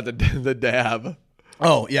 that's about the dab.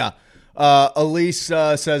 Oh, yeah. Elise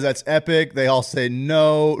says that's epic. They all say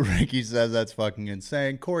no. Ricky says that's fucking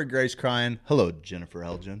insane. Corey Gray's crying. Hello, Jennifer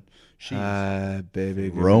Elgin. She's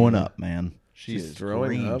Baby, growing up, man. She's is throwing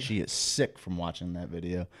green. up? She is sick from watching that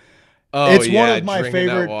video. Oh, It's yeah, one of my drinking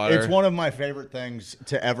that favorite. water. It's one of my favorite things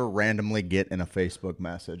to ever randomly get in a Facebook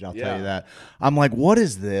message. I'll tell Yeah. you that. I'm like, what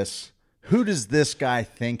is this? Who does this guy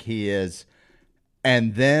think he is?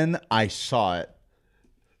 And then I saw it,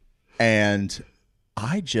 and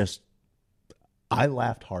I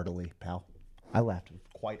laughed heartily, pal. I laughed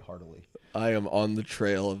quite heartily. I am on the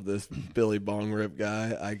trail of this Billy Bong Rip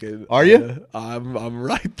guy. I could. Are you? I'm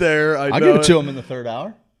right there. I'll give it to him in the third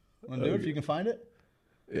hour. Want to do it if you can find it?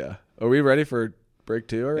 Yeah. Are we ready for break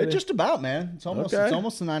 2 already? Just about, man. It's almost Okay. it's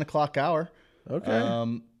almost the 9 o'clock hour.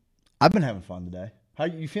 Okay. I've been having fun today. How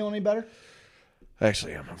you feeling? Any better?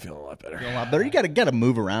 Actually, I'm feeling a lot better. A lot better. You got to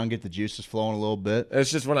move around, get the juices flowing a little bit.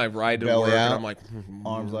 It's just when I ride to Belly work out. and I'm like,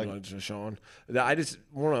 Arms like- just showing. I just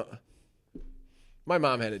want to. My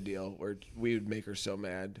mom had a deal where we would make her so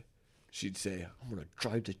mad, she'd say, "I'm gonna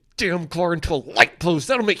drive the damn car into a light post.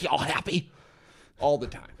 That'll make you all happy," all the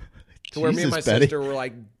time. To where me and my Jesus, Betty. sister were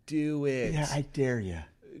like, "Do it, Yeah, I dare you.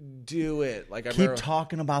 do it." Like I Keep remember,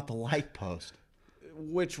 talking about the light post.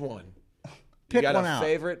 which one? Pick you got one a out.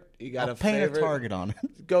 favorite? You got I'll a paint favorite? a target on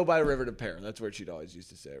it. Go by River to Pear. That's where she'd always used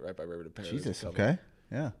to say it, right by River to Pear. Jesus. There's a couple. Okay.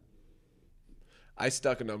 Yeah. I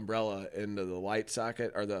stuck an umbrella into the light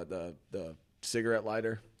socket or the cigarette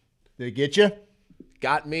lighter. Did it get you?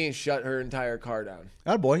 Got me and shut her entire car down.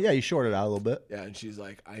 Oh boy. Yeah, you shorted out a little bit. Yeah, and she's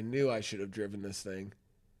like, "I knew I should have driven this thing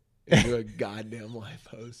into a goddamn light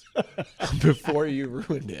post before you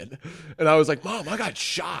ruined it." And I was like, "Mom, I got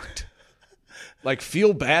shocked. Like,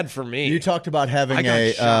 feel bad for me." You talked about having I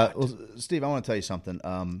got shocked. well, Steve, I want to tell you something.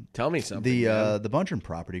 Tell me something. The Buncham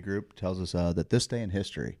Property Group tells us that this day in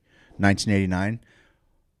history, 1989,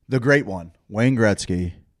 the great one, Wayne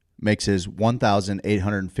Gretzky, makes his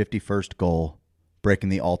 1,851st goal, breaking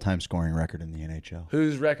the all-time scoring record in the NHL.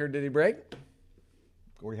 Whose record did he break?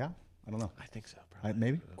 Gordie Howe? I don't know. I think so, bro.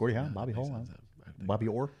 Maybe Gordie Howe, Bobby Hull, Bobby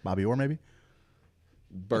Orr, maybe.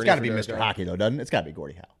 Bernie It's got to be Fedora Mr. guy? Hockey, though, doesn't it? It's got to be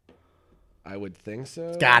Gordie Howe. I would think so.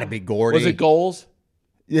 It's got to be Gordie. Was it goals?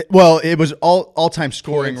 Well, it was all-time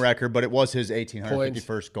scoring Points. record, but it was his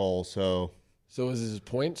 1,851st goal, so... So was his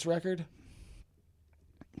points record?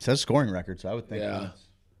 It says scoring record, so I would think... Yeah.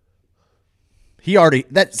 He already...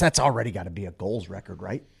 That's already got to be a goals record,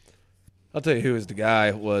 right? I'll tell you who was the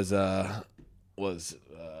guy was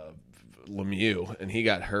Lemieux, and he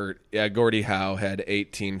got hurt. Yeah, Gordie Howe had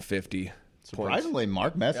 1850 points. Surprisingly,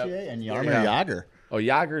 Mark Messier and Jaromir Yeah. Jagr. Oh,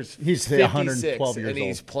 Yager's He's 56, 112 years and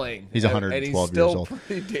he's old. playing. He's 112 and he's years still old.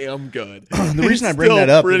 pretty damn good. The reason I bring that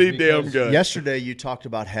up pretty is damn because good. yesterday you talked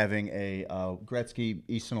about having a Gretzky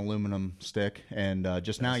Easton aluminum stick, and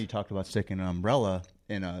just now you talked about sticking an umbrella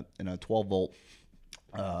in a 12-volt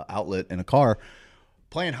outlet in a car.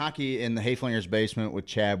 Playing hockey in the Hayflinger's basement with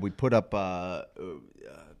Chad, we put up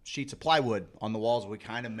sheets of plywood on the walls. We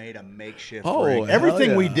kind of made a makeshift ring. hell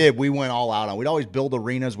Everything we yeah. did, we went all out on. We'd always build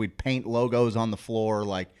arenas. We'd paint logos on the floor.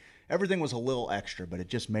 Like, everything was a little extra, but it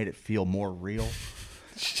just made it feel more real.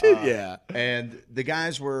 Yeah. And the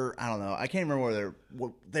guys were, I don't know, I can't remember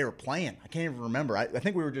what they were playing. I can't even remember. I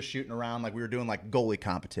think we were just shooting around, like we were doing like goalie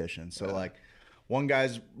competition. So like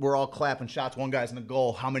we're all clapping shots. One guy's in the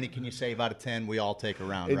goal. How many can you save out of 10? We all take a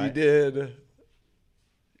round, And right? you did.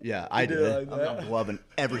 Yeah, I did did. like that? I'm gloving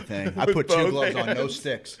everything. I With put 2 both gloves on, no hands.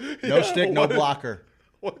 sticks. No stick, no blocker.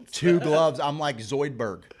 What's 2 gloves. I'm like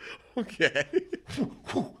Zoidberg. Okay.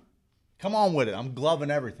 Come on with it. I'm gloving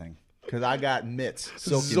everything because I got mitts.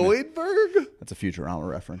 Silky mitts. Zoidberg? That's a Futurama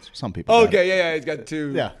reference. Some people got it. Okay, yeah, he's got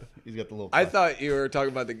 2. Yeah, he's got the little. I thought you were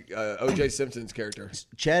talking about the O.J. Simpson's character.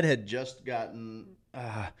 Chad had just gotten.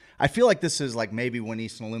 I feel like this is like maybe when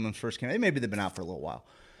Easton Aluminum first came out. Maybe they've been out for a little while.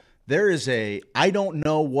 There is I don't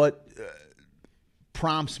know what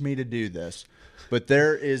prompts me to do this, but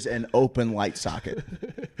there is an open light socket.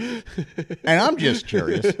 And I'm just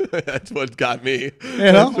curious. That's what got me. You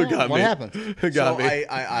know? That's what got me. happens? It got so me.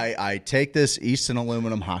 I take this Easton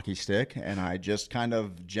Aluminum hockey stick and I just kind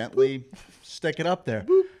of gently stick it up there.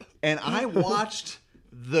 And I watched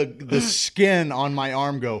the skin on my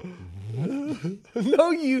arm go.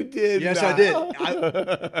 No, you did. Yes, not.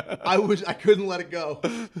 I did. I couldn't let it go.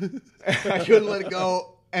 I couldn't let it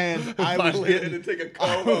go, and I was Finally had getting to take a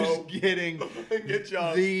I Como was getting and get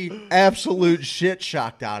jumped. the absolute shit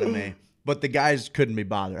shocked out of me. But the guys couldn't be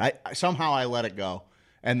bothered. Somehow I let it go,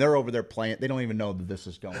 and they're over there playing. They don't even know that this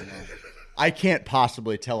is going on. I can't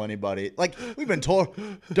possibly tell anybody. Like, we've been told,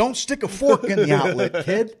 don't stick a fork in the outlet,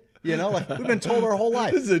 kid. You know, like we've been told our whole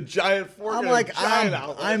life. This is a giant fork. I'm and like, a giant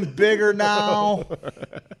outlet. I'm bigger now.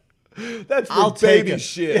 That's for I'll take baby it.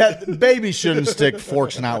 shit. Yeah, babies shouldn't stick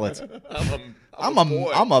forks in outlets. I'm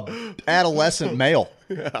a adolescent male.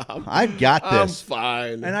 I got I'm this.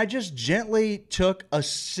 fine. And I just gently took a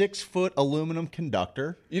 6-foot aluminum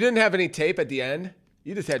conductor. You didn't have any tape at the end?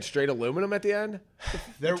 You just had straight aluminum at the end?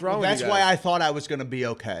 What's wrong with That's you why guys? I thought I was going to be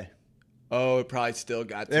okay. Oh, it probably still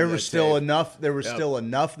got to There that was still tape. enough. There was Yep. still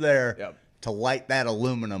enough there Yep. to light that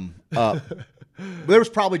aluminum up. There was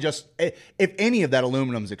probably just if any of that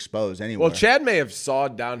aluminum's exposed anywhere. Well, Chad may have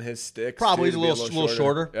sawed down his sticks. probably too, a to be little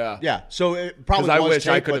shorter. Yeah. yeah. So it probably Because I was wish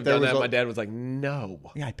I tape, could but have there done was that. a- My dad was like, no.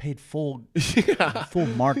 Yeah, I paid full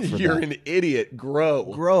mark for You're that. an idiot.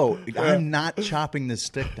 Grow. I'm not chopping this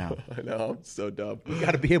stick down. I know. I'm so dumb. You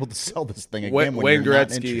got to be able to sell this thing again Wayne, when Wayne you're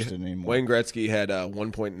not interested Gretzky. anymore. Wayne Gretzky had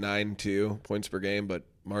 1.92 points per game, but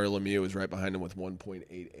Mario Lemieux was right behind him with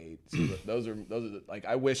 1.88. So those are like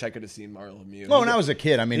I wish I could have seen Mario Lemieux. Well, when I was a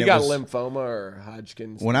kid, I mean, he it got was, lymphoma or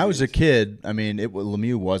Hodgkin's. when I was a disease. kid, I mean,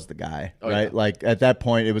 Lemieux was the guy, right? yeah. Like at that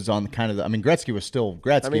point, it was on kind of the. I mean, Gretzky was still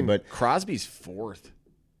Gretzky, I mean, but Crosby's 4th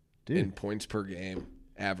dude, in points per game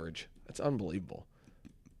average. That's unbelievable.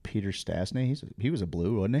 Peter Stastny, he was a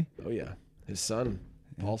Blue, wasn't he? Oh yeah, his son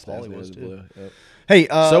Paul Paulie Stastny was, was too. blue. Yep. Hey,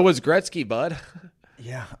 So was Gretzky, bud.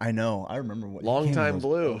 yeah, I know. I remember what Long he came time with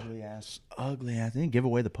Blue. Ugly ass. Didn't he give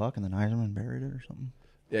away the puck and then Eiserman buried it or something?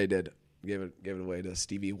 Yeah, he did. Gave it away to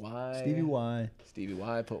Stevie Y. Stevie Y. Stevie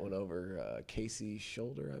Y put one over Casey's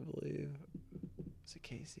shoulder, I believe. Was it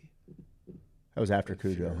Casey? That was after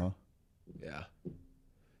Cujo, huh? Yeah.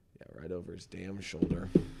 Yeah, right over his damn shoulder.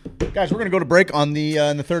 Guys, we're gonna go to break on the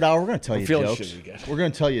in the third hour. We're gonna tell you feeling jokes. shitty again. We're gonna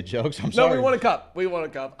tell you jokes. I'm No, sorry. we won a cup. We won a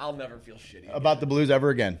cup. I'll never feel shitty. About the Blues ever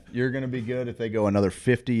again. You're gonna be good if they go another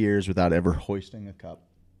 50 years without ever hoisting a cup.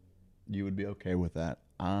 You would be okay with that.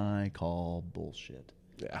 I call bullshit.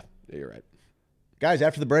 Yeah, you're right. Guys,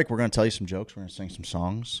 after the break, we're gonna tell you some jokes. We're gonna sing some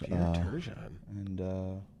songs. Peter Turgeon. And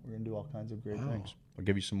we're gonna do all kinds of great things. I'll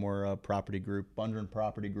give you some more property group, Bundren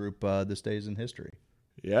Property Group. This Days in History.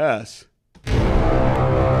 Yes.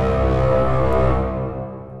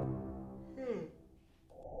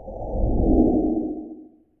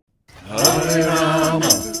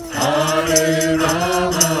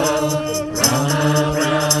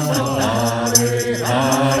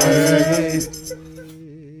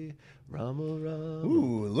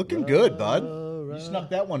 good, bud. You snuck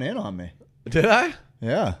that one in on me. Did I?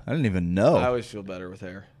 Yeah, I didn't even know. I always feel better with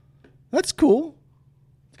hair. That's cool.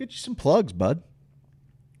 Let's get you some plugs, bud.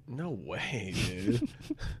 No way, dude.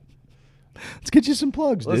 Let's get you some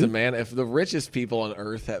plugs, Listen, dude. man, if the richest people on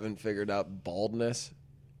Earth haven't figured out baldness,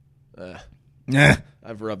 Yeah.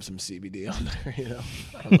 I've rubbed some CBD on there, you know.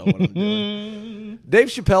 I don't know what I'm doing. Dave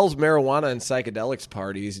Chappelle's marijuana and psychedelics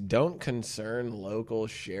parties don't concern local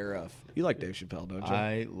sheriff. You like Dave Chappelle, don't you?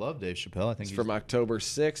 I love Dave Chappelle. I think It's from October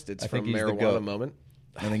 6th. It's from think he's the Marijuana goat. Moment.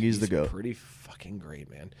 I think he's the goat. Pretty fucking great,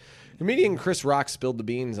 man. Comedian Chris Rock spilled the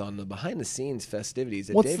beans on the behind-the-scenes festivities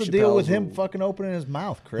at What's Dave the deal with Chappelle's him fucking opening his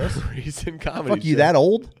mouth, Chris? recent comedy Fuck you show. that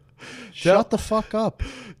old? Shut the fuck up.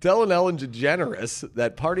 Telling Ellen DeGeneres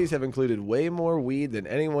that parties have included way more weed than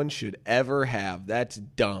anyone should ever have. That's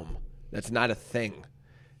dumb. That's not a thing.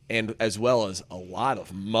 And as well as a lot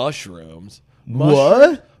of mushrooms.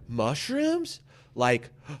 What? Mushrooms?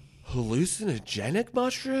 Like hallucinogenic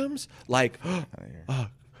mushrooms? Like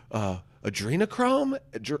adrenochrome?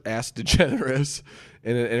 Asked DeGeneres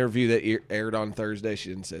in an interview that aired on Thursday. She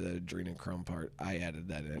didn't say that adrenochrome part. I added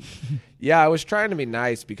that in. Yeah, I was trying to be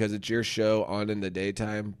nice because it's your show on in the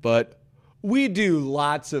daytime, but we do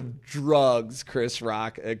lots of drugs, Chris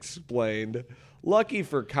Rock explained. Lucky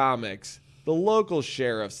for comics, the local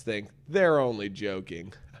sheriffs think they're only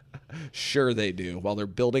joking. Sure they do, while they're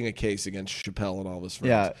building a case against Chappelle and all of his friends.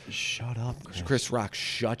 Yeah, shut up, Chris Rock,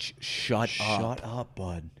 shut up. Shut up,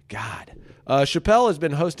 bud. God. Chappelle has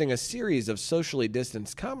been hosting a series of socially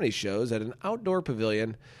distanced comedy shows at an outdoor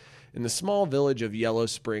pavilion in the small village of Yellow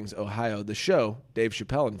Springs, Ohio. The show, Dave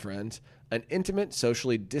Chappelle and Friends, an intimate,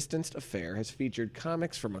 socially distanced affair, has featured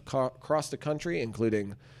comics from across the country,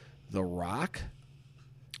 including The Rock,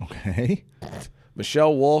 Okay.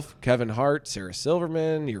 Michelle Wolf, Kevin Hart, Sarah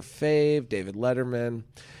Silverman, your fave, David Letterman,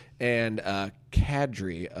 and a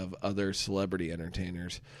cadre of other celebrity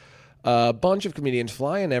entertainers. A bunch of comedians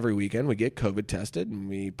fly in every weekend. We get COVID tested and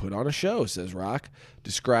we put on a show, says Rock,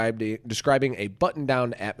 describing a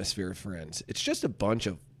button-down atmosphere of Friends. It's just a bunch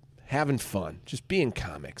of having fun, just being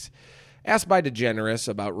comics. Asked by DeGeneres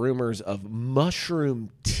about rumors of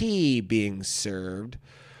mushroom tea being served,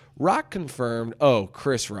 Rock confirmed,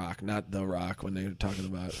 Chris Rock, not The Rock, when they were talking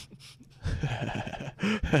about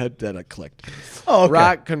that I clicked. Oh, okay.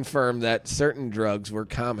 Rock confirmed that certain drugs were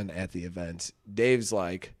common at the events. Dave's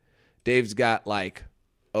got like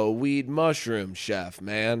a weed mushroom chef,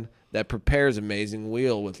 man, that prepares amazing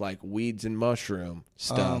wheel with like weeds and mushroom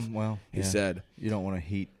stuff. He said. You don't want to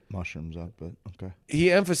heat mushrooms up, but okay.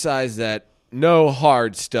 He emphasized that no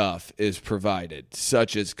hard stuff is provided,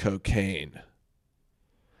 such as cocaine.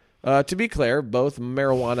 To be clear, both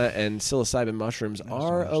marijuana and psilocybin mushrooms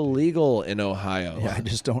are illegal in Ohio. Yeah, I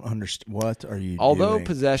just don't understand. What are you Although doing?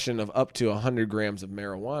 possession of up to 100 grams of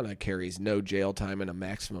marijuana carries no jail time and a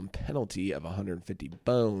maximum penalty of 150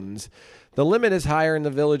 bones, the limit is higher in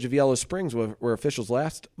the village of Yellow Springs, where officials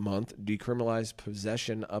last month decriminalized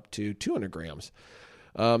possession up to 200 grams.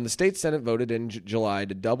 The state Senate voted in July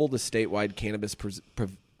to double the statewide cannabis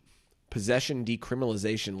possession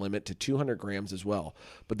decriminalization limit to 200 grams as well,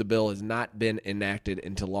 but the bill has not been enacted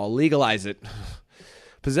into law. Legalize it.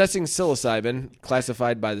 Possessing psilocybin,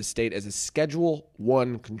 classified by the state as a Schedule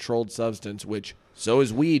I controlled substance, which so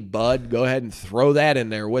is weed, bud. Go ahead and throw that in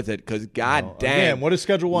there with it, because god dang. Again, what does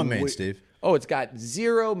Schedule 1 mean, Steve? Oh, it's got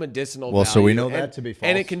zero medicinal value. Well, so we know that to be false.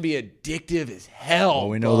 And it can be addictive as hell. Well,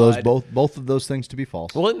 we know bud. those both of those things to be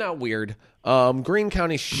false. Well, isn't that weird? Greene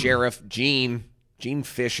County Sheriff Gene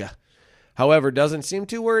Fisher, however, doesn't seem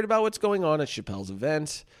too worried about what's going on at Chappelle's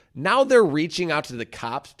events. Now they're reaching out to the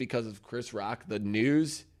cops because of Chris Rock. The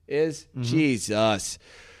news is, Jesus.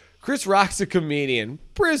 Chris Rock's a comedian.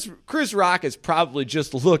 Chris Rock is probably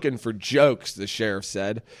just looking for jokes, the sheriff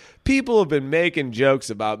said. People have been making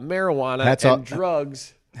jokes about marijuana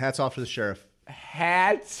drugs. Hats off to the sheriff.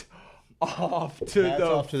 Hats off to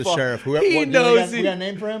the sheriff. We got a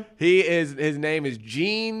name for him? His name is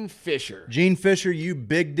Gene Fisher. Gene Fisher, you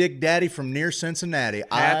big dick daddy from near Cincinnati.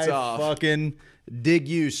 Hats off. Fucking dig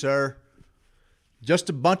you, sir.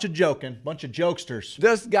 Just a bunch of jokesters.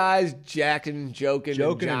 Just guys joking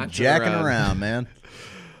and jacking around, man.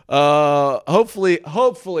 Hopefully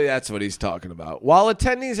that's what he's talking about. While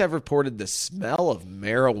attendees have reported the smell of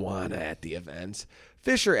marijuana at the events,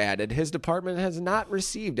 Fisher added his department has not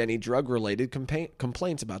received any drug-related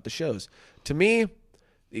complaints about the shows. To me,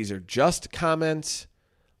 these are just comments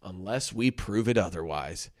unless we prove it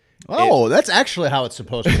otherwise. Oh, that's actually how it's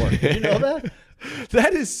supposed to work. Did you know that?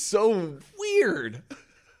 That is so weird.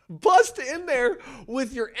 bust in there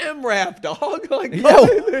with your MRAP, dog. Like, Yeah,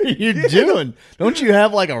 what are you doing? Don't you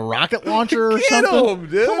have like a rocket launcher or Get something? 'em,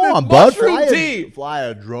 dude. Come on, It's bud. mushroom tea. Fly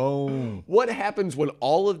a drone. What happens when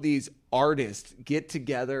all of these artists get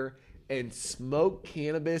together and smoke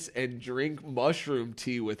cannabis and drink mushroom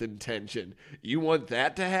tea with intention? You want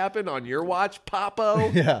that to happen on your watch,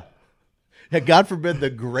 Papo? Yeah. Yeah, God forbid the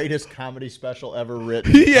greatest comedy special ever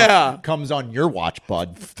written Yeah. comes on your watch,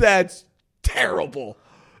 bud. That's terrible.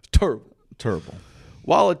 Terrible.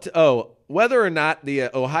 Whether or not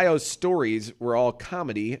the Ohio stories were all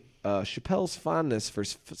comedy, Chappelle's fondness for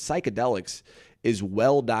psychedelics is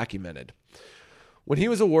well documented. When he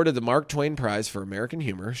was awarded the Mark Twain Prize for American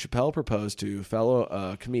Humor, Chappelle proposed to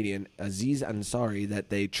fellow comedian Aziz Ansari that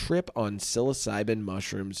they trip on psilocybin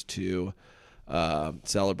mushrooms to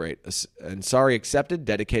celebrate. Ansari accepted,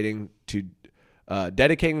 dedicating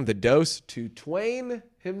the dose to Twain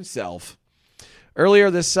himself.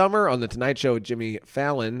 Earlier this summer, on The Tonight Show with Jimmy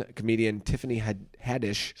Fallon, comedian Tiffany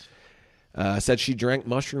Haddish said she drank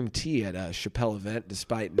mushroom tea at a Chappelle event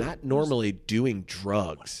despite not normally doing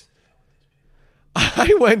drugs.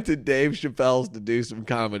 I went to Dave Chappelle's to do some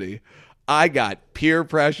comedy. I got peer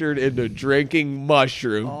pressured into drinking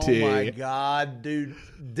mushroom tea. Oh my God, dude.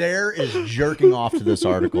 Dare is jerking off to this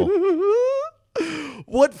article.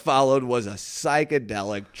 What followed was a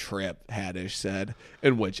psychedelic trip, Haddish said,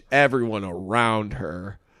 in which everyone around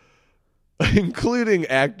her, including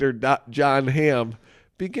actor John Hamm,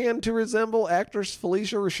 began to resemble actress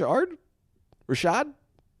Felicia Rashad?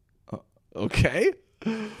 Okay.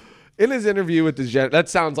 In his interview with that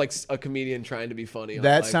sounds like a comedian trying to be funny.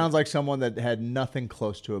 That sounds like someone that had nothing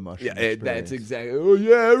close to emotion. Yeah, that's exactly. Oh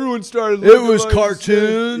yeah, everyone started. It was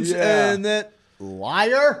cartoons Yeah. and that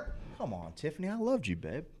liar. Come on, Tiffany, I loved you,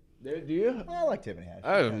 babe. Do you? I like Tiffany Haddish.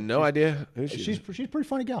 I have no idea who she is. She's a pretty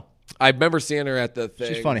funny gal. I remember seeing her at the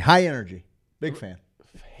thing. She's funny, high energy, big fan.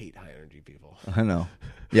 I hate high energy people. I know.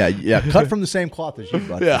 Yeah, cut from the same cloth as you,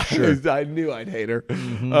 bud. Yeah, for sure. I knew I'd hate her.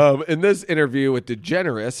 In this interview with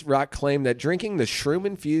DeGeneres, Rock claimed that drinking the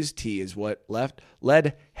shroom-infused tea is what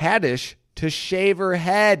led Haddish to shave her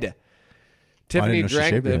head. Tiffany know she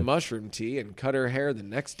drank shaved her the head. mushroom tea and cut her hair the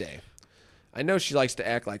next day. I know she likes to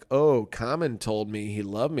act like, oh, Common told me he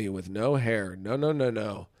loved me with no hair.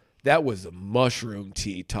 No. That was the mushroom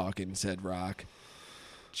tea talking, said Rock.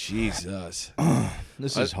 Jesus.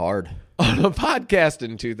 This is hard. On a podcast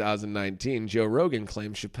in 2019, Joe Rogan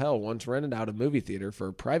claimed Chappelle once rented out a movie theater for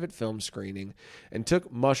a private film screening and took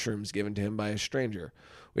mushrooms given to him by a stranger.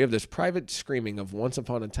 We have this private screening of Once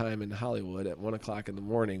Upon a Time in Hollywood at 1 o'clock in the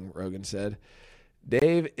morning, Rogan said.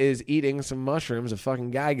 Dave is eating some mushrooms a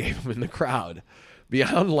fucking guy gave him in the crowd.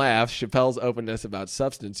 Beyond laughs, Chappelle's openness about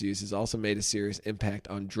substance use has also made a serious impact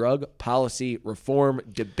on drug policy reform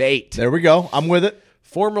debate. There we go. I'm with it.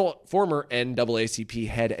 Former NAACP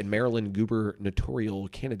head and Maryland gubernatorial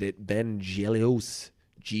candidate Ben Jealous,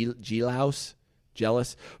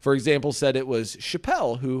 for example, said it was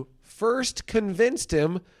Chappelle who first convinced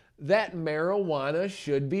him that marijuana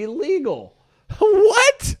should be legal.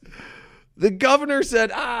 What? The governor said,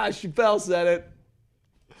 Chappelle said it.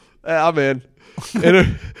 I'm in.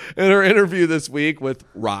 In her interview this week with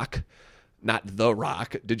Rock, not The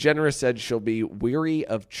Rock, DeGeneres said she'll be weary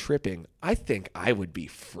of tripping. I think I would be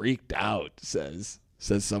freaked out, says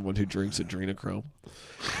someone who drinks adrenochrome.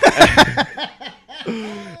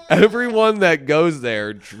 Everyone that goes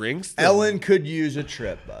there drinks them. Ellen could use a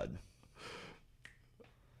trip, bud.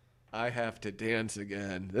 I have to dance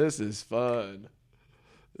again. This is fun.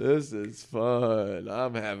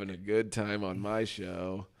 I'm having a good time on my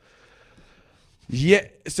show. Yeah,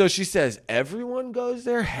 so she says everyone goes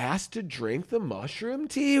there has to drink the mushroom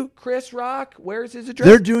tea. Chris Rock, where's his address?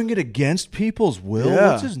 They're doing it against people's will.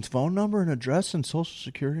 Yeah. What's his phone number and address and social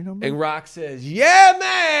security number? And Rock says, yeah,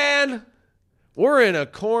 man, we're in a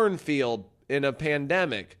cornfield in a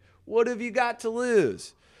pandemic. What have you got to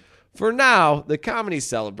lose? For now, the comedy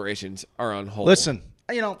celebrations are on hold. Listen,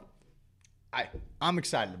 I'm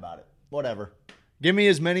excited about it. Whatever. Give me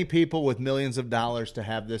as many people with millions of dollars to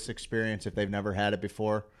have this experience if they've never had it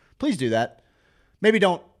before. Please do that. Maybe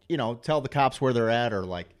don't, tell the cops where they're at or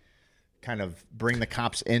kind of bring the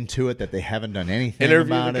cops into it that they haven't done anything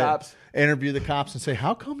about it. Interview the cops and say,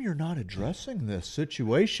 how come you're not addressing this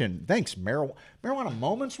situation? Thanks, Marijuana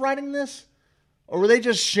Moments writing this? Or were they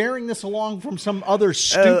just sharing this along from some other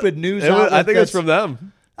stupid news outlet? I think it's from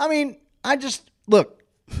them. I mean, look.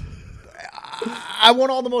 I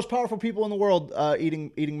want all the most powerful people in the world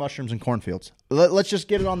eating mushrooms in cornfields. Let's just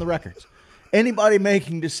get it on the records. Anybody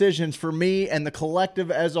making decisions for me and the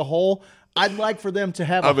collective as a whole, I'd like for them to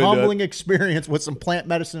have a I'm into humbling experience with some plant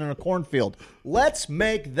medicine in a cornfield. Let's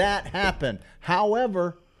make that happen.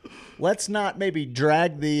 However, let's not maybe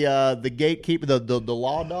drag the gatekeeper, the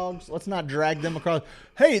law dogs. Let's not drag them across.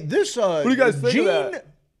 Hey, this What do you guys think of that?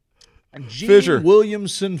 Gene Fisher.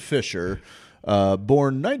 Williamson Fisher,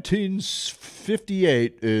 born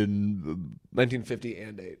 1958 in 1950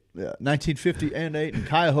 and 8. 1950 and 8 in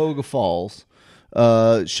Cuyahoga Falls,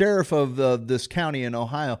 sheriff of this county in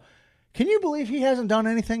Ohio. Can you believe he hasn't done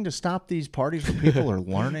anything to stop these parties where people are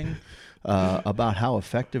learning about how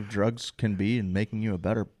effective drugs can be in making you a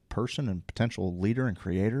better person and potential leader and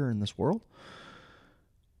creator in this world?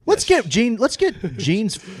 Let's get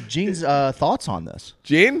Gene's thoughts on this.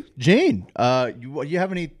 Gene? Gene, you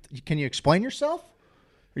have any? Can you explain yourself?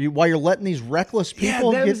 While you're letting these reckless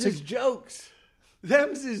people get them's to his jokes.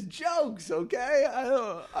 Them's his jokes, okay? I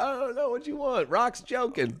don't know what you want. Rock's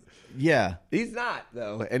joking. Yeah. He's not,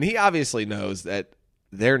 though. And he obviously knows that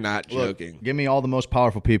they're not joking. Give me all the most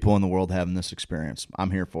powerful people in the world having this experience.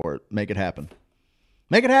 I'm here for it. Make it happen.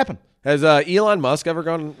 Make it happen. Has Elon Musk ever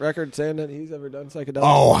gone on record saying that he's ever done psychedelics?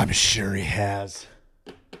 Oh, I'm sure he has.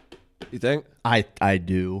 You think? I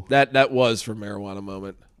do. That was from Marijuana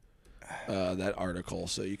Moment, that article.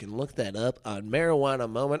 So you can look that up on Marijuana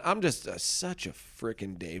Moment. I'm just such a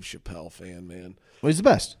freaking Dave Chappelle fan, man. Well, he's the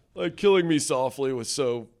best. Like, Killing Me Softly was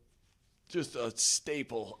so just a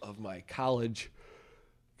staple of my college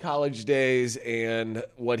days, and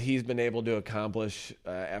what he's been able to accomplish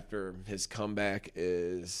after his comeback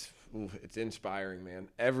is it's inspiring, man.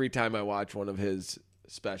 Every time I watch one of his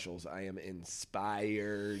specials, I am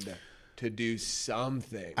inspired to do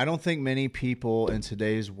something. I don't think many people in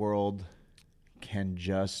today's world can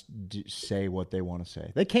just say what they want to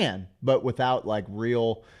say. They can, but without like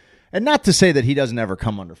real, and not to say that he doesn't ever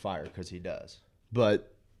come under fire, because he does,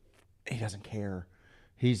 but he doesn't care.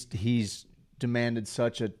 He's commanded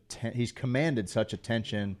such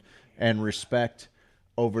attention and respect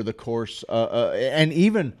over the course, and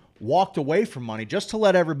even walked away from money just to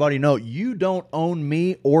let everybody know you don't own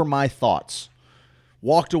me or my thoughts.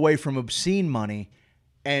 Walked away from obscene money,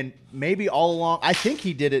 and maybe all along, I think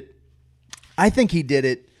he did it.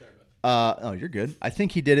 Oh, you're good. I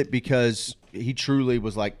think he did it because he truly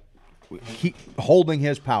was like holding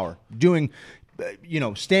his power, doing,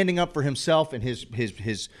 standing up for himself and his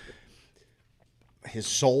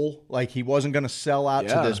soul. Like, he wasn't going to sell out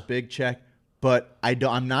to this big check. But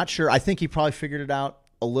I'm not sure. I think he probably figured it out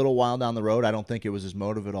a little while down the road. I don't think it was his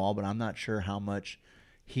motive at all, but I'm not sure how much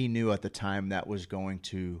he knew at the time that was going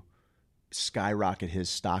to skyrocket his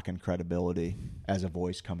stock and credibility as a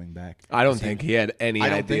voice coming back. I don't think he had any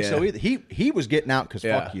idea. I don't think so either. He was getting out because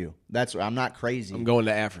fuck you. I'm not crazy. I'm going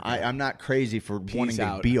to Africa. I'm not crazy for wanting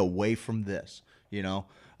to be away from this,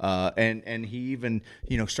 and he even,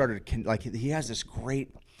 started, like, he has this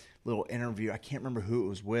great little interview. I can't remember who it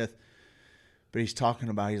was with, but he's talking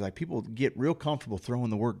about, he's like, people get real comfortable throwing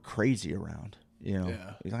the word crazy around.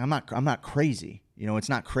 He's like, I'm not crazy. It's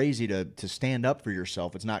not crazy to stand up for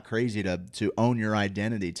yourself. It's not crazy to own your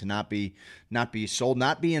identity, to not be sold,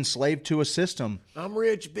 not be enslaved to a system. I'm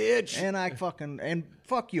rich, bitch. And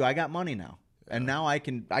fuck you. I got money now. Yeah. And now I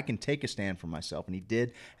can take a stand for myself. And he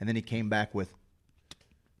did. And then he came back with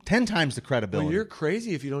 10 times the credibility. Well, you're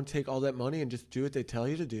crazy if you don't take all that money and just do what they tell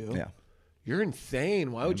you to do. Yeah. You're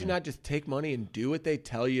insane. Why would you not just take money and do what they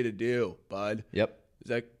tell you to do, bud? Yep. Is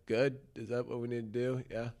that good? Is that what we need to do?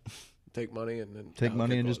 Yeah. Take money and then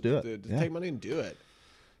just do it. Just take money and do it.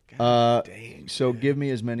 God dang. So give me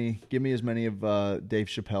as many of Dave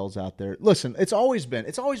Chappelle's out there. Listen, it's always been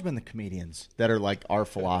the comedians that are like our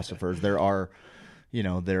philosophers. There are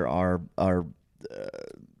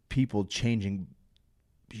people changing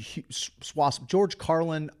swaths. George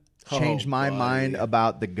Carlin changed my mind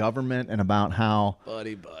about the government and about how,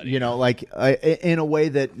 buddy, in a way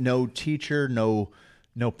that no teacher, no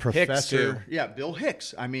professor. Hicks, Bill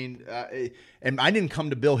Hicks. I mean, and I didn't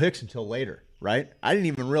come to Bill Hicks until later, right? I didn't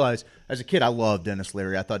even realize, as a kid, I loved Dennis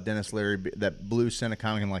Leary. I thought Dennis Leary, that blue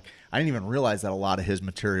Cinecomic, and I didn't even realize that a lot of his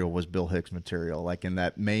material was Bill Hicks material, like in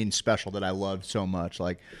that main special that I loved so much.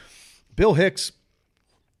 Like, Bill Hicks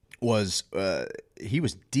was, he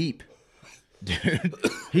was deep. Dude,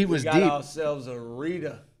 he was deep. We got ourselves a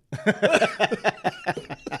Rita.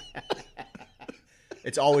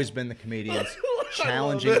 It's always been the comedians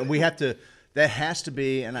challenging. We have to. That has to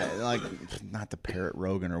be, and I like, not to parrot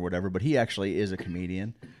Rogan or whatever, but he actually is a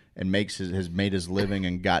comedian and has made his living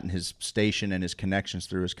and gotten his station and his connections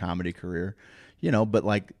through his comedy career. But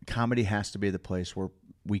like, comedy has to be the place where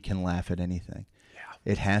we can laugh at anything.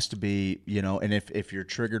 Yeah. It has to be, and if you're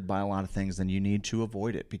triggered by a lot of things, then you need to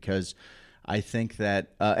avoid it, because I think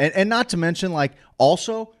that, and not to mention, like,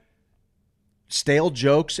 also stale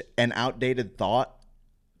jokes and outdated thought,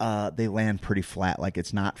 they land pretty flat. Like,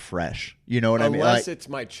 it's not fresh. You know what I mean? Unless Like, it's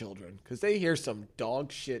my children, because they hear some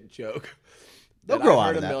dog shit joke. They'll that grow I've out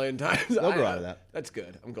heard of a that. million times. They'll grow out of that. That's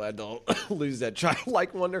good. I'm glad they'll lose that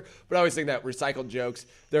childlike wonder. But I always think that recycled jokes,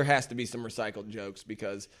 there has to be some recycled jokes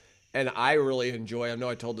because, and I really enjoy, I know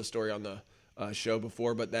I told the story on the show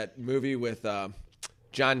before, but that movie with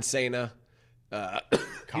John Cena.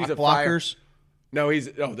 He's a blockers. No,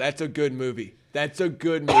 that's a good movie. That's a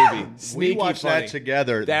good movie. Sneaky We watched funny. that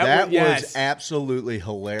together. That was yes. absolutely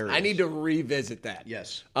hilarious. I need to revisit that.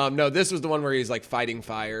 Yes. No, this was the one where he's like fighting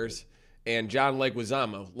fires. And John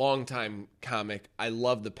Leguizamo, longtime comic. I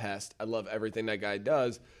love The Pest. I love everything that guy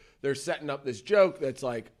does. They're setting up this joke that's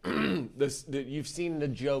like, you've seen the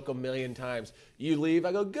joke a million times. You leave,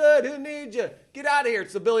 I go, good, who needs you? Get out of here.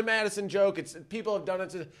 It's the Billy Madison joke. People have done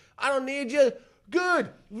it. I don't need you.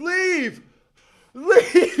 Good, leave.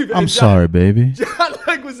 Leave. I'm sorry, baby. John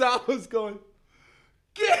Leguizamo's going,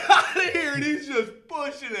 get out of here. And he's just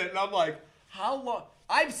pushing it. And I'm like, how long?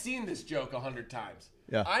 I've seen this joke 100 times.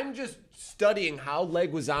 Yeah. I'm just studying how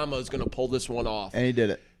Leguizamo is going to pull this one off. And he did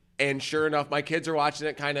it. And sure enough, my kids are watching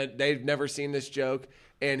it. They've never seen this joke.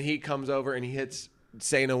 And he comes over and he hits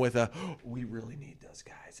Cena with a, we really need those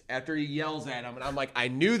guys. After he yells at him. And I'm like, I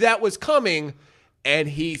knew that was coming. And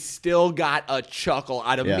he still got a chuckle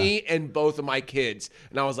out of me and both of my kids.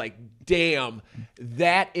 And I was like, damn,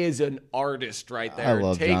 that is an artist right there. I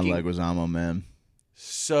love John Leguizamo, man.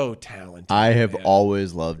 So talented. I have man.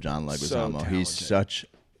 always loved John Leguizamo. So He's such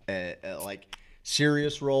like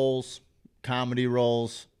serious roles, comedy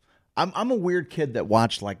roles. I'm a weird kid that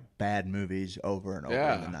watched like bad movies over and over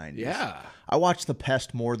in the 90s. Yeah. I watched The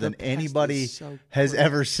Pest more than Pest anybody is so has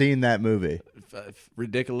ever seen that movie.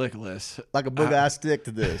 Ridiculous. Like a big ass stick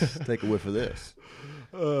to this. Take a whiff of this.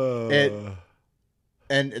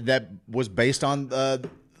 And that was based on The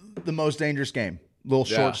Most Dangerous Game. Little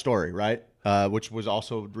short story, right? Which was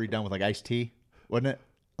also redone with like Ice-T, wasn't it?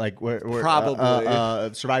 Like where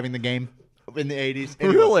Probably. Surviving the Game in the 80s.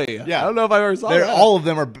 Really? Yeah. I don't know if I ever saw that. All of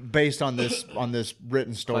them are based on this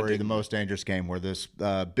written story, Hunting. The Most Dangerous Game, where this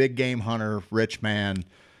big game hunter, rich man,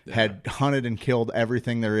 had hunted and killed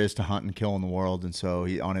everything there is to hunt and kill in the world, and so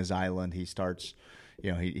he on his island he starts,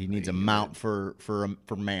 he needs a mount for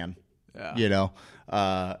man. Yeah.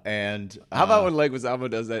 And How about when Leguizamo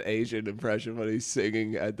does that Asian impression when he's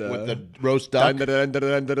singing at the with the roast duck?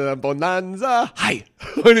 Bonanza. Hi.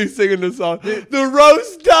 When he's singing the song. The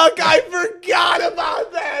roast duck. I forgot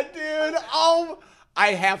about that, dude. Oh,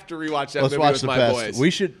 I have to rewatch that Let's movie watch with The my Pest. boys. We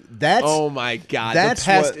should. That's oh my god. That's the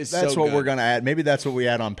Pest what. is That's so what good. we're gonna add. Maybe that's what we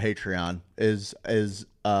add on Patreon. Is for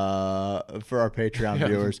our Patreon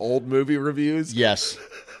viewers. Old movie reviews. Yes.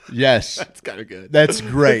 Yes. That's kind of good. That's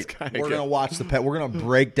great. That's We're good. gonna watch The Pest. We're gonna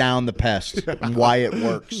break down The Pest and why it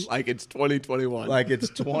works. Like it's 2021. Like it's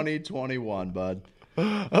 2021, bud.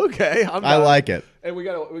 Okay, I'm I down. like it. And we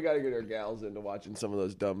gotta get our gals into watching some of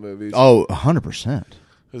those dumb movies. Oh, 100%.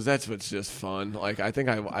 Because that's what's just fun. Like I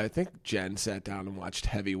think Jen sat down and watched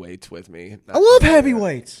Heavyweights with me. I love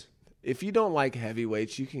heavyweights. If you don't like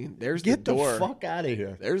heavyweights, you can. There's Get the door. the fuck out of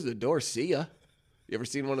here. There's the door. See ya. You ever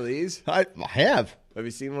seen one of these? I have. Have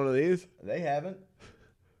you seen one of these? They haven't.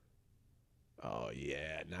 Oh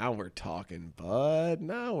yeah. Now we're talking, bud.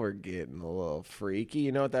 Now we're getting a little freaky.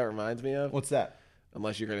 You know what that reminds me of? What's that?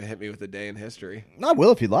 Unless you're gonna hit me with a day in history. I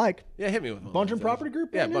will if you'd like. Yeah, hit me with one. Bungeon Property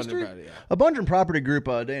Group? Yeah, Day in Bungeon history? Property. Yeah. A Bungeon Property Group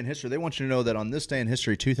Day in History. They want you to know that on this day in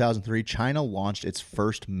history, 2003, China launched its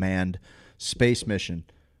first manned space mission.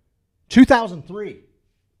 2003.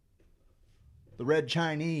 The Red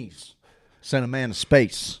Chinese sent a man to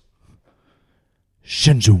space.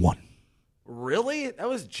 Shenzhou 1. Really? That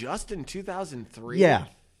was just in 2003? Yeah.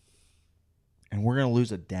 And we're going to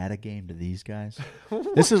lose a data game to these guys.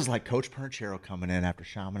 This is like Coach Perchero coming in after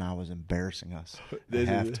Shaman was embarrassing us at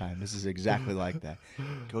halftime. This is exactly like that.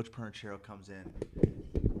 Coach Perchero comes in,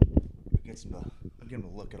 gets him to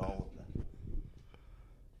look at all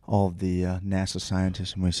of the NASA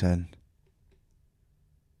scientists, and we said,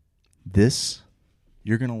 "This,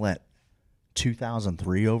 you're going to let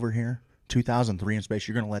 2003 over here, 2003 in space.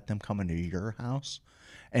 You're going to let them come into your house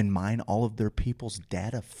and mine all of their people's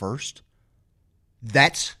data first."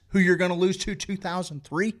 That's who you're going to lose to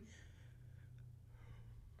 2003?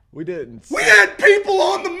 We didn't. We had people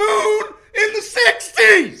on the moon in the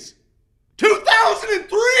 60s!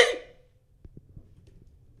 2003?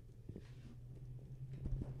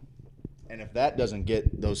 And if that doesn't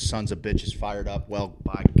get those sons of bitches fired up, well,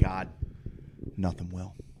 by God, nothing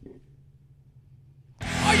will.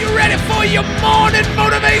 Are you ready for for your morning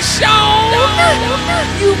motivation.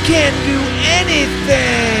 You can't do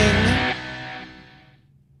anything.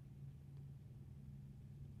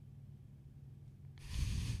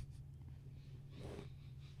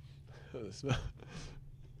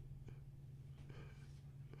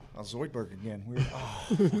 Zoidberg again. Weird. Oh,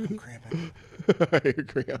 I'm cramping. You're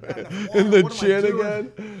cramping. In the chin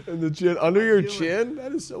again? In the chin? Under your chin?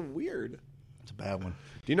 That is so weird. It's a bad one.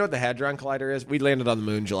 Do you know what the Hadron Collider is? We landed on the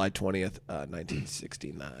moon July 20th,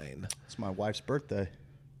 1969. It's my wife's birthday.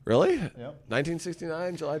 Really? Yep.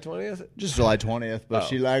 1969, July 20th? Just July 20th, but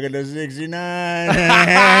she liked it as 69.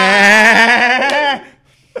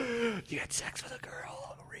 You had sex with a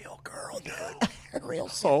girl. A real girl, dude. Real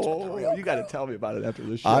sex with a real you got to tell me about it after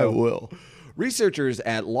the show. I will. Researchers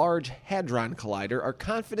at Large Hadron Collider are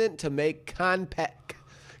confident to make contact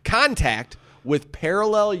with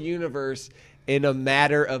parallel universe in a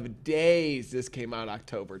matter of days. This came out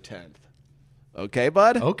October 10th. Okay,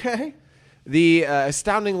 bud? Okay. The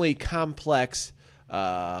astoundingly complex...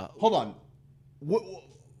 Hold on.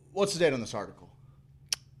 What's the date on this article?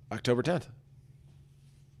 October 10th.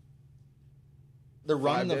 They're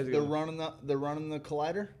running the collider? They're running the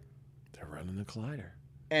collider.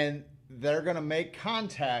 And they're going to make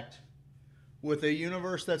contact with a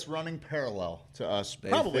universe that's running parallel to us.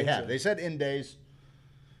 Probably have. So. They said in days.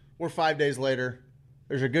 We're 5 days later.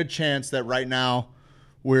 There's a good chance that right now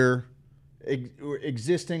we're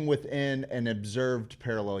existing within an observed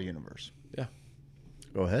parallel universe. Yeah.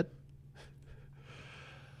 Go ahead.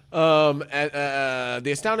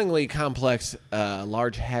 The astoundingly complex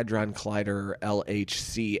Large Hadron Collider,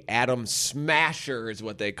 LHC, atom smasher is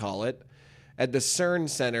what they call it, at the CERN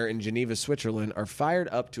Center in Geneva, Switzerland, are fired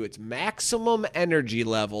up to its maximum energy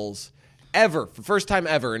levels ever, for the first time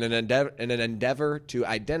ever, in an endeavor to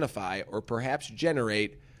identify or perhaps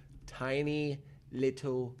generate tiny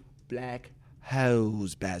little black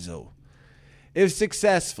holes, Basil. If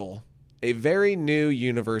successful, a very new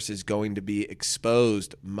universe is going to be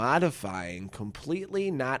exposed, modifying completely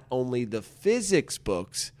not only the physics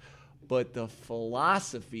books, but the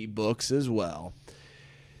philosophy books as well.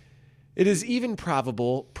 It is even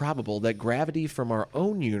probable that gravity from our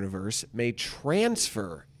own universe may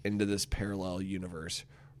transfer into this parallel universe.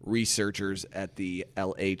 Researchers at the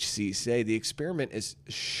LHC say the experiment is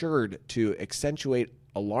assured to accentuate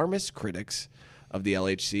alarmist critics of the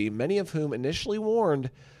LHC, many of whom initially warned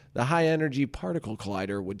the high-energy particle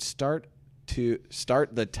collider would start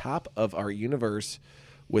the top of our universe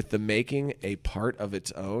with the making a part of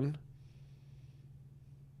its own.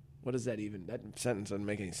 What is that even? That sentence doesn't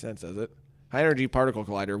make any sense, does it? High-energy particle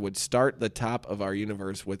collider would start the top of our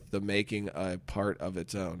universe with the making a part of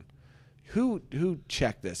its own. Who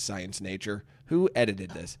checked this, Science Nature? Who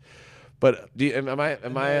edited this? But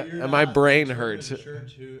my brain hurts. Sure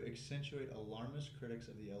to accentuate alarmist critics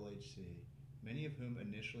of the LHC, many of whom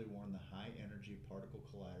initially warned the high-energy particle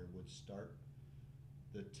collider would start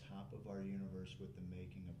the top of our universe with the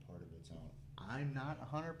making a part of its own. I'm not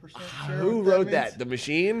 100% sure. Who wrote that? The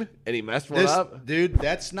machine? And he messed one up? Dude,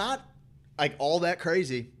 that's not like all that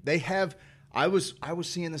crazy. They have... I was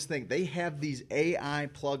seeing this thing. They have these AI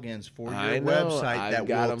plugins for your website that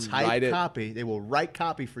will type copy. They will write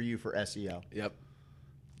copy for you for SEO. Yep.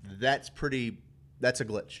 That's a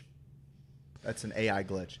glitch. That's an AI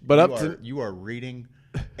glitch. But you are reading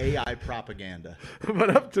AI propaganda. But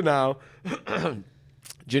up to now,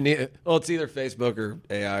 it's either Facebook or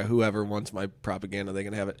AI. Whoever wants my propaganda, they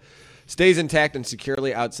can have it. Stays intact and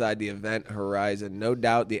securely outside the event horizon. No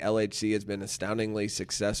doubt the LHC has been astoundingly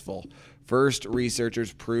successful. First,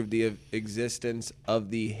 researchers proved the existence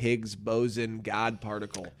of the Higgs boson God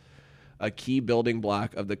particle, a key building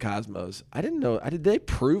block of the cosmos. I didn't know. Did they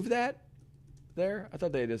prove that there? I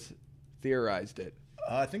thought they just theorized it.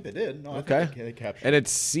 I think they did. No, okay. I think they captured it. And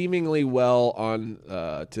it's seemingly well on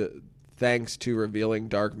thanks to revealing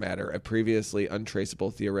dark matter, a previously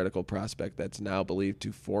untraceable theoretical prospect that's now believed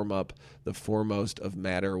to form up the foremost of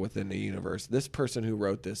matter within the universe. This person who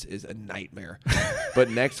wrote this is a nightmare.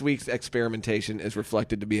 But next week's experimentation is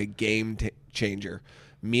reflected to be a game changer.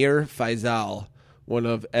 Mir Faisal, one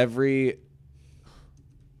of every...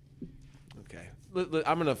 Okay.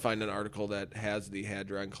 I'm going to find an article that has the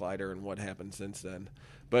Hadron Collider and what happened since then.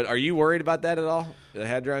 But are you worried about that at all, the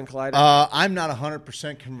Hadron Collider? I'm not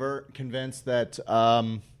 100% convinced that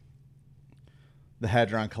the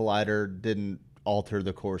Hadron Collider didn't alter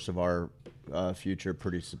the course of our future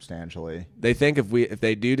pretty substantially. They think if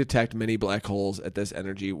they do detect many black holes at this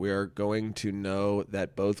energy, we are going to know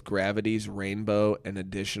that both gravity's rainbow and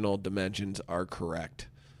additional dimensions are correct.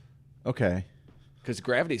 Okay. Because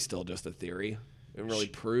gravity's still just a theory. We didn't really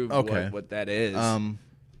prove what that is.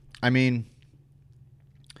 I mean,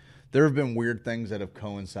 there have been weird things that have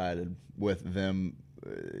coincided with them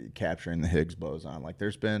capturing the Higgs boson. Like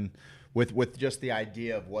there's been with just the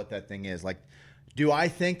idea of what that thing is. Like, do I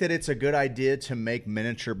think that it's a good idea to make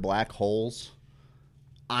miniature black holes?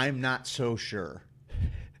 I'm not so sure.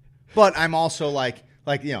 But I'm also like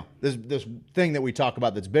this thing that we talk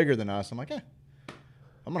about that's bigger than us. I'm like,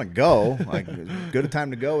 I'm gonna go. Like, as good a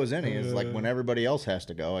time to go as any. It's like when everybody else has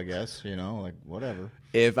to go, I guess. Like whatever.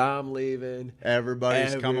 If I'm leaving,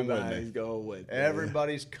 everybody's coming with me. Going with me.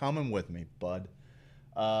 Everybody's coming with me, bud.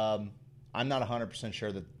 I'm not 100%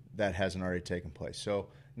 sure that hasn't already taken place. So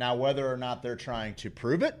now, whether or not they're trying to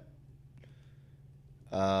prove it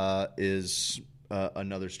is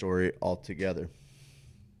another story altogether.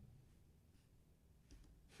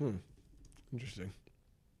 Interesting.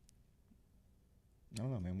 I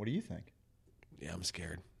don't know, man. What do you think? Yeah, I'm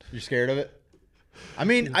scared. You're scared of it? I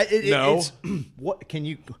mean, No. It's what can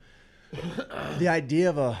you? The idea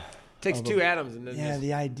of a Takes two atoms and then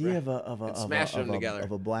the idea of smash them together.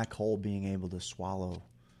 Of a black hole being able to swallow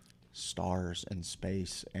stars and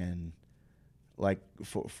space and like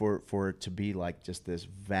for it to be like just this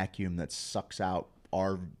vacuum that sucks out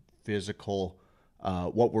our physical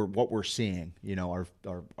what we're seeing, our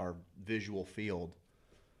visual field.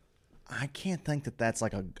 I can't think that that's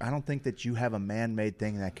like I don't think that you have a man-made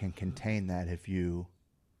thing that can contain that if you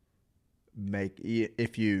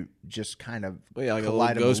just kind of like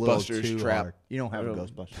collide a them Ghostbusters too trap. hard. You don't have a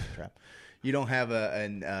Ghostbusters trap. You don't have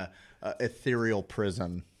an ethereal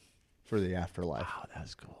prison for the afterlife. Wow,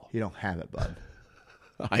 that's cool. You don't have it, bud.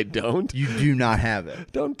 I don't. You do not have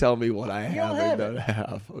it. Don't tell me what I have and don't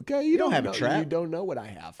have. Okay, you don't have know, a trap. You don't know what I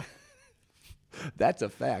have. That's a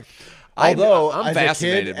fact. Although, I'm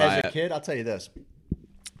fascinated by it. As a kid, I'll tell you this.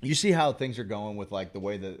 You see how things are going with like the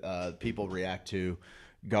way that people react to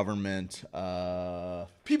government.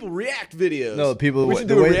 People react videos. No, people. We should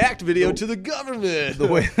do a react video to the government. The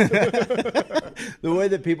way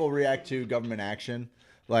that people react to government action.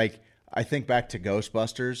 Like, I think back to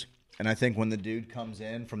Ghostbusters, and I think when the dude comes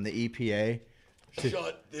in from the EPA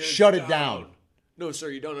to shut it down. No, sir,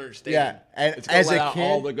 you don't understand. Yeah, and it's gonna as let a out kid,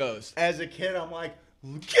 all the ghosts. As a kid, I'm like,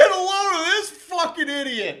 get a load of this fucking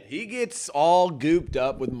idiot. He gets all gooped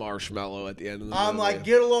up with marshmallow at the end of the movie. I'm like,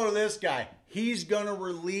 get a load of this guy. He's gonna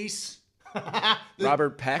release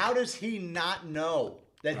Robert Peck. How does he not know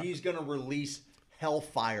that he's gonna release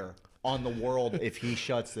hellfire on the world if he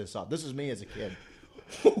shuts this up? This is me as a kid.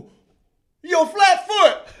 Yo,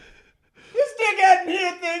 Flatfoot! This dickhead in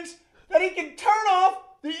here thinks that he can turn off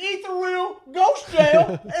the ethereal ghost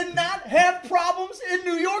jail and not have problems in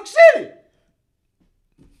New York City.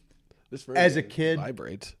 This as a kid,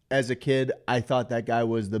 vibrates. As a kid, I thought that guy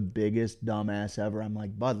was the biggest dumbass ever. I'm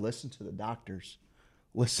like, bud, listen to the doctors.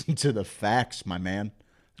 Listen to the facts, my man.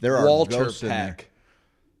 There are Walter ghosts Peck. in there.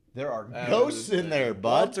 There are ghosts in there,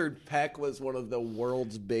 bud. Walter Peck was one of the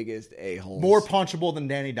world's biggest a-holes. More punchable than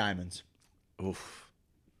Danny Diamonds. Oof.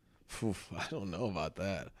 I don't know about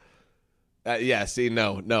that. Yeah, see,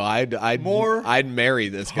 no, I'd marry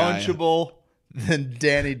this guy. Punchable than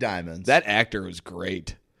Danny Diamonds. That actor was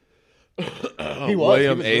great. He was.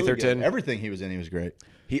 William he was really Atherton. good. Everything he was in, he was great.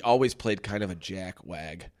 He always played kind of a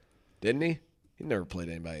jackwag, didn't he? He never played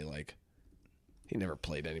anybody like. He never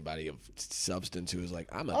played anybody of substance who was like,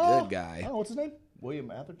 I'm a good guy. Oh, what's his name?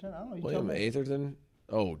 William Atherton. I don't know. You William tell me. Atherton.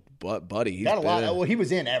 Oh, buddy, he's Got a been lot. in- Well, he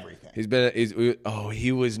was in everything.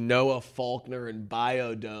 he was Noah Faulkner in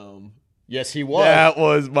Biodome. Yes, he was. That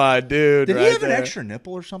was my dude. Did right he have an there. extra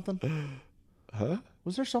nipple or something? Huh?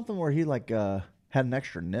 Was there something where he like had an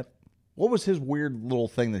extra nip? What was his weird little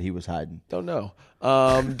thing that he was hiding? Don't know.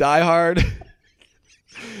 Die Hard.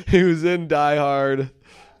 He was in Die Hard.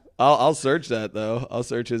 I'll search that though. I'll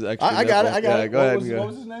search his extra. I got nipple. it. I got Yeah, it. Go ahead. What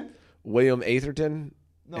was his name? William Atherton.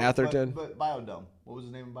 No, Atherton. But Biodome. What was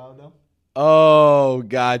his name in Biodome? Oh,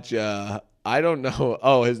 gotcha. I don't know.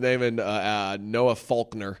 Oh, his name in Noah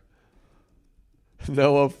Faulkner.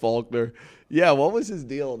 Noah Faulkner. Yeah, what was his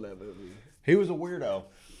deal in that movie? He was a weirdo.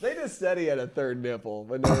 They just said he had a third nipple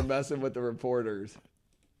when they were messing with the reporters.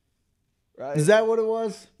 Right? Is that what it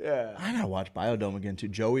was? Yeah. I gotta watch Biodome again too.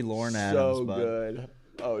 Joey Lauren Adams. So bud. good.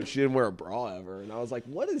 Oh, she didn't wear a bra ever. And I was like,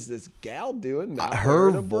 what is this gal doing now?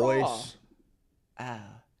 Her wearing a bra? voice.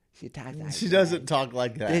 She talks like She doesn't talk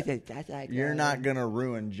like that. That's like You're not gonna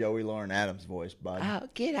ruin Joey Lauren Adams' voice, bud. Oh,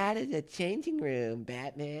 get out of the changing room,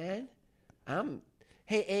 Batman.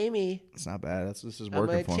 Hey, Amy. It's not bad. This is I'm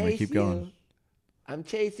working gonna for me. chase Keep going. you. I'm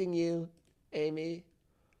chasing you, Amy.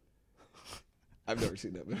 I've never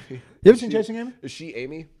seen that movie. You ever seen Chasing Amy? Is she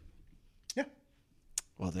Amy? Yeah.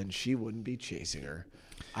 Well, then she wouldn't be chasing her.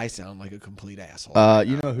 I sound like a complete asshole.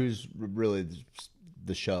 You know who's really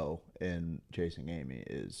the show in Chasing Amy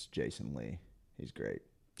is Jason Lee. He's great.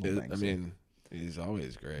 I mean, he's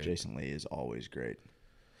always great. Jason Lee is always great.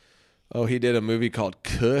 Oh, he did a movie called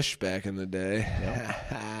Kush back in the day.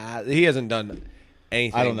 Yep. He hasn't done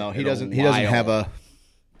anything. I don't know. He doesn't have a.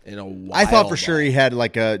 In a while. I thought for sure he had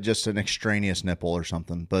like just an extraneous nipple or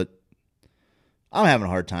something, but I'm having a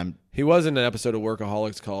hard time. He was in an episode of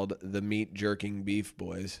Workaholics called The Meat Jerking Beef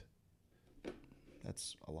Boys.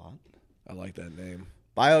 That's a lot. I like that name.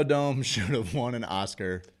 Biodome should have won an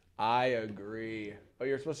Oscar. I agree. Oh,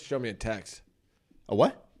 you're supposed to show me a text. A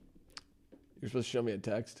what? You're supposed to show me a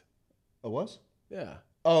text. A was? Yeah.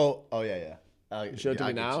 Oh, yeah. You show it to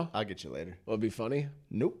me now? I'll get you later. Will it be funny?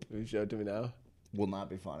 Nope. Will you show it to me now? Will not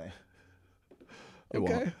be funny. It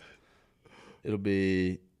Okay. won't. It'll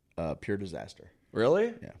be pure disaster.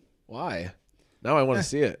 Really? Yeah. Why? Now I want to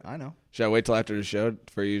see it. I know. Should I wait till after the show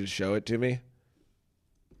for you to show it to me?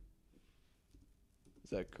 Is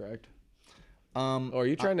that correct? Or are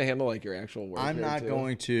you trying to handle like your actual work? I'm here, not too?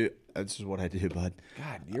 going to. This is what I do, bud.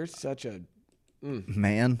 God, you're such a.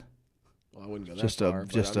 Man. Well, I wouldn't go that Just far. a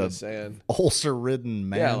But just I'm a just saying. ulcer-ridden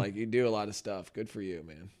man. Yeah, like you do a lot of stuff. Good for you,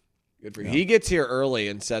 man. Good for you. He gets here early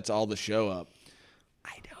and sets all the show up.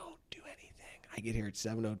 I don't do anything. I get here at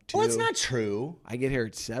 7:02. Well, it's not true. I get here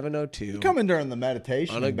at 7:02. You come in during the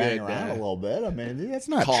meditation On a and bang good around day. a little bit. I mean, that's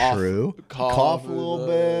not Cough. true. Cough a little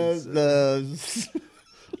bit.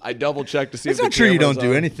 I double check to see It's if the not true you don't camera's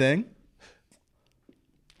do on. anything.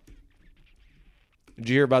 Did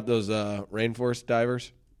you hear about those rainforest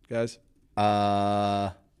divers, guys?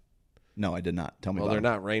 No, I did not. Tell me Well, about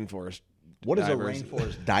they're it. not rainforest. What is divers. a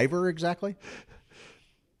rainforest diver exactly?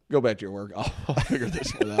 Go back to your work. I'll figure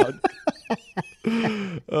this one out.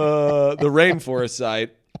 The rainforest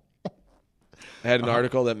site had an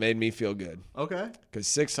article that made me feel good. Okay. Because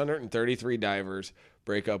 633 divers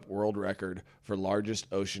break up world record for largest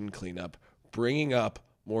ocean cleanup, bringing up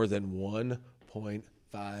more than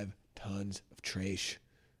 1.5 tons of trash.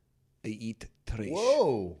 They eat trash.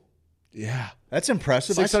 Whoa. Yeah. That's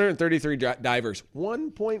impressive. 633 divers,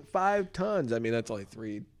 1.5 tons. I mean, that's only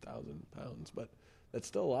 3,000 pounds, but that's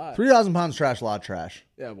still a lot. 3,000 pounds trash, a lot of trash.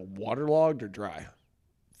 Yeah, but waterlogged or dry?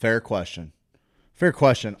 Fair question. Fair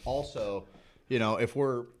question. Also, you know, if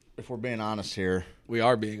we're being honest here, We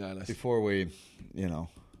are being honest. before we, you know,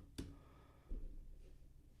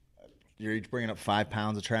 you're each bringing up 5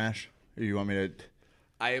 pounds of trash. Or you want me to?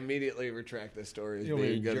 I immediately retract this story as You want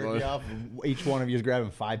being me a to good jerk one. you off? And each one of you is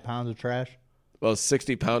grabbing 5 pounds of trash. Well,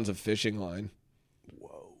 60 pounds of fishing line.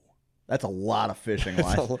 That's a lot of fishing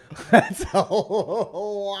line. That's a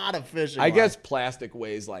lot of fishing. I line. guess plastic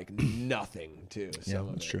weighs like nothing, too. Yeah, Some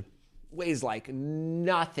of that's it true. weighs like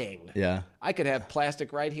nothing. Yeah. I could have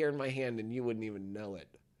plastic right here in my hand and you wouldn't even know it.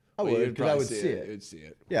 I Well, would, you'd 'cause I probably would see it. You'd see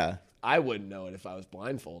it. Yeah. I wouldn't know it if I was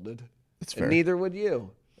blindfolded. That's And fair. neither would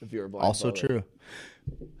you if you were blindfolded. Also true.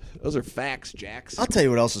 Those are facts, Jax. I'll tell you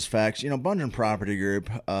what else is facts. You know, Bungeon Property Group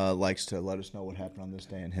likes to let us know what happened on this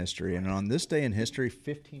day in history. And on this day in history,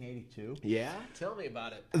 1582, Yeah? Tell me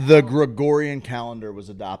about it. the Gregorian calendar was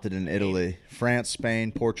adopted in Italy, France,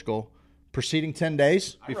 Spain, Portugal. Preceding 10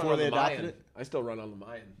 days before they adopted it. I still run on the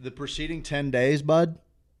Mayan. The preceding 10 days, bud,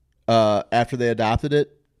 after they adopted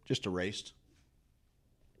it, just erased.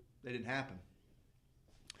 They didn't happen.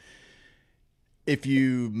 If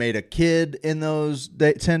you made a kid in those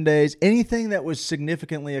 10 days, anything that was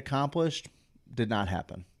significantly accomplished did not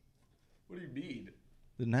happen. What do you need?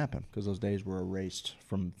 Didn't happen because those days were erased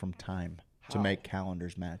from time to make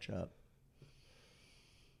calendars match up.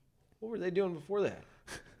 What were they doing before that?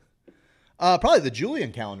 Probably the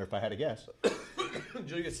Julian calendar, if I had to guess.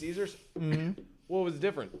 Julius Caesar's? Mm-hmm. What was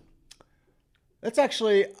different? That's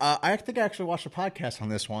actually, I think I actually watched a podcast on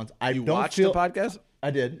this once. I You don't watched feel, the podcast? I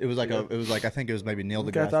did. It was like I think it was maybe Neil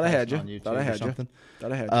deGrasse I thought I had Tyson you. on YouTube Thought I had or something. you.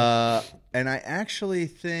 Thought I had you. And I actually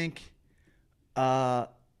think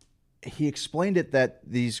he explained it that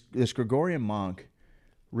this Gregorian monk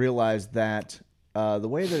realized that the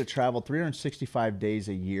way that it traveled 365 days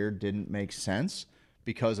a year didn't make sense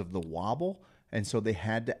because of the wobble, and so they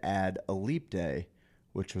had to add a leap day,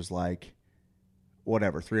 which was like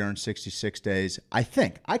whatever 366 days. I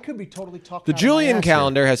think I could be totally talking. The out of my Julian ass here.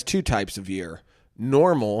 calendar has two types of year: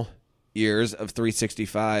 normal years of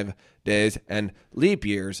 365 days and leap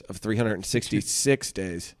years of 366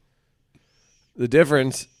 days. The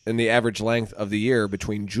difference in the average length of the year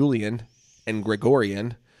between Julian and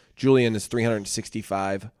Gregorian: Julian is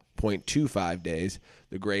 365.25 days.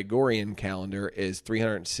 The Gregorian calendar is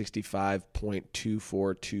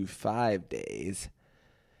 365.2425 days,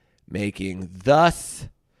 making thus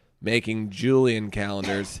making Julian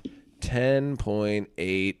calendars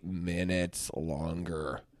 10.8 minutes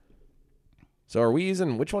longer. So are we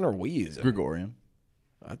using, which one are we using? Gregorian.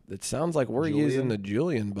 It sounds like we're Julian? using the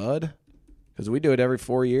Julian, bud, because we do it every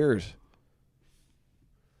 4 years.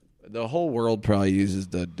 The whole world probably uses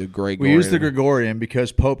the Gregorian. We use the Gregorian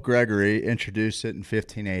because Pope Gregory introduced it in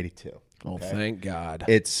 1582. Oh, thank God.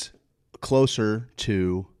 It's closer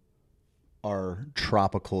to our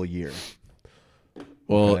tropical year.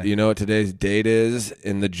 Well, Okay. you know what today's date is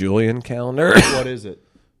in the Julian calendar? What is it?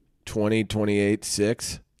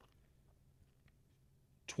 2028-6.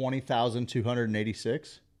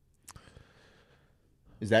 20,286?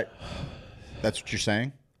 That's what you're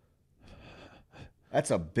saying?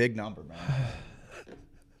 That's a big number,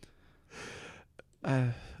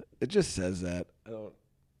 man. It just says that.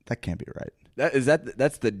 That can't be right.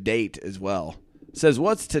 That's the date as well. It says,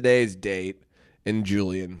 what's today's date in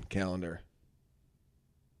Julian calendar?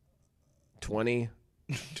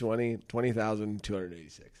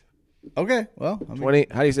 20,286. Okay, well, I mean, 20,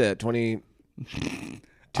 how do you say that? 20.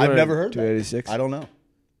 I've never heard that. 286. I don't know.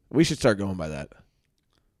 We should start going by that.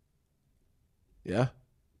 Yeah?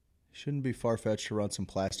 Shouldn't be far-fetched to run some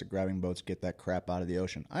plastic grabbing boats, get that crap out of the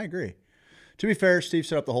ocean. I agree. To be fair, Steve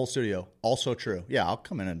set up the whole studio. Also true. Yeah, I'll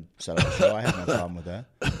come in and set up the show. I have no problem with that.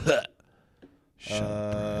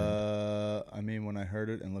 I mean, when I heard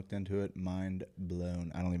it and looked into it, mind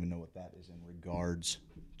blown. I don't even know what that is in regards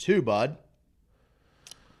to, bud.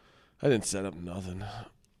 I didn't set up nothing.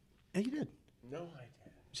 Yeah, you did. No, I didn't.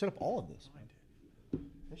 You set up all of this. I did.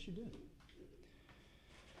 Yes, you did.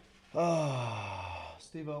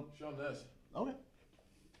 Steve-O. Show them this. Okay.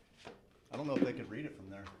 I don't know if they could read it from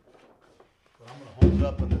there. But I'm going to hold it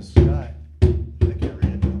up in the sky. They can't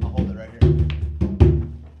read it. I'll hold it right here.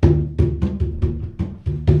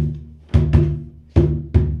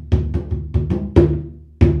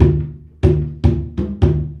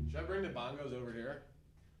 Should I bring the bongos over here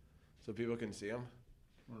so people can see them?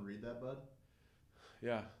 Want to read that, bud?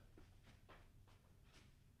 Yeah.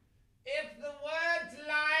 If the words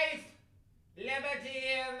life, liberty,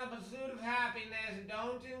 and the pursuit of happiness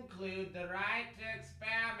don't include the right to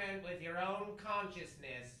experiment with your own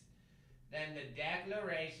consciousness, then the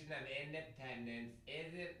Declaration of Independence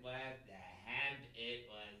isn't worth the hand it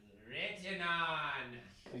was written on.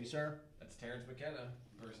 Thank you, sir. That's Terrence McKenna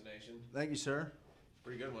impersonation. Thank you, sir.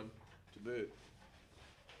 Pretty good one to boot.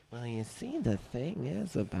 Well, you see, the thing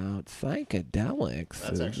is about psychedelics.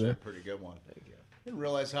 That's actually a pretty good one. Thank you. Didn't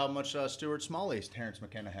realize how much Stuart Smalley's Terrence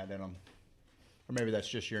McKenna had in him. Or maybe that's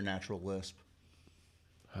just your natural lisp.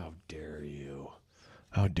 How dare you?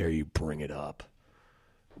 How dare you bring it up?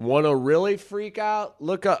 Want to really freak out?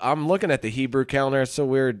 Look up. I'm looking at the Hebrew calendar. It's so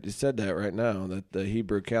weird you said that right now, that the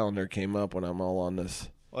Hebrew calendar came up when I'm all on this.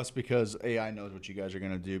 Well, that's because AI knows what you guys are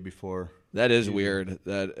going to do before. That is weird.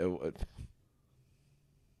 I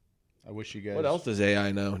wish you guys... What else does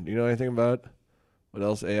AI know? Do you know anything about what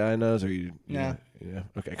else AI knows? Or you? Nah. Yeah.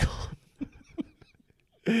 Okay, cool.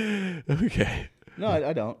 Okay. No,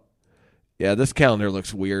 I don't. Yeah, this calendar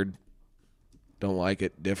looks weird. Don't like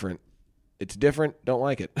it. Different. It's different. Don't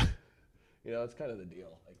like it. You know, it's kind of the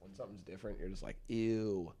deal. Like when something's different, you're just like,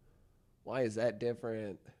 ew. Why is that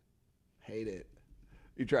different? Hate it.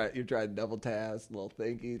 You try double task, little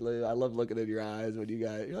thinky. I love looking at your eyes when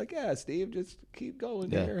you're like, yeah, Steve, just keep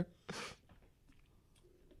going here.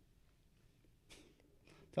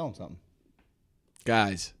 Tell him something.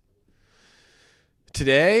 Guys,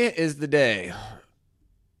 today is the day.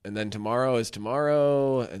 And then tomorrow is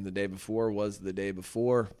tomorrow. And the day before was the day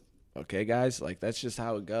before. Okay, guys? Like, that's just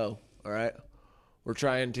how it go. All right? We're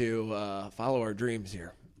trying to follow our dreams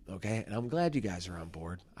here. Okay? And I'm glad you guys are on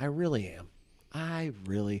board. I really am. I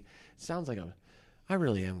really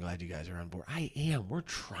am glad you guys are on board. I am. We're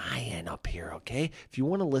trying up here, okay? If you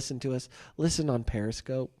want to listen to us, listen on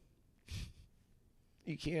Periscope.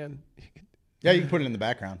 You can. Yeah, you can put it in the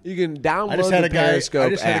background. You can download I just had the a guy. Periscope I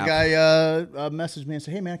just had app. a guy message me and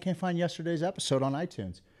say, "Hey man, I can't find yesterday's episode on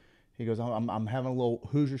iTunes." He goes, "I'm having a little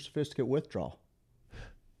Hoosier Sophisticate withdrawal."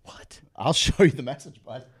 What? I'll show you the message,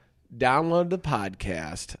 bud. Download the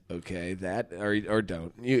podcast, okay? That or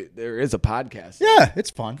don't. There is a podcast. Yeah, it's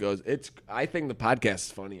fun. I think the podcast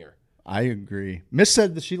is funnier. I agree. Miss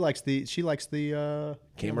said that she likes the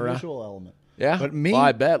Camera? visual element. Yeah, but me, well,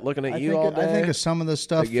 I bet looking at you all day, I think of some of the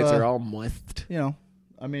stuff it gets her all moist. You know,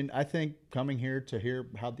 I mean, I think coming here to hear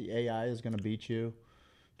how the AI is going to beat you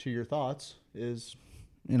to your thoughts is,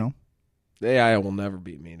 you know, the AI will never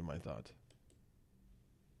beat me to my thoughts.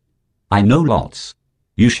 I know lots.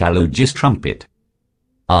 You shallow just trumpet.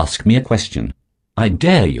 Ask me a question. I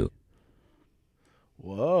dare you.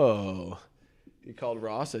 Whoa. You called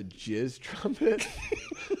Ross a jizz trumpet?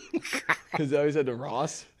 Because they always said to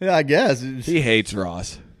Ross. Yeah, I guess. He hates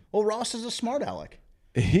Ross. Well, Ross is a smart aleck.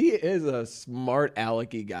 He is a smart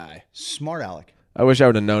alecky guy. Smart aleck. I wish I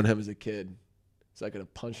would have known him as a kid, so I could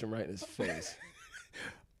have punched him right in his face.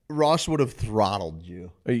 Ross would have throttled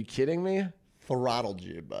you. Are you kidding me? Throttled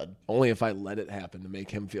you, bud. Only if I let it happen to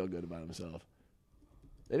make him feel good about himself.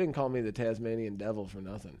 They didn't call me the Tasmanian Devil for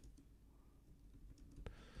nothing.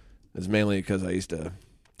 It's mainly because I used to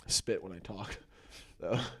spit when I talk.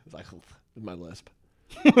 So, it's like my lisp.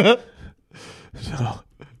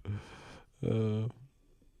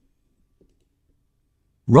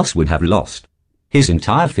 Ross would have lost his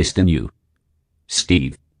entire fist in you.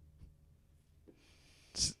 Steve.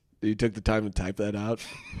 You took the time to type that out?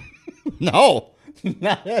 No,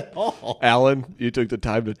 not at all. Alan, you took the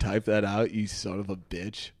time to type that out, you son of a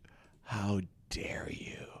bitch. How dare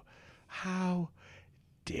you? How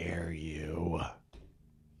dare you?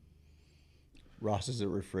 Ross is a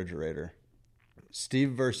refrigerator.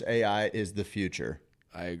 Steve versus AI is the future.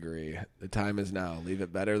 I agree. The time is now. Leave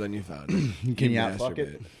it better than you found it. Can you outfuck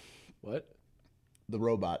it? What? The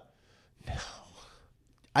robot. No.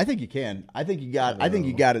 I think you can. I think you got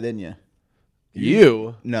it in you.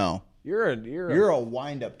 You? No. You're a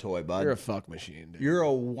wind-up toy, bud. You're a fuck machine, dude. You're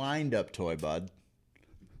a wind-up toy, bud.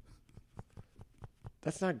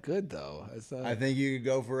 That's not good, though. I think you could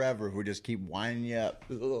go forever if we just keep winding you up.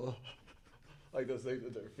 Like those things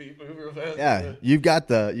with their feet move real fast. Yeah, you've got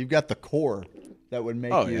the core that would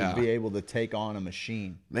make you yeah. be able to take on a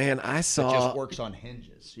machine. Man, I saw. It just works on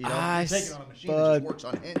hinges. You don't take it on a machine. It just works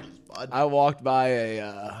on hinges, bud. I walked by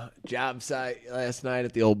a job site last night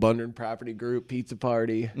at the old Bundern Property Group pizza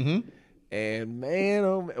party, and man,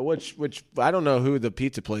 oh man, which I don't know who the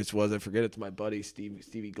pizza place was. I forget. It's my buddy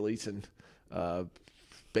Stevie Gleason.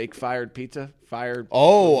 Bake fired pizza, fired.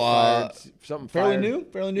 Something fairly fired.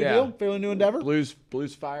 new deal, fairly new endeavor. Blues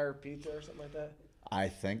Fire Pizza or something like that. I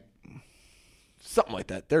think something like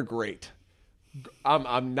that. They're great.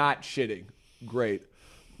 I'm not shitting. Great.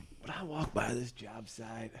 But I walk by this job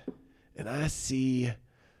site and I see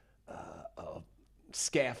a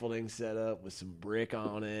scaffolding set up with some brick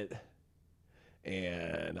on it.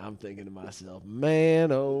 And I'm thinking to myself,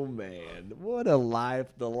 man, oh man, what a life.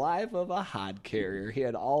 The life of a hod carrier. He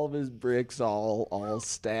had all of his bricks all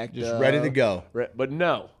stacked just up. ready to go. But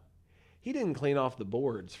no, he didn't clean off the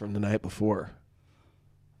boards from the night before.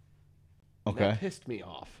 Okay. That pissed me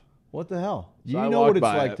off. What the hell? So You I know what walked it's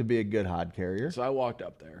by like it. to be a good hod carrier. So I walked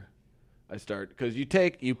up there. Because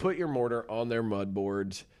you put your mortar on their mud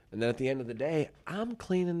boards, and then at the end of the day, I'm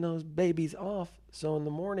cleaning those babies off. So in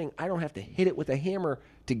the morning, I don't have to hit it with a hammer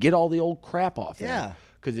to get all the old crap off there. Yeah.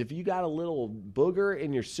 Because if you got a little booger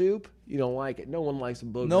in your soup, you don't like it. No one likes a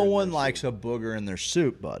booger. No in one their likes soup. a booger in their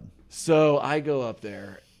soup, bud. So I go up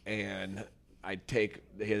there and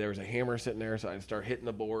there was a hammer sitting there, so I start hitting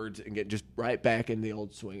the boards and get just right back in the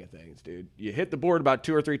old swing of things, dude. You hit the board about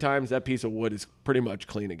 2 or 3 times, that piece of wood is pretty much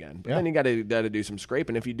clean again. But then you got to do some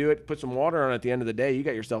scraping. If you do it, put some water on it at the end of the day, you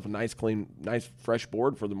got yourself a nice, clean, nice, fresh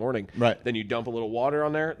board for the morning. Right. Then you dump a little water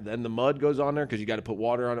on there, then the mud goes on there because you got to put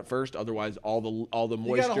water on it first. Otherwise, all the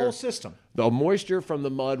moisture. You got a whole system. The moisture from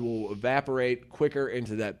the mud will evaporate quicker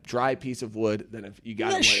into that dry piece of wood than if you got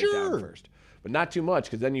to let it down first. But not too much,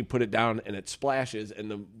 because then you put it down and it splashes,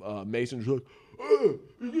 and the mason's like, "Oh,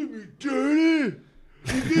 you get me dirty!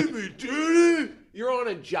 You get me dirty!" You're on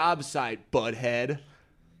a job site, butthead.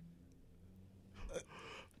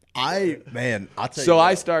 I'll tell you. So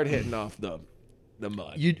I start hitting off the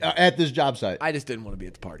mud. You at this job site. I just didn't want to be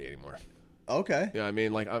at the party anymore. Okay. You know what I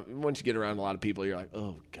mean? Like, once you get around a lot of people, you're like,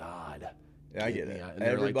 "Oh God." Yeah, I get it. And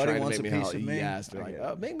they're, like, Everybody trying to wants a make me piece of me. Yes, they're like,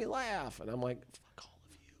 "Oh, make me laugh," and I'm like, "Fuck all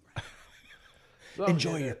of you." So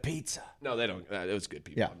Enjoy your pizza. No, they don't. It was good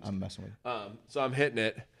people. Yeah, I'm messing with you. So I'm hitting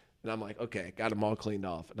it, and I'm like, okay, got them all cleaned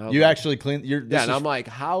off. And I was You like, actually clean your. yeah, and I'm like,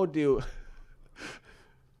 how do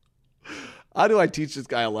I teach this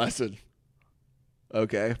guy a lesson?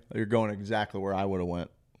 Okay, You're going exactly where I would have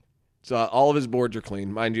went. so all of his boards are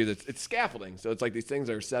clean, mind you. It's scaffolding, so it's like these things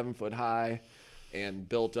are 7 foot high and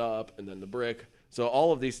built up, and then the brick. So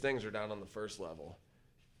all of these things are down on the first level.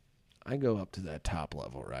 I go up to that top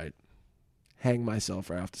level, right? Hang myself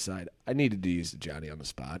right off the side. I needed to use the Johnny on the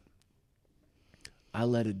spot. I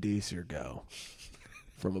let a deucer go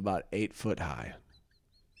from about 8 foot high.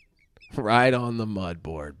 Right on the mud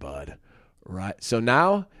board, bud. Right. So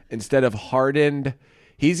now, instead of hardened,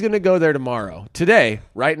 he's going to go there tomorrow. Today,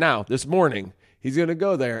 right now, this morning, he's going to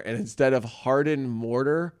go there, and instead of hardened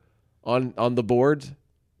mortar on the boards,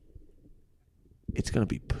 it's going to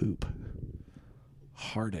be poop.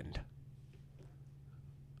 Hardened.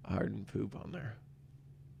 Hard poop on there.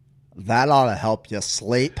 That ought to help you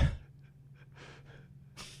sleep.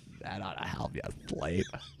 That ought to help you sleep.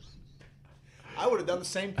 I would have done the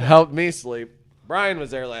same thing. Help me sleep. Brian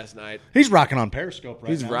was there last night. He's rocking on Periscope right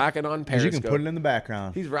He's now. rocking on 'Cause Periscope. You can put it in the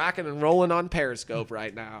background. He's rocking and rolling on Periscope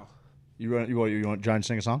right now. You want John to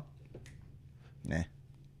sing a song? Nah.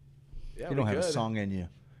 Yeah, You don't have a could. song in you.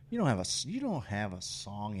 You don't have a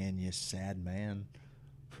song in you, sad man.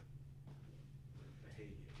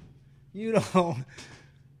 You don't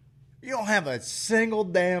have a single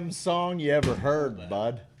damn song you ever heard,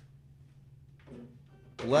 bud.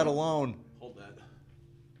 Let alone Hold that.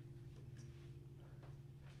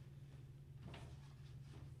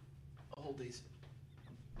 I'll hold these.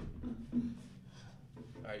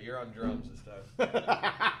 All right, you're on drums this time.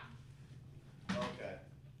 Okay.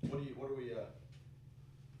 What do we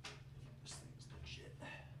this thing's legit.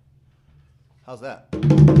 How's that?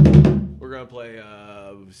 We're gonna play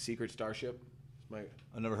Secret Starship. I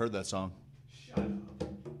never heard that song. Shut up.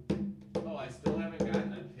 Oh, I still haven't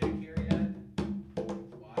gotten a pick here yet.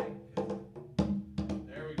 Why?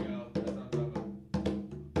 There we go. That's on top of.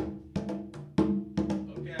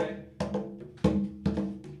 Okay.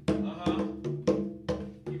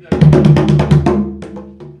 Keep that.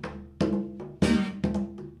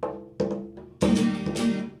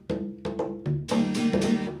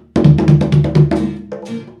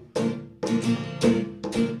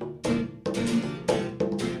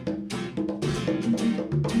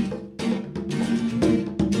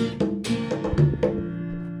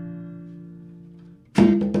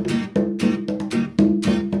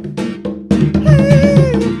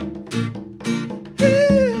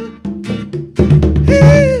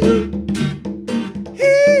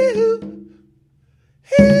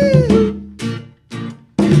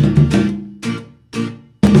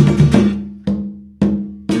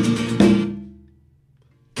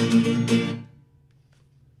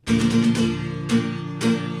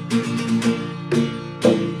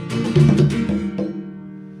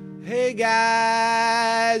 Hey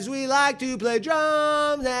guys, we like to play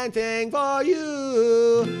drums and sing for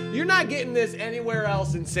you. You're not getting this anywhere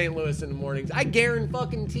else in St. Louis in the mornings. I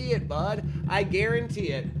guarantee it, bud. I guarantee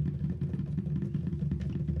it.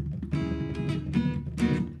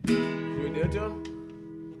 Should we do it to him?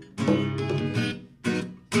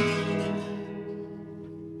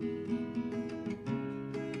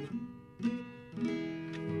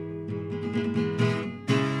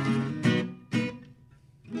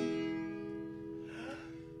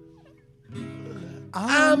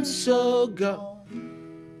 I'm so gone.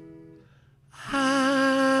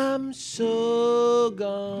 I'm so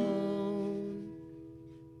gone.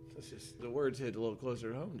 That's just the words hit a little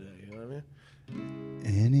closer to home today, you know what I mean?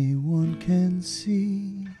 Anyone can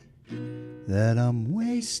see that I'm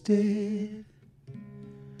wasted.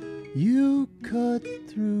 You cut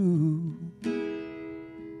through,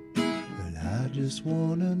 but I just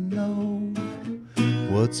wanna know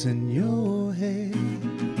what's in your head.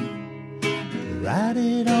 Write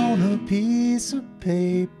it on a piece of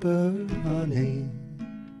paper, honey.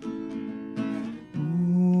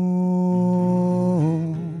 Ooh,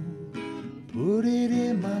 put it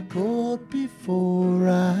in my coat before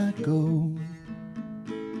I go.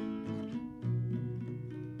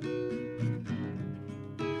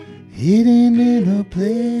 Hidden in a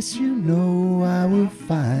place you know I will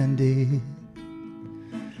find it.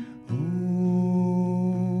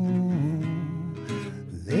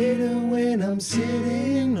 Later when I'm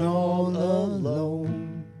sitting all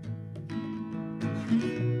alone.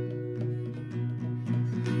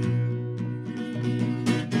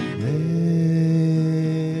 Let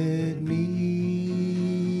me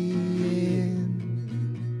in.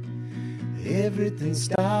 Everything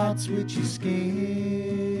starts with your skin.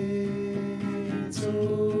 So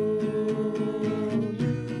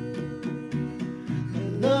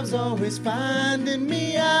love's always finding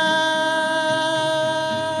me out.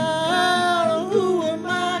 Who am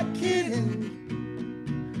I kidding?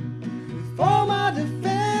 If all my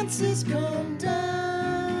defenses come down,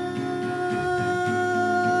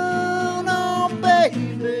 oh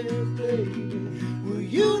baby, baby, will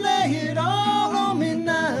you lay it all on me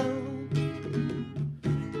now?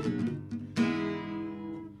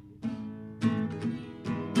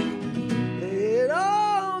 Lay it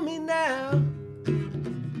on me now.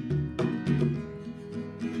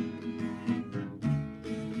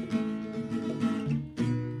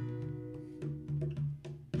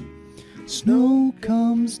 Snow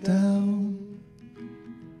comes down,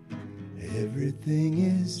 everything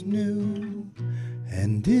is new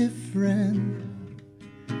and different.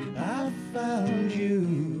 I found you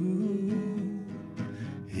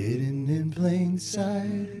hidden in plain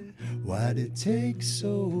inside. Why'd it take so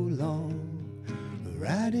long?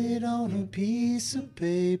 Write it on a piece of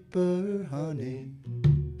paper, honey.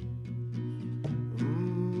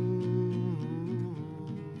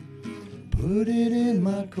 Put it in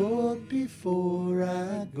my coat before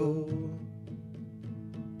I go.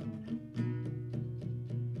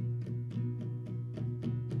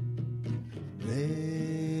 Let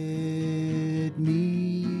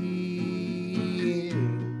me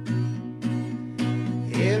in.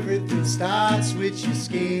 Everything starts with your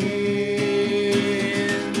skin.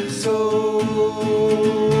 So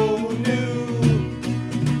new.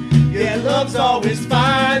 Yeah, love's always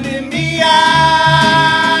finding me out.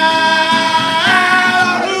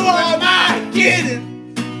 Who am I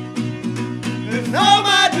kidding? If all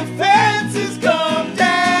my defenses come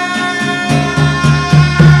down.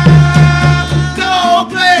 No,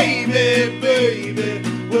 baby, baby,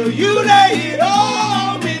 will you lay it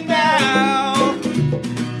on me now?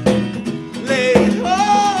 Lay it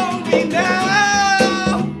on me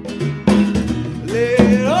now. Lay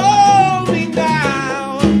it on me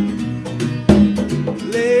now.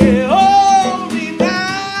 Lay it on me now.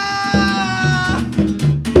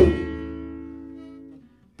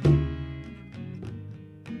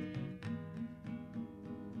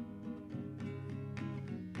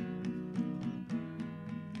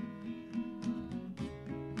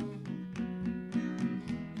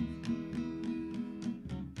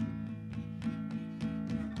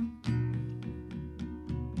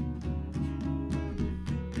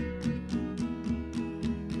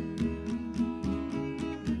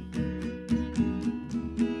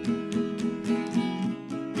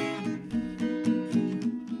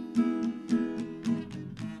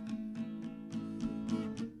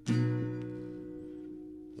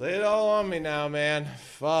 Lay it all on me now, man.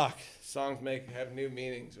 Fuck. Songs have new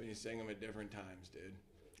meanings when you sing them at different times, dude.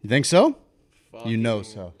 You think so? Fucking You know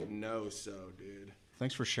so. Know so, dude.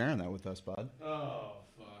 Thanks for sharing that with us, bud. Oh,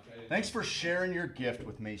 fuck. Thanks for sharing your gift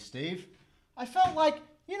with me, Steve. I felt like,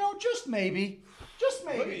 just maybe. Just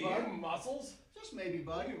Look maybe, at bud. you, muscles. Just maybe,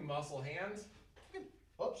 bud. You muscle hands.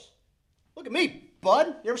 Oops. Look at me,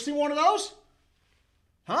 bud. You ever seen one of those?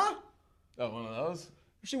 Huh? Oh, one of those?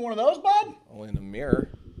 You seen one of those, bud? Only in the mirror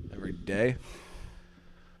every day.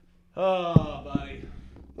 Oh, buddy.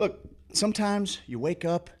 Look, sometimes you wake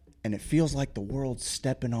up and it feels like the world's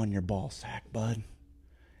stepping on your ball sack, bud.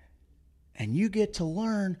 And you get to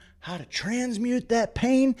learn how to transmute that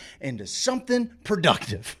pain into something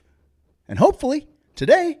productive. And hopefully,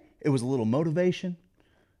 today, it was a little motivation.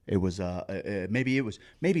 It was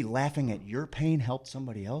maybe laughing at your pain helped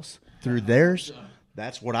somebody else through theirs.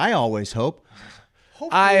 That's what I always hope.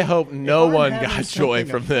 Hopefully, I hope no if I'm one having got joy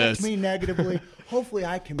something from affect this. me negatively. Hopefully,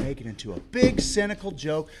 I can make it into a big cynical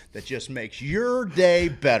joke that just makes your day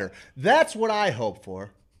better. That's what I hope for.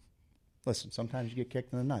 Listen, sometimes you get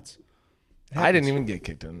kicked in the nuts. I didn't even get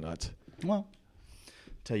kicked in the nuts. Well,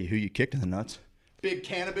 tell you who you kicked in the nuts. Big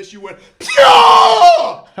Cannabis, you went.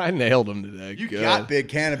 I nailed him today. You Good. got Big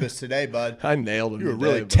Cannabis today, bud. I nailed him. You were today,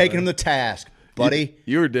 really bud. taking him to task, buddy.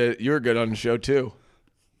 You were good on the show too.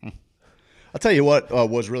 I'll tell you what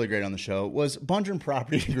was really great on the show was Bungeon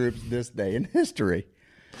Property Group's This Day in History.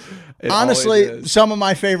 It Honestly, always is. some of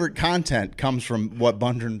my favorite content comes from what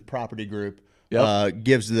Bungeon Property Group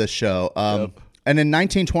gives to this show. And in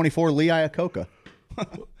 1924, Lee Iacocca,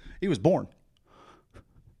 he was born.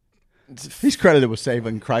 He's credited with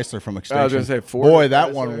saving Chrysler from extinction. I was going to say Ford. Boy, or that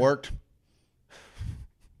Chrysler. one worked.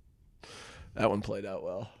 That one played out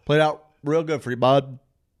well. Played out real good for you, bud.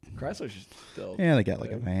 Chrysler's still. Yeah, they got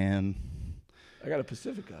like a van. I got a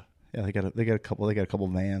Pacifica. Yeah, they got a couple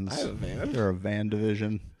vans. I have a van. They're a van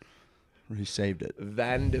division. He saved it.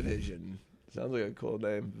 Van Division. Sounds like a cool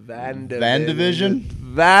name. Van Division. Van Division?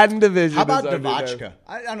 Van Division. How about is our new name. Devotchka?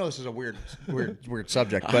 I know this is a weird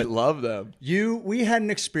subject, I but love them. we had an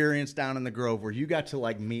experience down in the Grove where you got to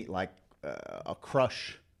like meet like a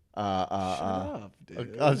crush. Shut up,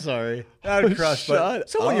 dude. I'm sorry, not a crush, but Shut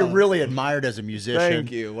someone you up. really admired as a musician.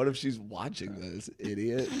 Thank you. What if she's watching this,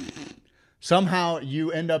 idiot? Somehow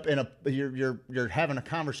you end up in you're having a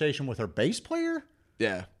conversation with her bass player.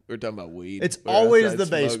 Yeah, we were talking about weed. It's We were always outside the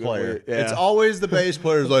bass smoking player. weed. Yeah. It's always the bass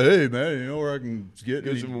player. It's like, hey man, you know where I can get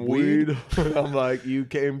some weed. I'm like, you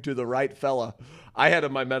came to the right fella. I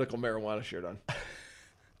had my medical marijuana shirt on.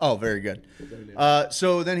 Oh, very good.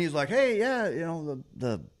 So then he's like, hey, yeah,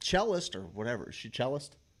 the cellist or whatever. Is she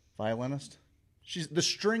cellist? Violinist? She's the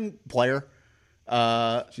string player.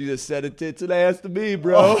 She just said it tits and ass to me,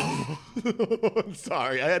 bro. I'm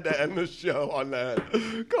sorry. I had to end the show on that.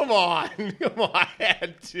 Come on. I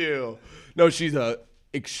had to. No, she's a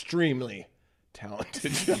extremely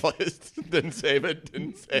talented cellist. Didn't save it.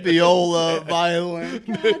 Viola, violin.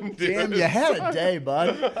 God damn, you had a day,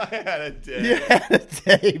 bud. I had a day. You had a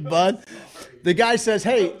day, bud. The guy says,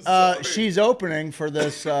 hey, she's opening for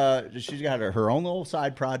this. She's got her own little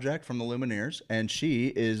side project from the Lumineers, and she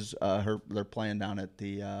is they're playing down at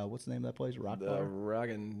the, what's the name of that place? Rock Bar? Rock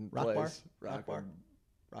Place. Rock Bar?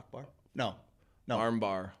 Rock Bar? No. Arm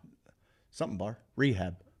bar. Something bar.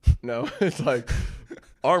 Rehab. No, it's like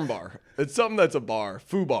arm bar. It's something that's a bar.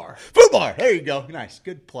 Foo bar. Foo Bar. There you go. Nice.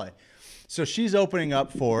 Good play. So she's opening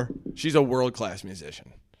up for She's a world-class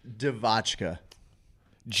musician. Devachka.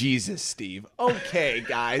 Jesus, Steve. Okay,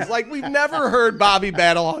 guys. Like, we've never heard Bobby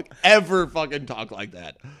Battlehawk ever fucking talk like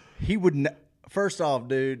that. He would first off,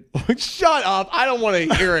 dude. Shut up. I don't want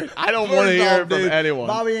to hear it. I don't want to hear it from anyone.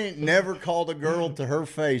 Bobby ain't never called a girl to her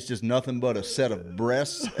face just nothing but a set of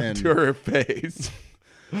breasts and To her face.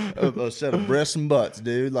 a set of breasts and butts,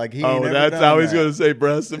 dude. Like he ain't never that's done how he's that. going to say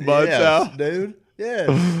breasts and butts Yes, now? dude.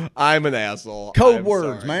 Yes. I'm an asshole. Code I'm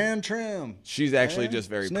words, sorry. man. Trim. She's actually Man, just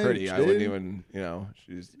very snooch, pretty. I wouldn't dude. even,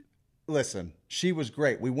 she's... Listen, she was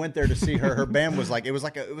great. We went there to see her. Her band was like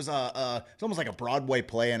it's almost like a Broadway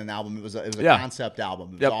play and an album. It was a concept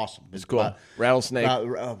album. It was awesome. It's cool. Rattlesnake.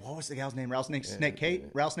 What was the gal's name? Rattlesnake Snake Kate.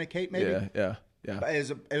 Rattlesnake Kate, maybe. Yeah.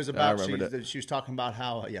 It was about remembered she was talking about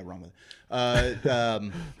how wrong with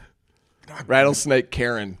it. Rattlesnake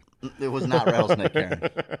Karen. It was not Rattlesnake Karen.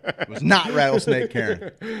 It was not Rattlesnake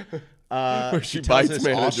Karen. She tells bites this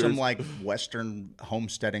managers. awesome like Western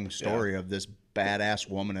homesteading story of this badass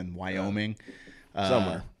woman in Wyoming,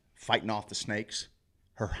 Somewhere fighting off the snakes.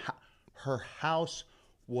 Her house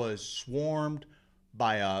was swarmed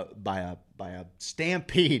by a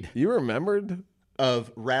stampede You remembered?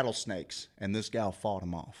 of rattlesnakes, and this gal fought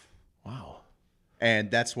them off. Wow.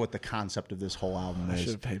 And that's what the concept of this whole album is. should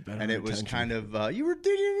have paid better And it was attention. kind of you were a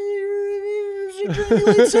dreamy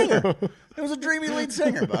lead singer. It was a dreamy lead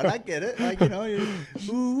singer, but I get it. Like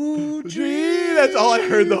ooh, dream. That's all I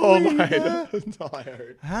heard the whole night. That's all I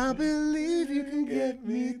heard. I believe you can get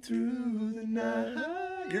me through the night.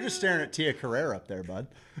 You're just staring at Tia Carrere up there, bud.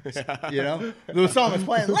 You know the song is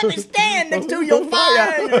playing. Let me stand next to your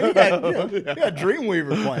fire. You got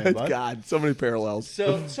Dreamweaver playing, bud. God, so many parallels.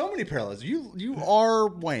 So many parallels. You are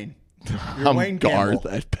Wayne. You're I'm Wayne Garth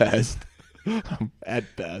Campbell. at best.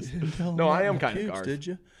 At best. No, I am kind of Garth. Did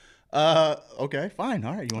you? Okay, fine.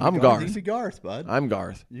 All right. You want I'm to be Garth? Garth. You can be Garth, bud. I'm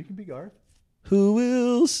Garth. You can be Garth. Who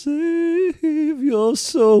will save your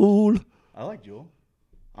soul? I like Jewel.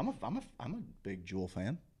 I'm a big Jewel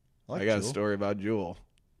fan. I like I got a Jewel. story about Jewel.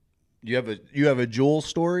 You have a Jewel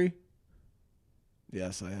story?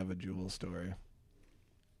 Yes, I have a Jewel story.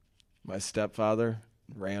 My stepfather,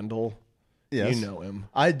 Randall. Yes. You know him.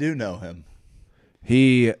 I do know him.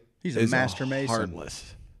 He's a master mason.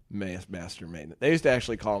 Heartless master mason. They used to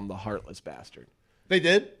actually call him the Heartless Bastard. They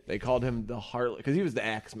did? They called him the Heartless because he was the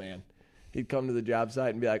axe man. He'd come to the job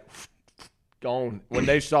site and be like, gone. When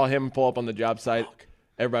they saw him pull up on the job site,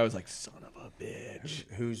 everybody was like, son of a bitch.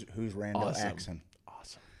 Who's Randall Awesome. Axon?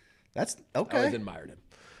 Awesome. That's I okay. always admired him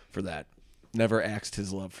for that. Never axed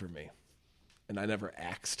his love for me. And I never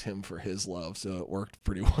axed him for his love, so it worked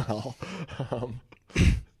pretty well.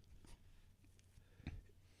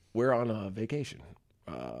 We're on a vacation.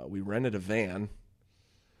 We rented a van.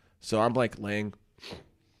 So I'm like laying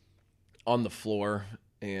on the floor,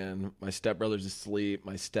 and my stepbrother's asleep.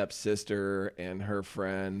 My stepsister and her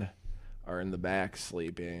friend are in the back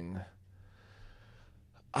sleeping.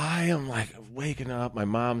 I am like waking up. My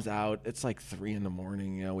mom's out. It's like 3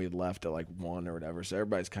 a.m. We had left at like 1 or whatever. So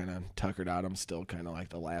everybody's kind of tuckered out. I'm still kind of like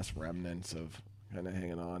the last remnants of kind of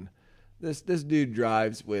hanging on. This dude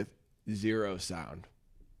drives with zero sound.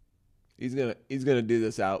 He's gonna do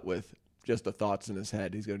this out with just the thoughts in his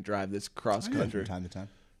head. He's gonna drive this cross country From time to time.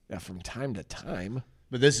 Yeah, from time to time.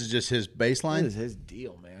 But this is just his baseline? This is his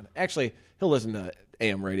deal, man. Actually, he'll listen to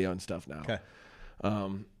AM radio and stuff now. Okay.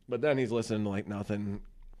 But then he's listening to like nothing.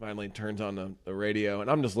 Finally turns on the radio, and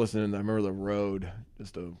I'm just listening. I remember the road,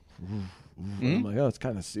 just a. I'm like, oh, it's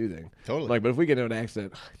kind of soothing. Totally. Like, but if we get into an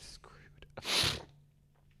accident, I'm screwed.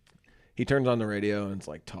 He turns on the radio, and it's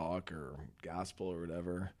like talk or gospel or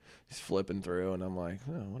whatever. He's flipping through, and I'm like,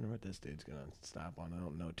 oh, I wonder what this dude's gonna stop on. I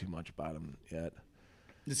don't know too much about him yet.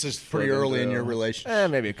 This is pretty Flipping early in through. your relationship.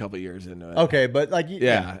 Maybe a couple years into it. Okay, but like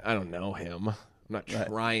Yeah, I don't know him. I'm not Right.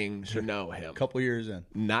 trying to know him. a couple years in.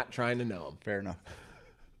 Not trying to know him. Fair enough.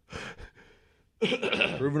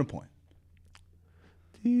 Proving a point.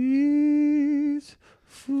 These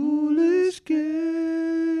foolish games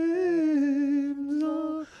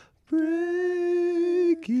are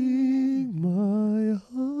breaking my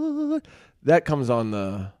heart. That comes on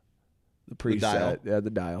the preset. dial. Yeah, the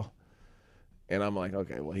dial. And I'm like,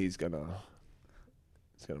 okay, well, he's gonna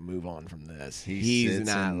move on from this. He's sits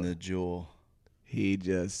not. in the jewel. He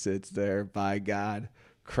just sits there, by God,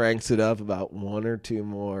 cranks it up about one or two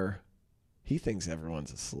more. He thinks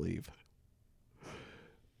everyone's asleep.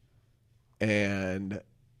 And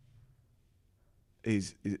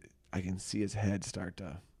I can see his head start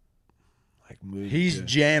to like move. He's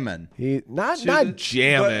jamming. He not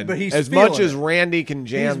jamming, but he's as feeling much as it. Randy can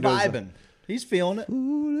jam. He's to his- vibing. He's feeling it.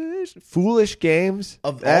 Foolish games.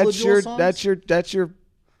 Of all the Jewel songs? That's your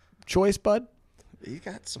choice, bud. He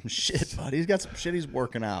got some shit, bud. He's got some shit he's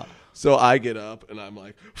working out. So I get up and I'm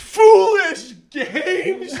like, foolish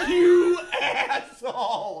games, you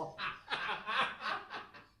asshole.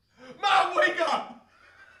 Mom, wake up.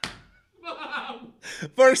 Mom.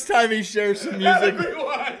 First time he shares some music.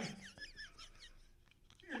 Everyone.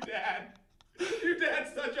 Your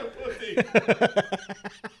dad's such a pussy.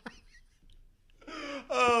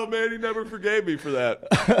 Oh, man, he never forgave me for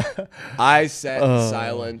that. I sat in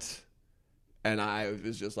silence, and I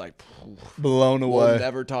was just like, Blown away. we'll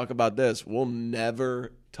never talk about this. We'll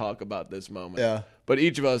never talk about this moment. Yeah. But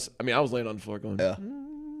each of us, I mean, I was laying on the floor going, Yeah.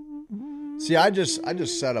 See, I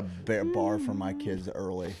just set a bar for my kids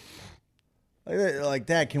early. Like,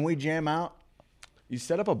 Dad, can we jam out? You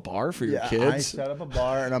set up a bar for your I kids? set up a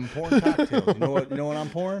bar and I'm pouring cocktails. You know what I'm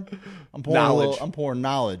pouring? I'm pouring Knowledge. I'm pouring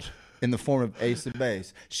knowledge in the form of Ace of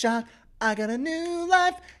Base. Shot, I got a new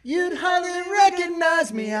life. You'd hardly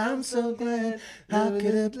recognize me. I'm so glad. How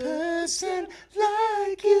could a person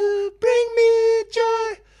like you bring me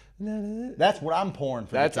joy? That's what I'm pouring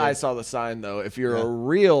for. That's the kids. I Saw the Sign, though. If you're a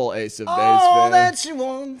real Ace of Base All fan. that she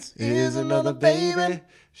wants is another baby.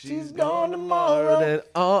 She's gone tomorrow. Then,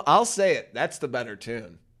 I'll say it. That's the better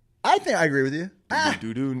tune. I think I agree with you.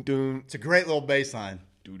 Do-do-do-do. It's a great little bass line.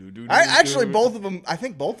 Do-do-do-do. Both of them. I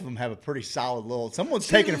think both of them have a pretty solid little. Someone's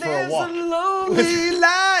taking it for a walk. Lonely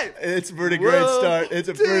life. It's a pretty great start. It's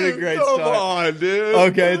a pretty great Come start. on, dude.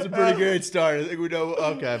 Okay, it's a pretty great start. I think we know.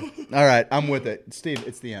 Okay, all right, I'm with it, Steve.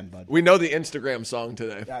 It's the end, bud. We know the Instagram song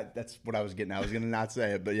today. That's what I was getting. I was gonna not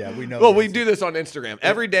say it, but yeah, we know. Well, the we answer. do this on Instagram.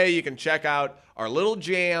 Every day you can check out our little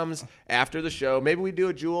jams after the show. Maybe we do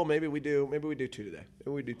a Jewel. Maybe we do two today.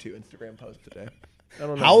 Maybe we do 2 Instagram posts today. I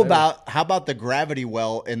don't know. How about the gravity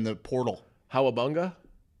well in the portal? Howabunga?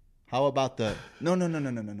 How about the no?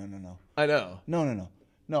 I know.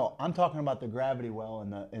 No, I'm talking about the gravity well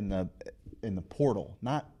in the portal,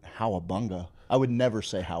 not Howabunga. I would never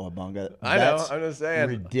say Howabunga. I know. That's I'm just saying.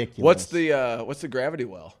 ridiculous. What's the gravity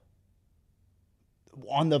well?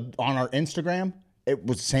 On our Instagram? It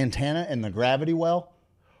was Santana and the gravity well.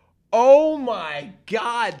 Oh my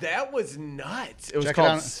God, that was nuts! It was Check it called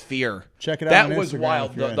out. Sphere. Check it out That on was Instagram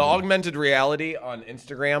wild. if you're The into it. augmented reality on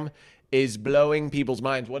Instagram is blowing people's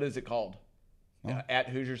minds. What is it called? At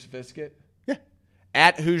Hoosier Sophisticate. Yeah.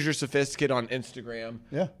 At Hoosier Sophisticate on Instagram.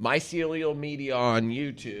 Yeah. Mycelial Media on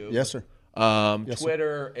YouTube. Yes, sir. Yes, sir.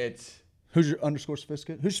 Twitter, it's Hoosier _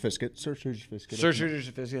 Sophisticate. Hoosier Sophisticate. Search Hoosier Sophisticate. Search Hoosier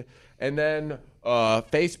Sophisticate. And then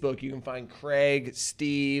Facebook, you can find Craig,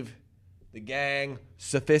 Steve, the gang,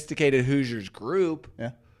 Sophisticated Hoosiers group,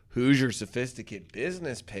 Yeah. Hoosier Sophisticate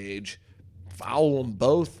business page. Follow them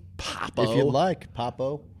both. Popo. If you'd like,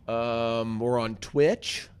 Popo. We're on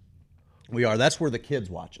Twitch. We are. That's where the kids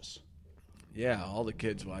watch us. Yeah, all the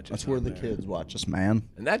kids watch us. That's where on the there. kids watch us, man.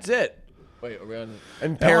 And that's it. Wait, are we on?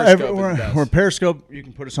 And Periscope we're is best. we're Periscope. You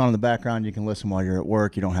can put us on in the background. You can listen while you're at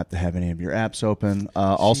work. You don't have to have any of your apps open.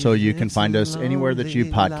 Also, you can find us anywhere that you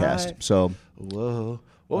podcast. So, Whoa.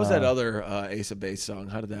 What was that other Ace of Base song?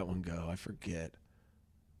 How did that one go? I forget.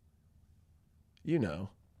 You know.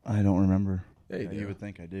 I don't remember. Yeah, you do. You would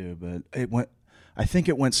think I do, but it went. I think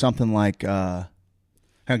it went something like. Hang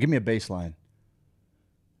on, give me a bass line.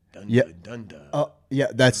 Dun, Yeah. dun, dun, dun. Yeah,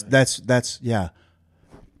 that's yeah.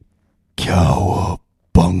 Cowabunga.